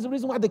 And that is the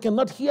reason why they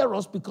cannot hear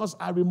us, because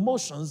our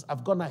emotions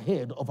have gone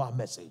ahead of our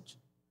message.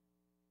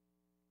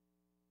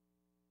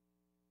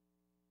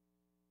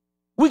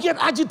 We get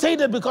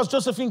agitated because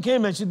Josephine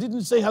came and she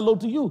didn't say hello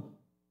to you.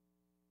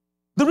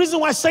 The reason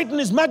why Satan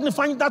is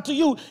magnifying that to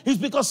you is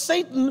because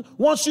Satan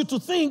wants you to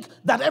think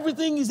that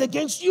everything is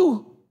against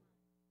you.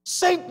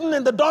 Satan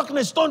and the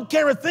darkness don't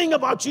care a thing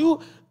about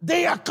you.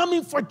 They are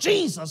coming for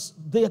Jesus.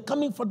 They are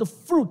coming for the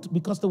fruit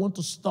because they want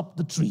to stop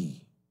the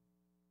tree.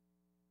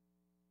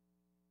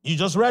 You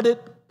just read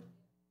it.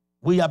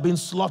 We are being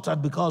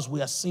slaughtered because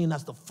we are seen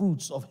as the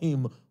fruits of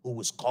him who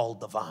is called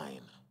the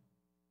vine.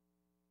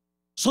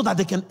 So that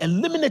they can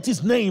eliminate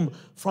his name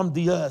from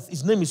the earth.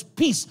 His name is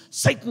peace.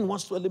 Satan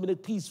wants to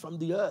eliminate peace from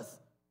the earth.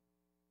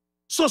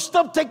 So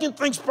stop taking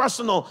things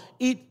personal.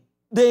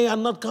 They are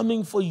not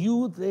coming for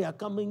you. They are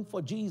coming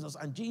for Jesus.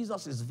 And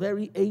Jesus is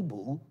very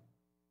able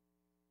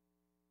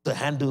to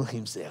handle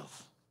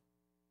himself.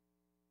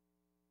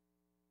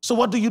 So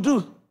what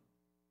do?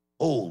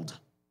 Hold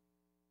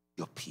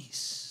your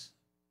peace.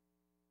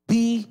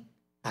 Be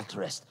at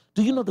rest.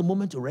 Do you know the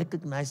moment you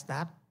recognize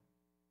that,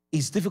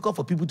 it's difficult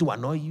for people to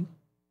annoy you?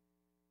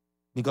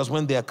 Because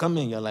when they are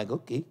coming, you're like,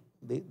 okay,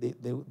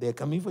 they're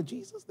coming for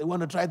Jesus. They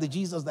want to try the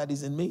Jesus that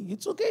is in me.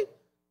 It's okay.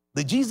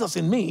 The Jesus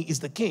in me is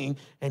the king,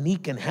 and he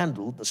can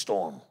handle the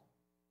storm.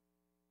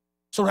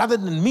 So rather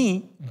than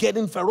me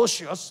getting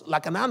ferocious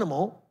like an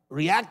animal,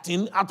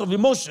 reacting out of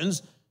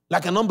emotions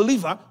like an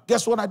unbeliever,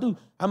 guess what I do?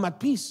 I'm at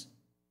peace.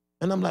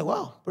 And I'm like,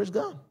 wow, praise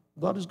God.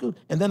 God is good.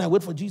 And then I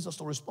wait for Jesus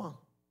to respond.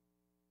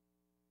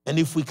 And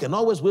if we can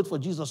always wait for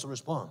Jesus to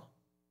respond,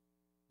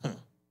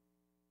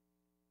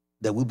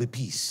 there will be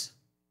peace.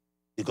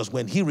 Because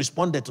when he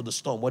responded to the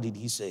storm, what did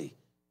he say?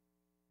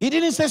 He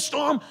didn't say,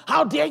 storm,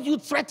 how dare you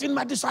threaten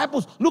my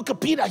disciples? Look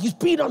at Peter, he's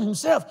peed on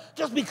himself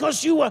just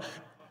because you were.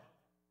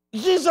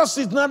 Jesus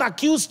did not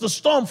accuse the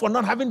storm for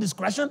not having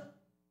discretion.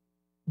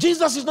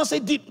 Jesus is not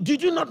saying,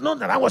 did you not know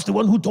that I was the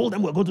one who told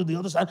them we're going to the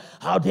other side?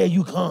 How dare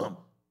you come?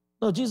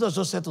 No, Jesus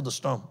just said to the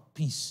storm,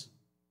 peace.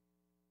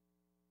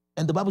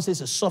 And the Bible says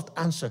a soft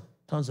answer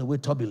turns away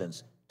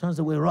turbulence, turns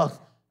away wrath.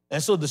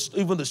 And so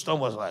even the storm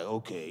was like,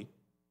 okay,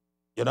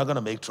 you're not going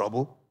to make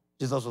trouble.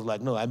 Jesus was like,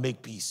 no, I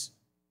make peace.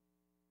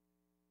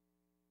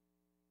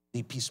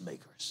 Be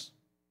peacemakers,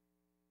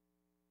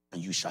 and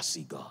you shall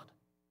see God.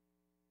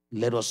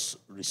 Let us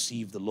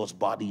receive the Lord's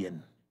body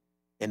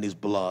and his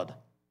blood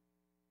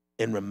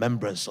in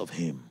remembrance of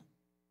him.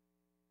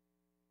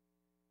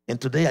 And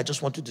today I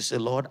just want you to say,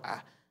 Lord,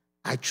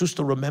 I choose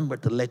to remember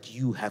to let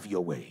you have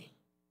your way.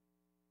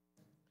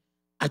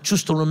 I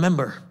choose to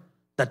remember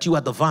that you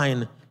are the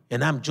vine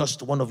and I'm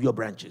just one of your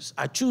branches.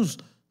 I choose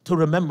to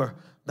remember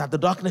that the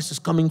darkness is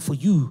coming for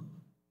you.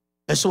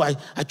 And so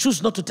I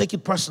choose not to take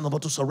it personal,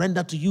 but to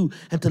surrender to you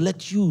and to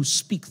let you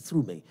speak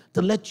through me,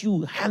 to let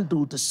you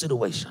handle the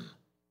situation.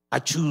 I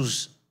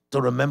choose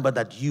to remember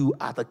that you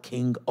are the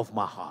king of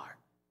my heart.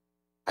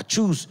 I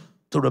choose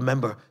to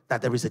remember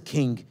that there is a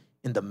king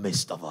in the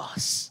midst of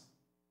us.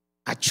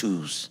 I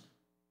choose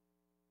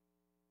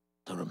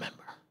to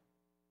remember.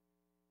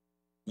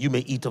 You may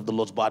eat of the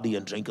Lord's body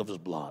and drink of his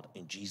blood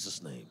in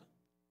Jesus' name.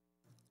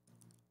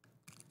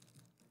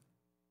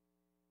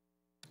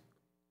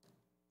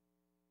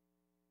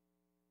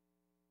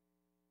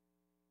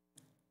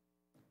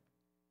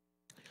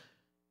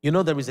 You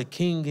know, there is a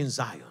king in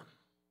Zion,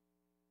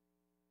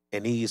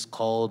 and he is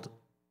called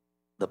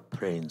the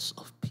Prince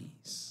of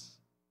Peace.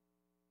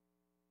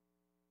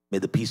 May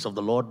the peace of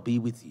the Lord be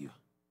with you.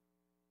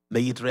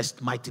 May it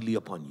rest mightily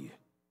upon you.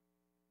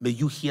 May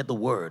you hear the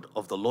word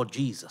of the Lord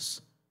Jesus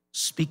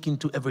speaking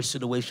to every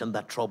situation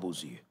that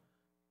troubles you,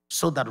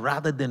 so that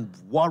rather than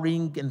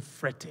worrying and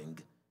fretting,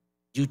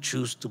 you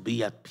choose to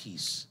be at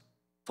peace.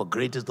 For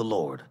great is the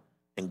Lord,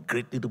 and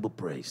greatly to be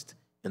praised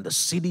in the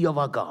city of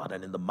our God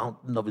and in the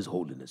mountain of his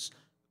holiness.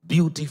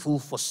 Beautiful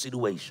for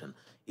situation.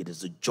 It is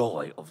the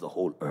joy of the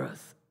whole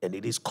earth. And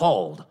it is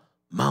called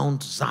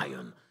Mount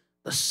Zion,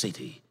 the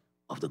city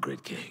of the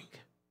great King.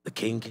 The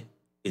King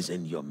is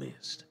in your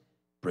midst.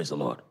 Praise the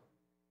Lord.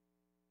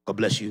 God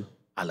bless you,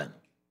 Alan.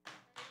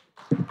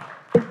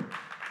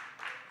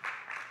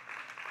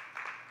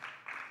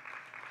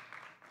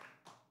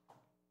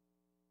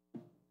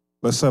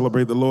 Let's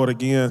celebrate the Lord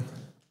again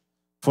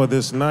for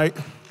this night.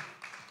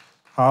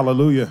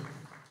 Hallelujah.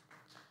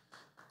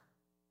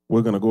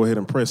 We're going to go ahead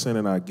and press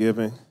in our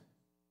giving.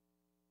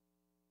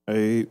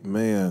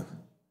 Amen.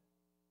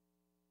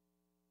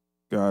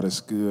 God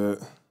is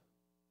good.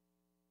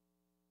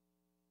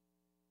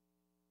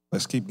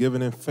 Let's keep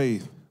giving in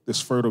faith. This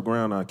fertile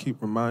ground, I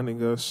keep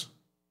reminding us,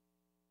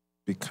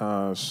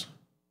 because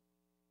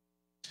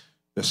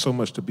there's so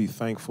much to be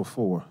thankful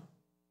for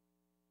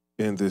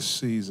in this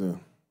season.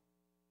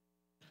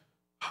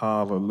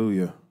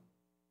 Hallelujah.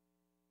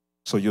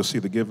 So you'll see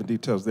the giving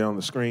details there on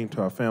the screen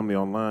to our family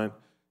online.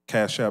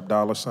 Cash App,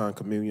 $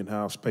 Communion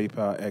House,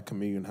 PayPal at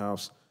Communion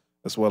House,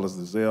 as well as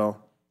the Zelle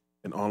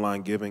and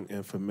online giving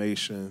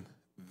information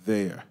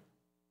there.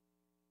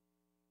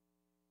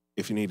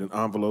 If you need an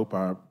envelope,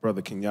 our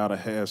brother Kenyatta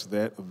has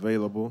that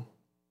available.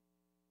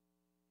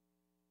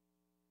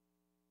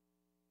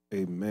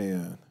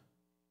 Amen.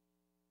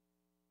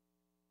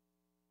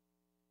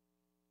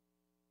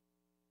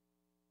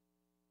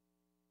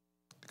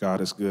 God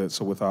is good.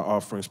 So with our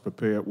offerings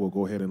prepared, we'll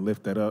go ahead and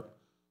lift that up.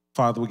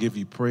 Father, we give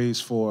you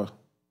praise for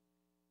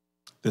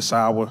this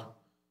hour,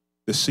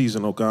 this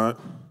season, oh God,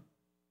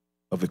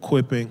 of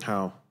equipping,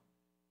 how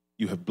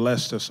you have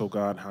blessed us, oh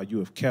God, how you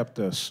have kept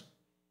us.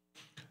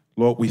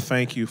 Lord, we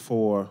thank you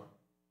for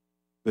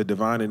the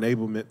divine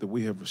enablement that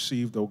we have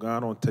received, oh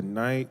God, on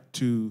tonight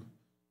to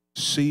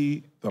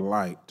see the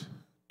light,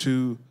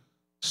 to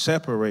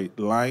separate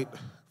light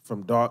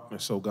from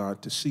darkness, oh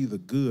God, to see the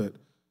good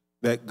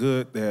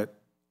that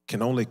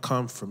can only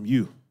come from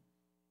you,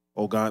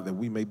 oh God, that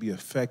we may be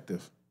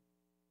effective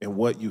in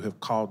what you have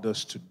called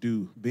us to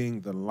do,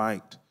 being the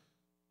light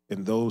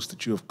in those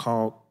that you have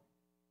called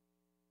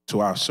to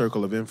our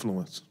circle of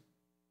influence.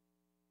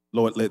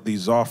 Lord, let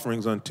these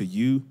offerings unto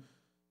you,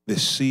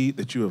 this seed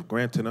that you have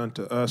granted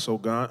unto us, oh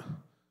God,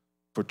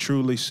 for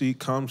truly seed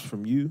comes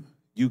from you.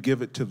 You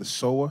give it to the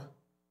sower.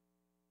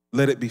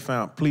 Let it be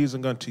found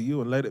pleasing unto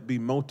you, and let it be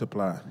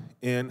multiplied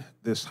in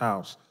this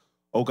house.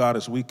 Oh God,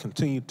 as we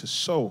continue to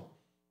sow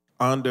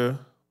under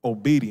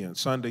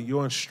obedience, under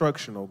your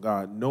instruction, oh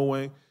God,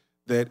 knowing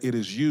that it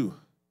is you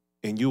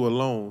and you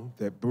alone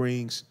that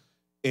brings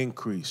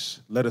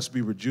increase. Let us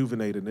be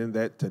rejuvenated in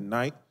that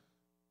tonight.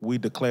 We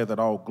declare that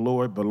all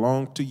glory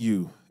belongs to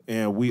you.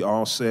 And we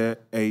all said,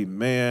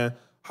 amen.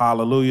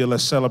 Hallelujah.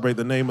 Let's celebrate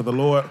the name of the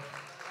Lord.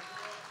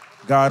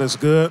 God is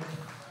good.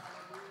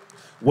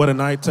 What a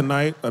night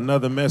tonight.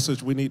 Another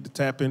message we need to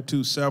tap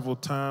into several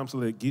times.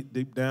 Let it get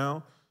deep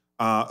down.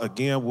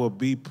 Again, we'll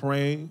be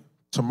praying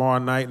tomorrow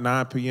night,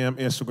 9 p.m.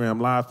 Instagram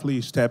Live.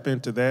 Please tap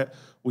into that.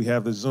 We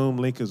have the Zoom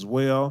link as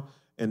well.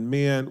 And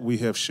men, we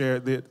have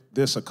shared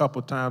this a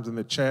couple times in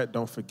the chat.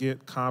 Don't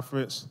forget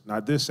conference,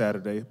 not this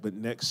Saturday, but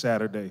next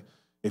Saturday.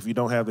 If you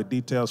don't have the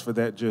details for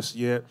that just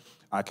yet,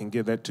 I can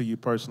give that to you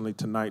personally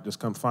tonight. Just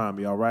come find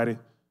me, all righty?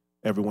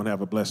 Everyone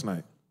have a blessed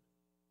night.